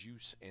spore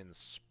juice, and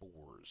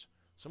spores.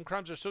 Some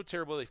crimes are so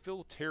terrible they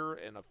fill terror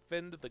and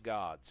offend the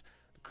gods.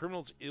 The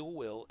criminal's ill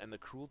will and the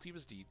cruelty of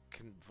his deed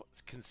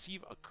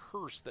conceive a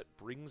curse that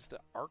brings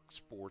the arc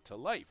spore to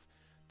life.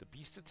 The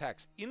beast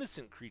attacks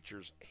innocent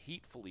creatures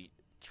hatefully,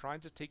 trying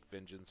to take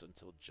vengeance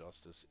until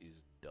justice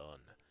is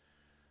done.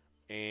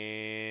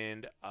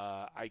 And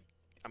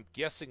I'm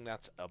guessing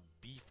that's a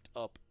beefed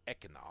up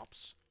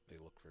Equinops. They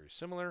look very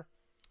similar.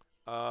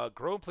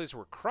 Grow in places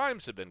where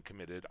crimes have been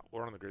committed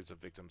or on the graves of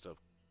victims of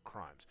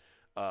crimes,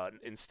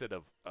 instead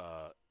of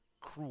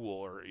cruel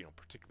or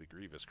particularly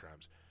grievous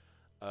crimes.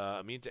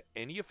 Immune to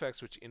any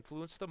effects which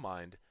influence the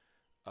mind.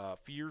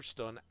 Fear,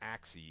 stun,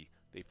 Axii.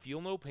 They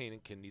feel no pain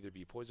and can neither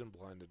be poisoned,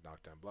 blinded,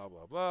 knocked down, blah,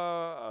 blah,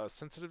 blah.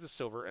 Sensitive to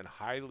silver and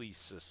highly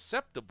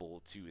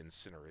susceptible to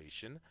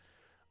incineration.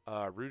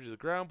 Rooted to the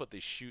ground, but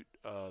they shoot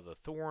the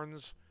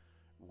thorns,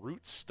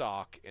 root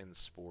stock, and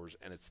spores.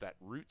 And it's that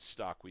root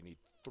stock we need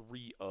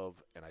 3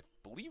 of, and I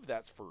believe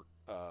that's for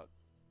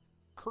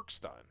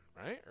Kirkstein,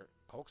 right? Or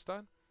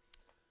Kalkstein?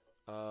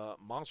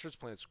 Monstrous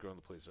plants grow in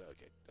the place.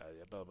 Okay,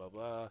 blah, blah,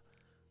 blah.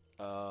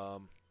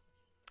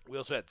 We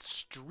also had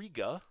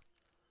Striga.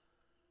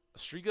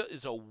 Striga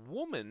is a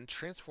woman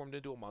transformed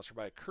into a monster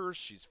by a curse.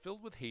 She's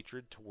filled with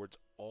hatred towards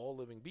all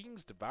living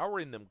beings,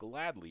 devouring them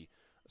gladly.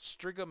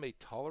 Striga may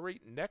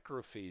tolerate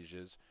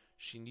necrophages.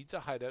 She needs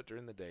a hideout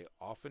during the day,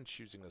 often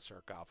choosing a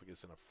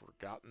sarcophagus in a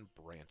forgotten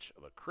branch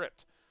of a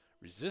crypt.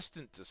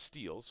 Resistant to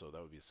steel, so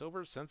that would be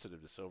silver.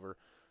 Sensitive to silver.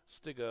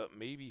 Striga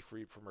may be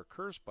freed from her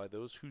curse by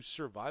those who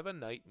survive a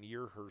night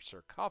near her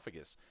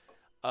sarcophagus.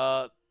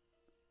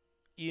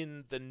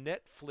 In the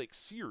Netflix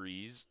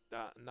series,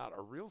 not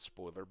a real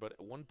spoiler, but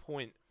at one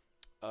point,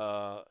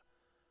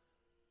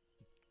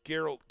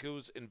 Geralt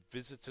goes and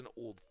visits an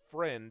old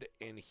friend,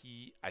 and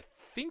I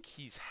think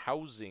he's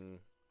housing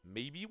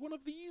maybe one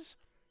of these.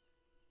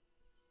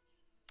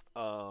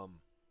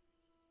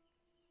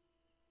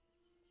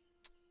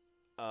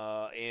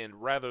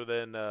 And rather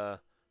than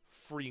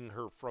freeing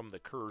her from the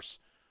curse,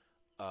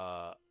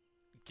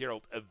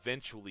 Geralt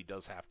eventually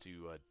does have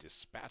to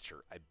dispatch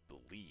her, I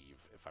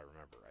believe, if I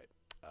remember right.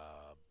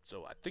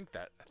 So I think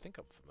I'm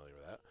familiar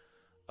with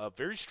that.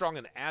 Very strong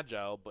and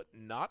agile, but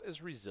not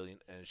as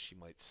resilient as she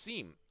might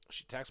seem.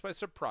 She attacks by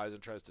surprise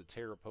and tries to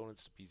tear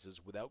opponents to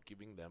pieces without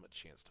giving them a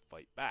chance to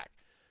fight back.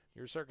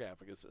 Near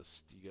sarcophagus, a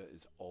Striga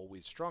is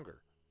always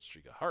stronger.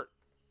 Striga heart.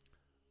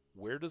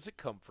 Where does it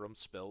come from?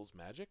 Spells,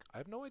 magic? I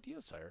have no idea,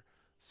 sire.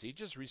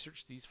 Sages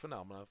research these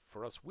phenomena.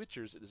 For us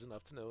witchers, it is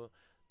enough to know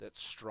that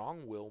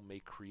strong will may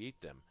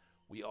create them.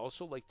 We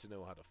also like to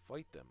know how to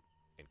fight them.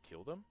 And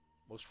kill them?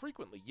 Most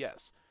frequently,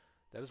 yes.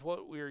 That is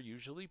what we are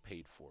usually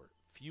paid for.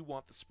 Few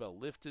want the spell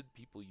lifted.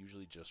 People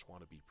usually just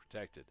want to be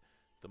protected.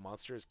 If the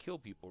monster has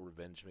killed people,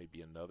 revenge may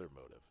be another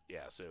motive.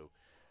 Yeah, so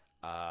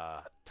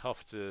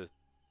tough to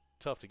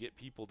get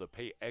people to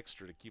pay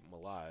extra to keep them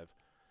alive.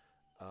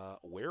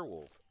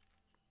 Werewolf.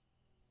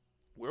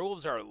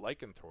 Werewolves are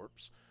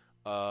lycanthropes,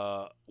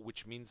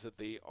 which means that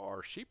they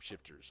are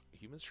shapeshifters.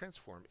 Humans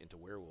transform into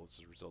werewolves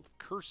as a result of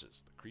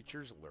curses. The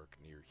creatures lurk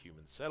near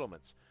human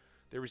settlements.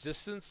 They're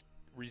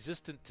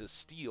resistant to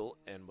steel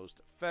and most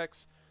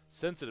effects,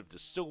 sensitive to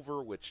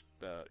silver, which,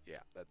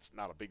 that's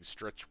not a big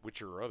stretch,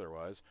 witcher or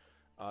otherwise.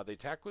 They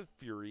attack with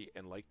fury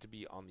and like to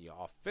be on the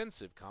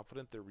offensive,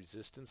 confident their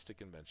resistance to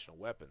conventional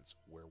weapons.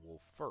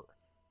 Werewolf fur.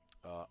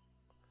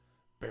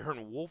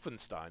 Baron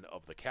Wolfenstein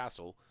of the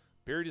castle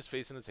buried his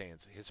face in his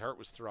hands. His heart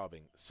was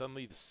throbbing.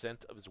 Suddenly, the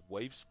scent of his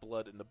wife's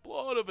blood and the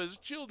blood of his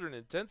children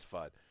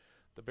intensified.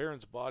 The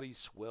Baron's body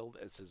swelled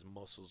as his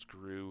muscles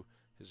grew.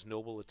 His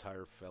noble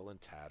attire fell in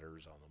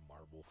tatters on the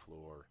marble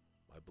floor.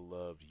 My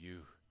beloved,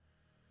 you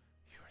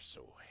are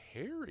so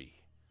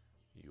hairy.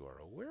 You are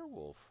a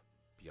werewolf.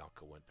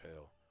 Bianca went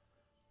pale.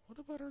 What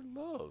about our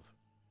love?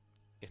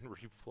 In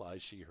reply,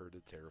 she heard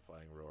a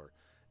terrifying roar.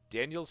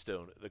 Daniel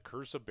Stone, The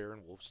Curse of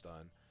Baron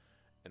Wolfstein,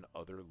 and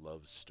Other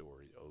Love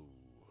Story. Oh.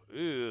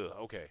 Ew,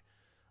 okay.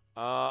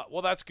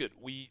 Well, that's good.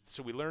 We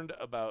learned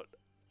about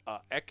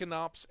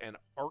Equinops and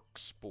arc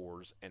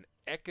spores, and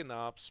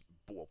Equinops,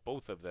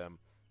 both of them,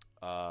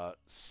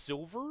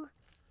 Silver,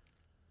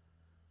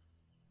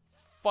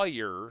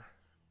 fire.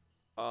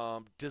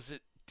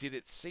 Did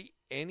it say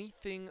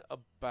anything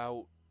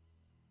about?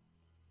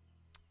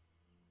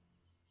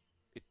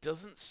 It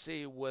doesn't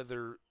say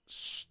whether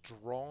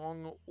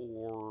strong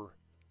or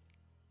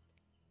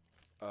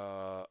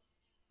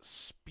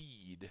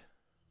speed.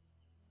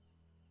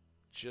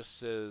 Just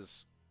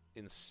says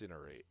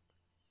incinerate.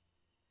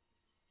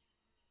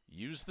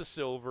 Use the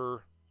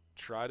silver,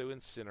 try to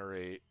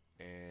incinerate,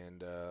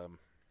 and we'll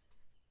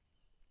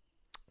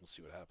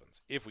see what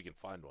happens. If we can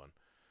find one.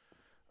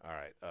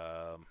 Alright,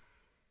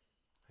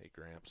 hey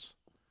Gramps.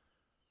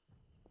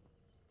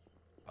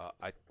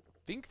 I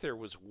think there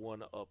was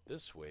one up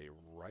this way,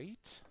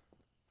 right?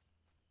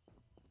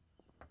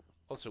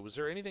 Also, was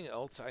there anything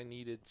else I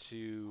needed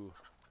to...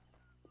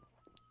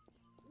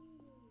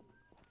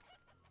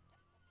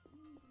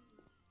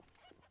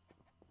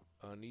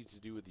 need to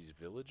do with these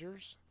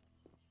villagers?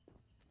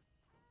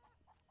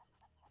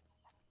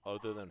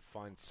 Other than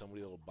find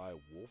somebody that'll buy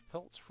wolf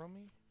pelts from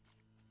me?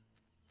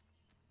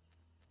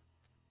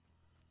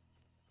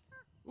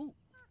 Ooh.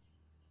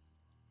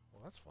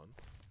 Well, that's fun.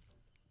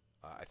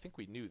 I think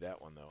we knew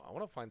that one, though. I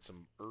want to find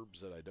some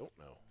herbs that I don't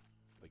know.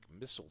 Like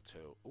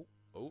mistletoe.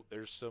 Oh,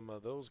 there's some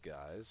of those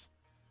guys.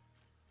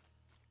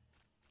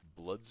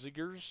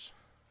 Bloodziggers.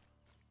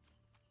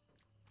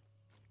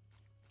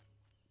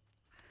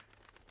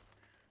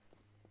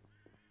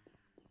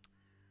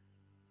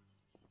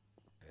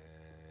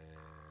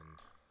 And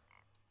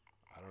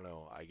I don't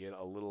know. I get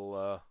a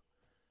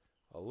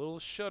little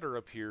shudder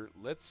up here.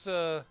 Let's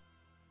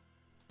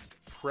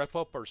prep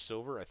up our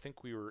silver. I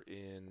think we were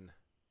in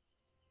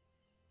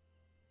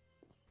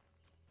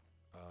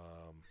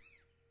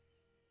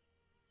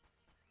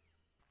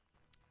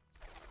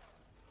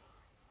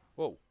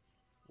whoa.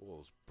 Whoa,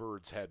 those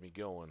birds had me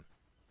going.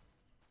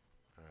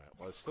 Alright,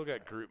 well I still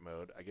got group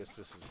mode. I guess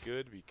this is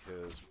good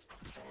because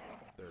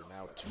there are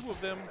now 2 of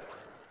them.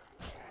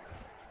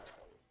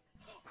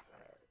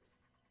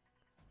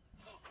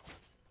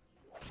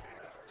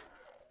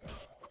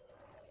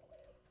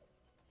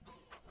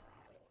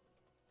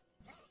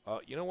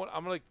 You know what?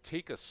 I'm going to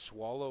take a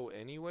swallow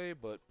anyway,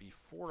 but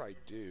before I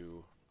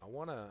do, I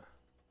want to...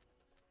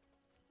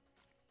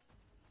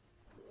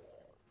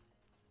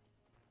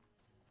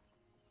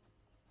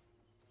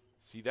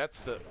 See, that's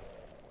the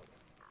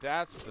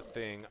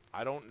thing.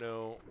 I don't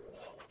know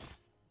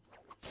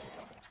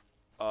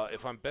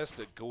if I'm best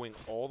at going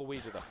all the way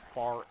to the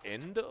far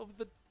end of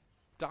the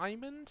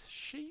diamond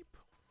shape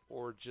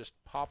or just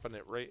popping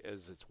it right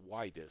as it's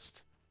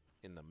widest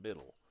in the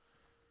middle.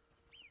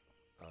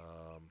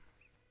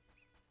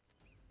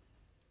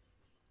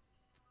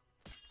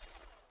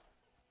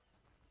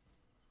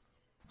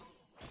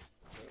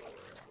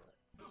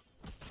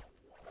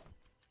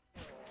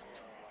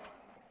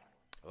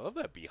 I love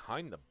that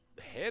behind the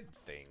head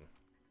thing.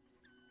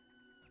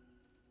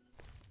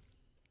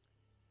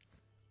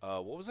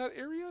 What was that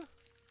area?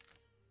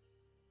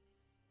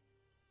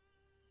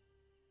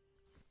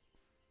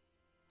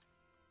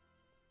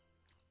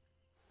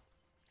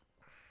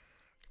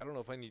 I don't know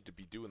if I need to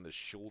be doing the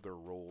shoulder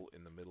roll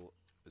in the middle.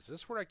 Is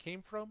this where I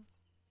came from?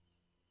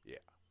 Yeah,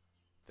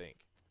 I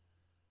think.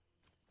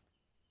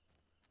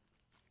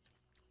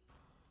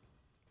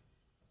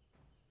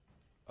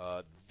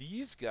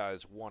 These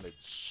guys wanted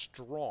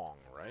strong,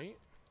 right?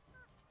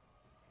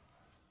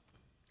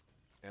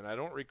 And I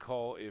don't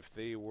recall if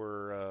they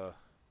were,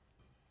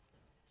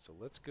 so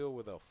let's go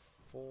with a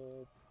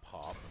full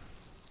pop.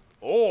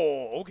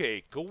 Oh,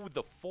 okay, go with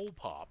the full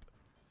pop.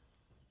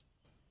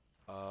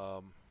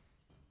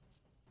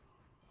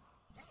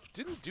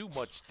 Didn't do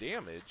much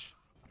damage,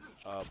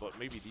 but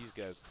maybe these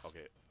guys,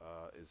 okay,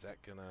 is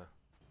that gonna...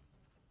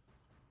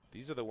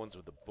 These are the ones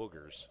with the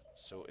boogers,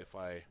 so if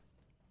I...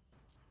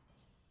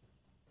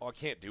 Oh, I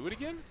can't do it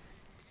again?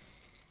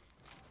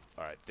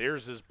 Alright,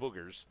 there's his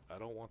boogers. I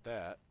don't want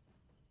that.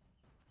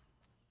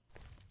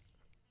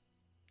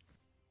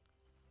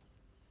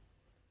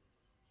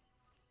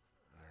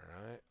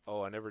 Alright.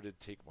 Oh, I never did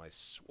take my...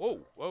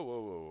 Whoa, whoa,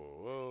 whoa, whoa,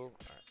 whoa, whoa.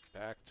 Alright,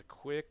 back to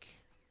quick.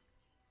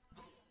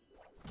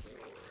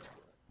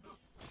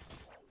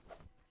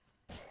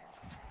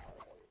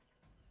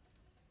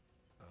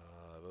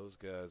 Those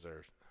guys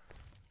are...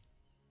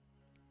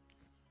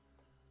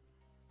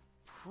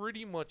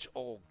 pretty much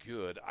all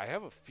good. I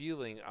have a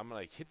feeling I'm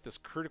going to hit this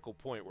critical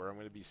point where I'm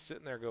going to be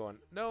sitting there going,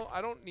 no, I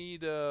don't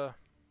need to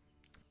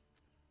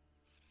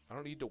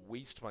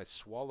waste my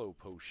swallow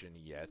potion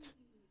yet.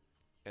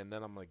 And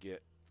then I'm going to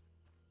get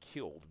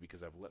killed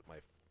because I've let my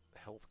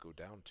health go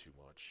down too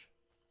much.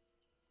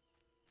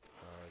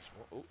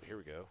 Oh, here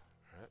we go.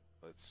 All right,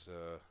 let's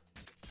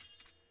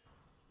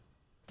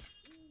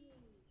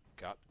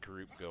got the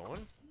group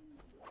going.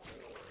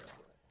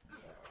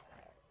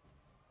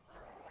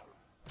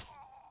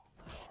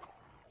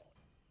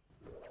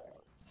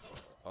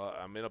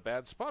 I'm in a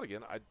bad spot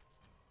again. I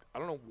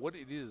don't know what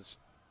it is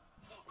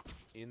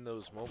in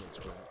those moments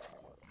when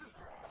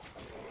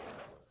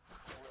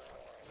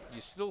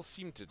you still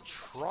seem to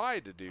try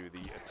to do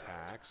the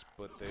attacks,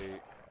 but they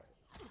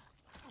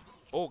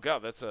Oh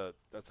god, that's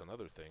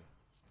another thing.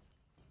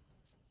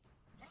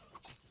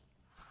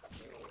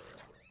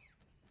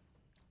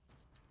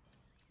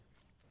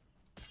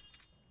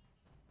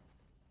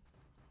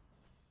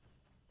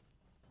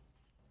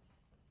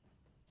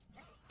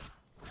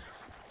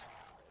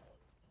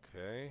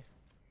 Okay.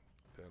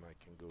 Then I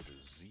can go to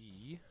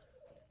Z.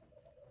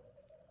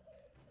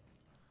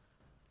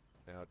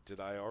 Now, did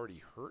I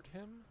already hurt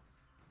him?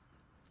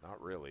 Not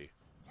really.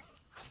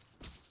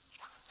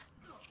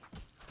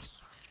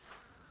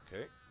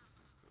 Okay.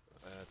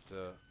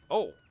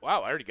 Oh,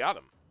 wow, I already got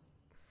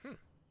him.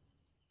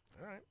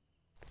 Alright.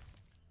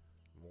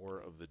 More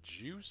of the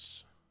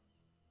juice.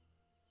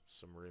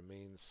 Some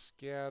remains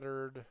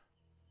scattered.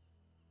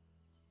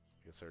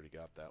 Guess I already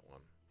got that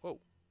one. Whoa.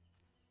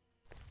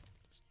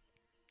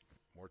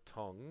 More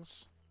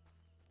tongues.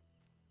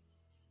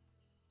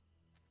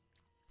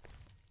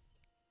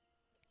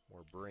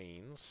 More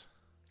brains.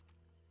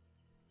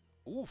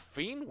 Ooh,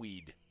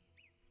 Faneweed.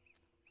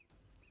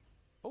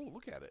 Oh,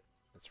 look at it.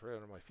 It's right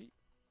under my feet.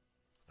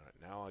 Alright,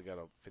 now I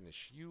gotta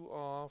finish you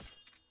off.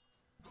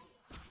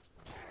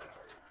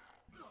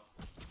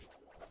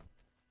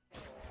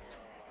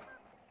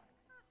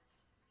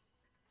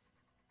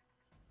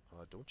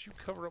 Don't you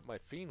cover up my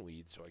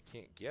Faneweed so I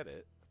can't get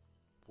it.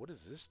 What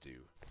does this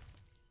do?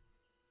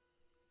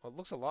 Well, it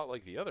looks a lot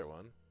like the other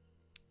one.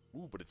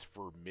 Ooh, but it's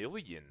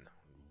vermilion.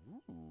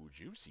 Ooh,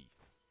 juicy.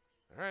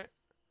 Alright.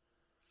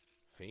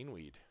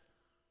 Faneweed.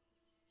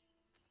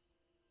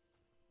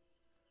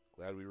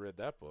 Glad we read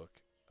that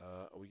book.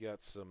 We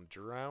got some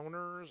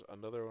drowners.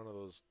 Another one of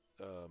those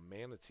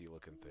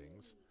manatee-looking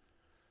things.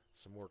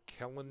 Some more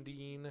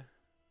Kellandine.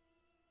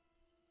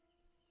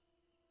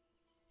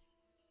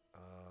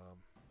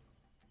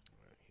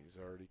 He's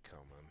already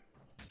coming.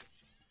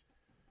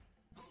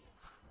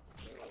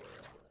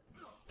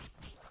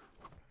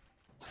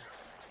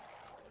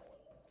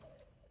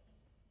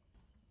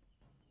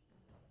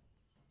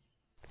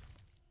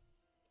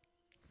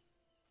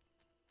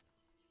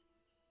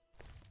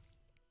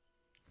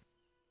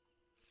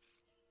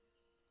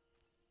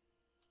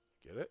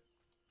 Get it?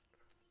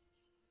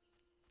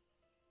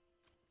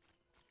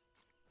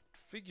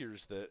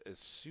 Figures that as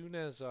soon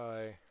as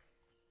I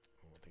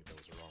think that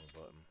was the wrong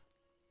button.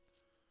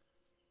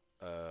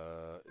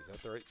 Is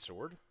that the right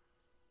sword?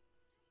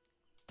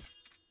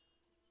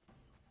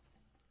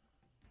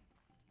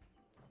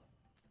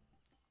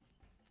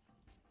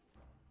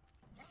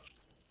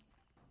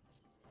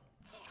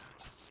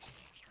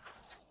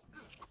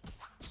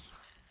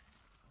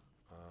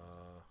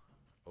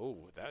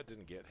 Oh, that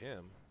didn't get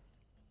him.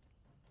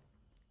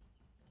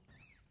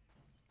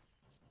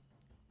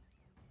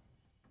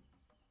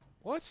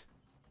 What?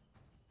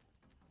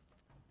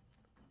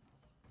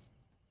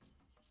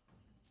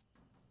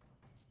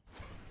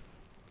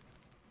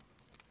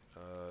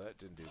 That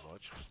didn't do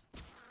much.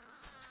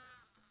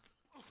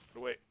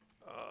 Wait,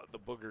 the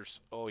boogers.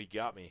 Oh, he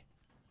got me.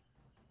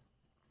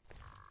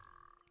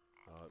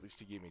 At least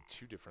he gave me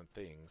two different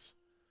things.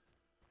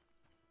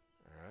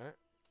 Alright.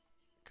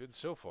 Good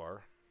so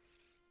far.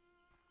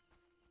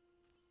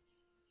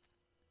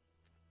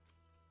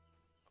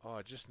 Oh,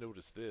 I just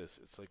noticed this.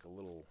 It's like a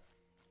little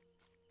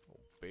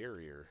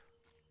barrier.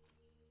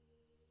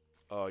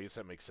 Oh, I guess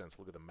that makes sense.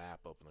 Look at the map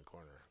up in the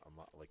corner. I'm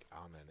like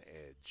on an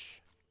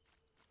edge.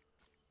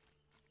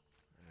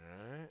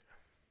 Alright.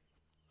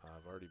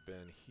 I've already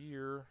been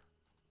here.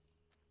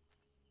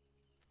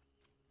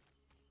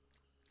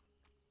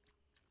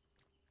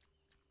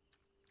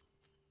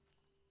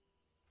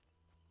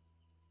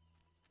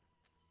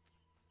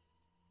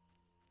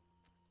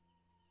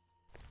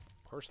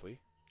 Parsley.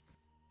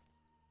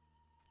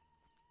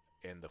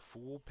 And the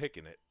fool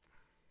picking it.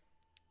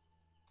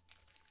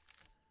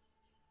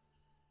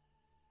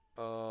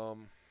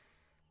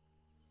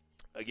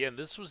 Again,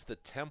 this was the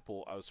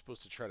temple I was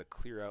supposed to try to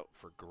clear out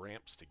for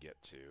Gramps to get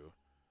to.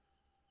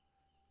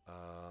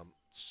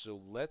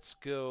 So let's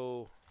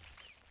go...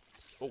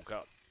 Oh,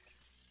 God.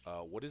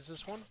 What is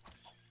this one?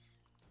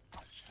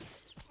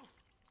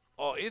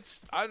 Oh,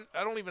 it's... I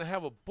don't even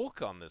have a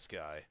book on this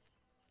guy.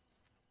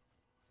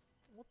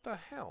 What the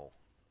hell?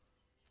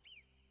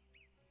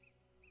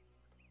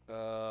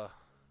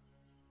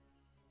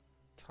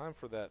 Time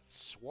for that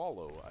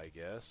swallow, I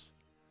guess.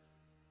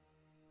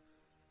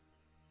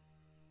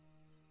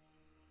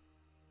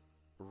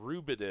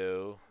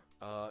 Rubidoux.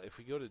 If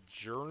we go to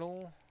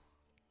journal...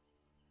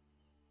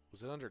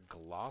 Was it under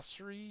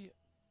glossary?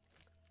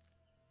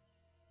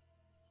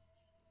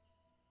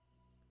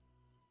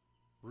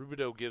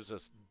 Rubidoux gives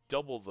us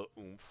double the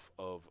oomph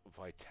of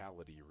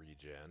vitality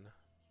regen.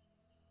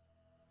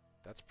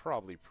 That's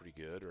probably pretty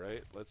good,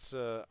 right? Let's,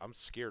 I'm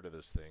scared of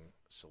this thing,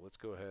 so let's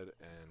go ahead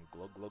and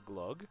glug, glug,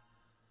 glug.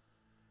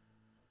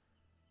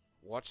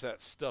 Watch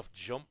that stuff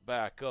jump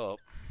back up.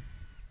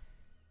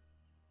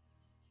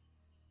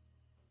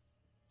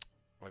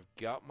 I've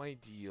got my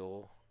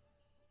deal.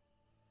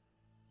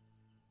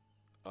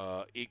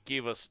 It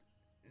gave us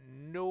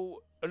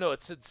no... Oh, no,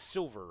 it said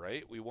silver,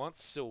 right? We want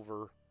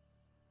silver.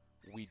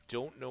 We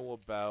don't know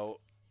about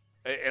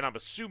And I'm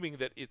assuming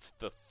that it's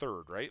the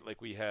third, right?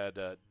 Like we had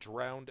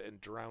Drowned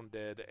and Drowned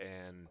Dead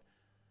and...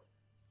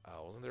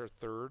 wasn't there a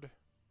third?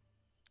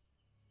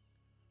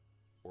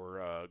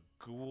 Or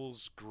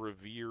Ghouls,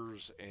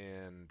 Graveers,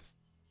 and...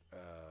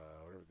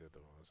 whatever the other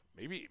one was.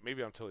 Maybe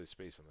I'm totally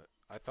spacing it.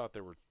 I thought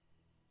there were...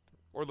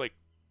 Or like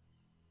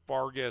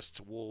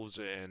Barghests, Wolves,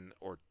 and...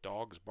 Or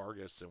Dogs,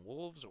 Barghests, and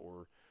Wolves,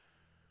 or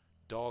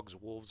Dogs,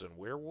 Wolves, and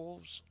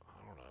Werewolves? I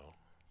don't know.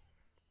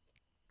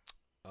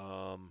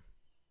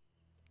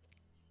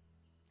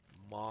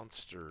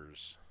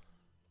 Monsters.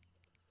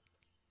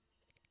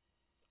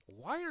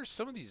 Why are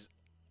some of these...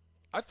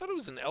 I thought it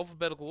was in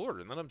alphabetical order,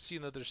 and then I'm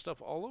seeing that there's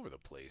stuff all over the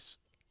place.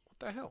 What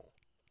the hell?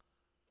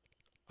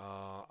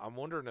 I'm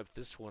wondering if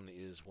this one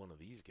is one of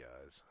these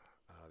guys.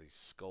 These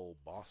skull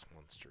boss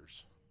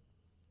monsters.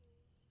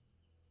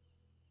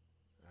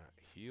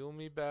 Heal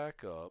me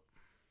back up.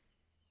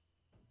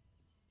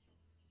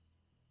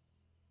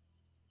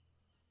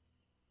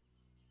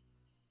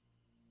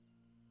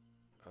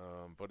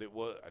 But it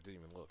was... I didn't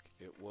even look.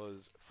 It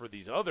was, for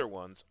these other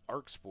ones,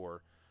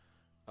 Arcspore,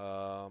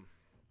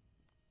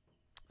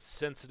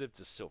 sensitive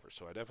to silver.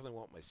 So I definitely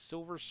want my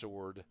silver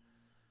sword.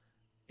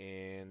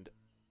 And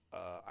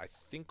I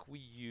think we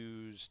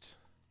used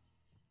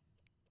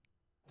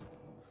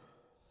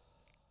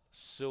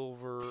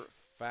silver.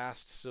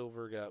 Fast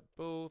silver got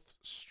both.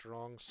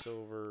 Strong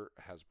silver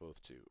has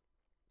both too.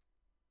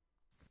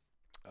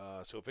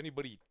 So if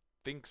anybody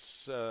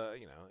thinks,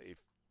 you know, if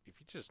you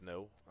just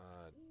know,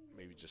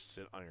 maybe just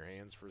sit on your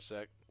hands for a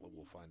sec.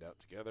 We'll find out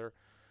together.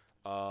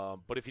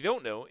 But if you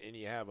don't know and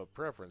you have a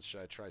preference,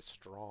 should I try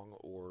strong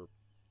or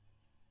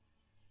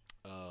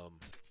I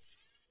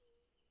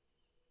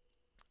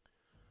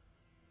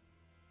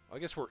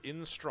guess we're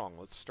in strong.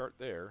 Let's start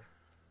there.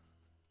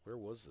 Where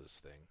was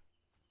this thing?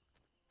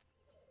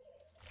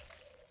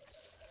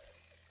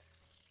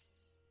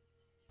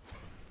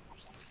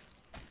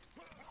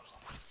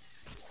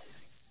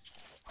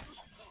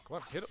 Come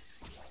on, hit him.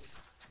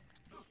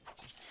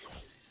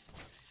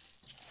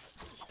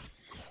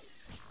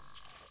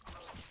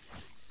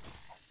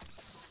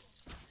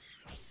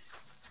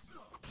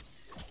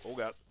 Oh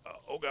god.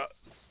 Oh god.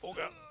 Oh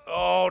god.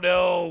 Oh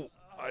no!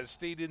 I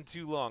stayed in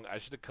too long. I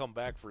should have come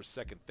back for a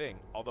second thing.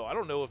 Although I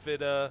don't know if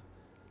it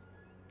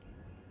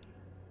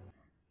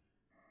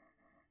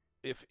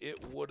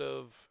would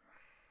have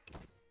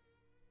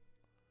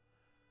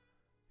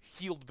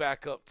healed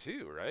back up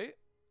too, right?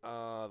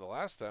 The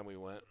last time we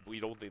went,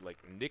 we'd only like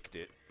nicked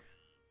it.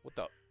 What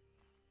the?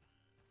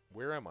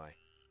 Where am I?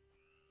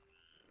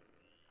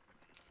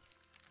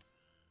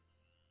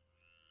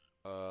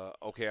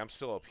 Okay, I'm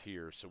still up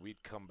here, so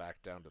we'd come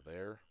back down to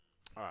there.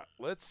 All right,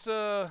 let's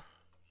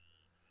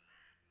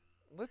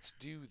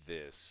do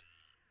this.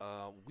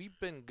 We've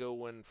been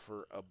going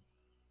for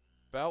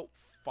about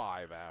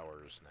 5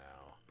 hours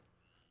now.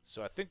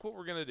 So I think what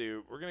we're going to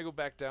do, we're going to go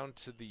back down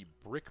to the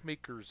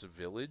Brickmaker's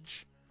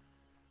Village.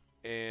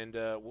 And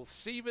we'll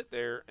save it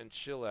there and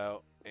chill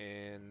out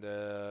and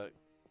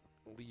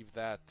leave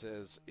that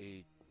as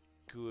a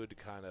good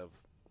kind of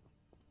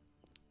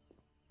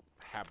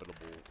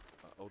habitable...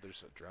 oh,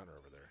 there's a drowner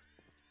over there.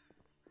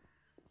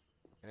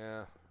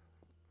 Yeah.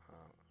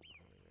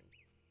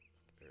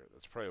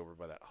 That's probably over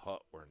by that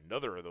hut or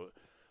another of those.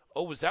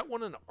 Oh, was that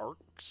one an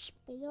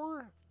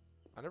Arcspore?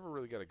 I never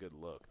really got a good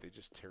look. They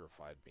just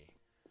terrified me.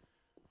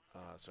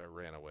 So I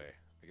ran away.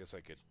 I guess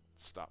I could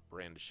stop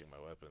brandishing my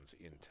weapons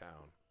in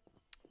town.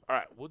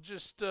 Alright, we'll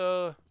just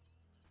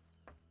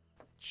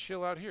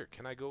chill out here.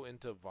 Can I go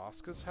into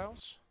Voska's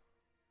house?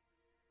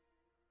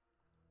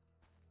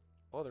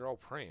 Oh, they're all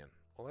praying.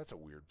 Well, that's a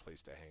weird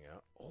place to hang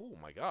out. Oh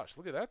my gosh,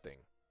 look at that thing.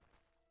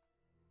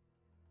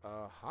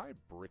 Hi,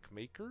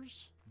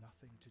 Brickmakers.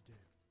 Nothing to do.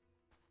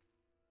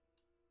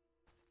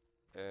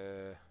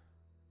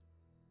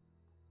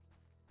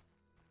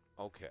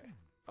 Okay.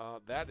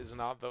 That is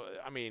not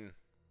the... I mean,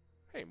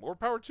 hey, more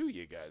power to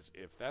you guys.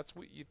 If that's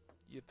what you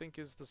think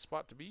is the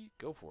spot to be,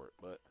 go for it.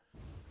 But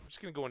I'm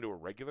just going to go into a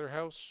regular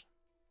house.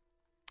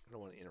 I don't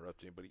want to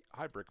interrupt anybody.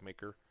 Hi,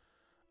 Brickmaker.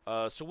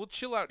 So we'll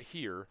chill out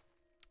here.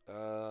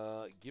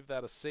 Give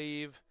that a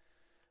save.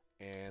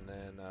 And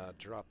then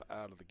drop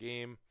out of the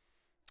game.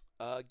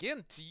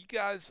 Again, to you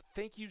guys,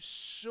 thank you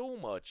so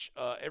much.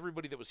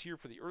 Everybody that was here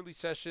for the early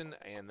session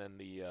and then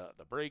the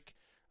break.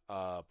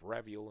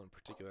 Braviola in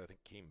particular, I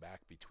think, came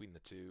back between the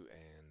two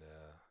and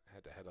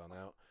had to head on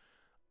out.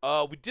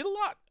 We did a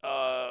lot.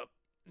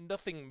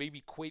 Nothing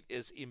maybe quite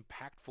as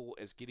impactful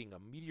as getting a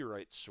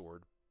meteorite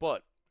sword,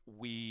 but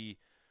we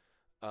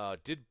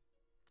did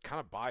kind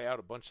of buy out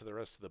a bunch of the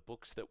rest of the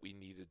books that we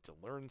needed to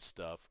learn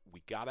stuff. We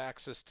got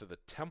access to the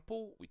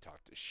temple. We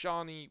talked to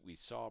Shawnee. We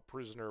saw a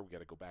prisoner. We got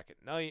to go back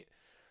at night.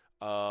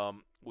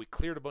 We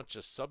cleared a bunch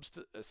of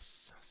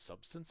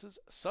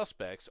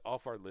suspects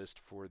off our list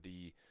for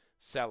the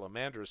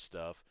Salamandra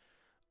stuff.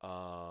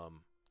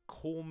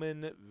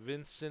 Coleman,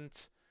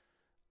 Vincent,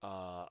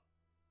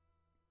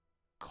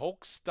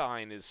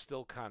 Kolkstein is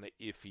still kind of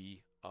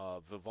iffy.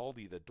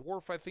 Vivaldi the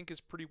dwarf, I think,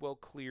 is pretty well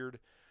cleared.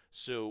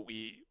 So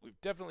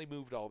we've definitely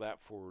moved all that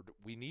forward.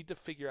 We need to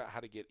figure out how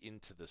to get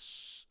into the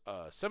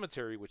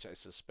cemetery, which I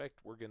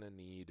suspect we're going to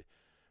need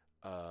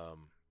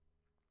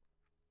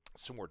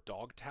some more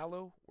dog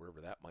tallow,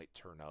 wherever that might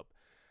turn up.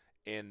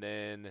 And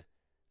then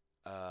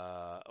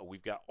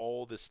we've got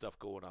all this stuff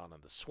going on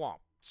in the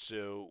swamp.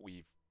 So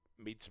we've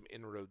made some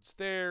inroads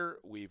there.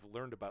 We've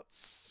learned about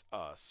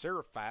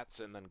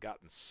seraphats and then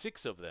gotten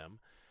 6 of them.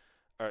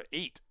 Or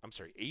 8. I'm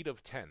sorry, 8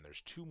 of 10.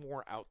 There's 2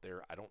 more out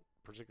there. I don't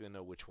particularly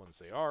know which ones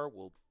they are.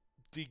 We'll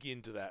dig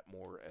into that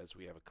more as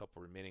we have a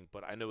couple remaining.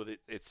 But I know that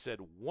it said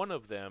one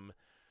of them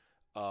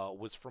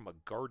was from a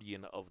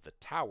guardian of the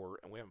tower,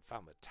 and we haven't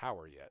found the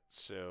tower yet.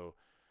 So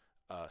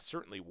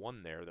certainly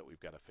one there that we've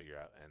got to figure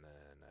out, and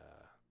then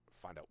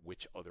find out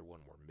which other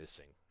one we're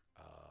missing.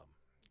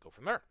 Go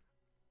from there.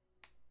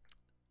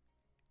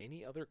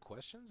 Any other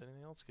questions?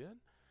 Anything else good?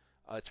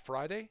 It's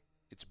Friday.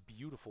 It's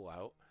beautiful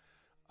out.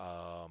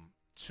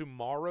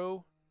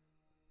 Tomorrow,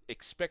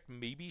 expect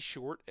maybe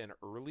short and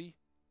early.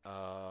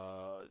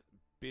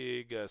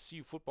 Big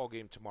CU football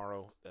game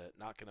tomorrow.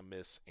 Not going to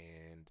miss,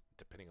 and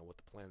depending on what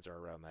the plans are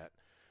around that,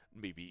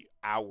 maybe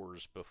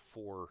hours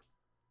before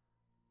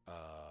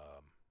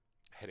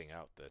heading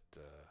out that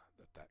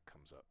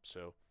comes up.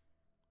 So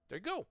there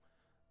you go.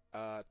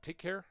 Take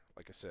care.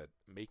 Like I said,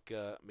 make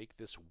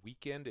this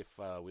weekend, if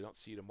we don't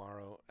see you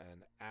tomorrow,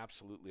 an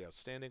absolutely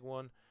outstanding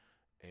one.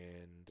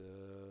 And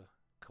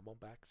come on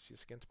back. See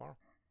us again tomorrow.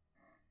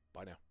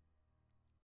 Bye now.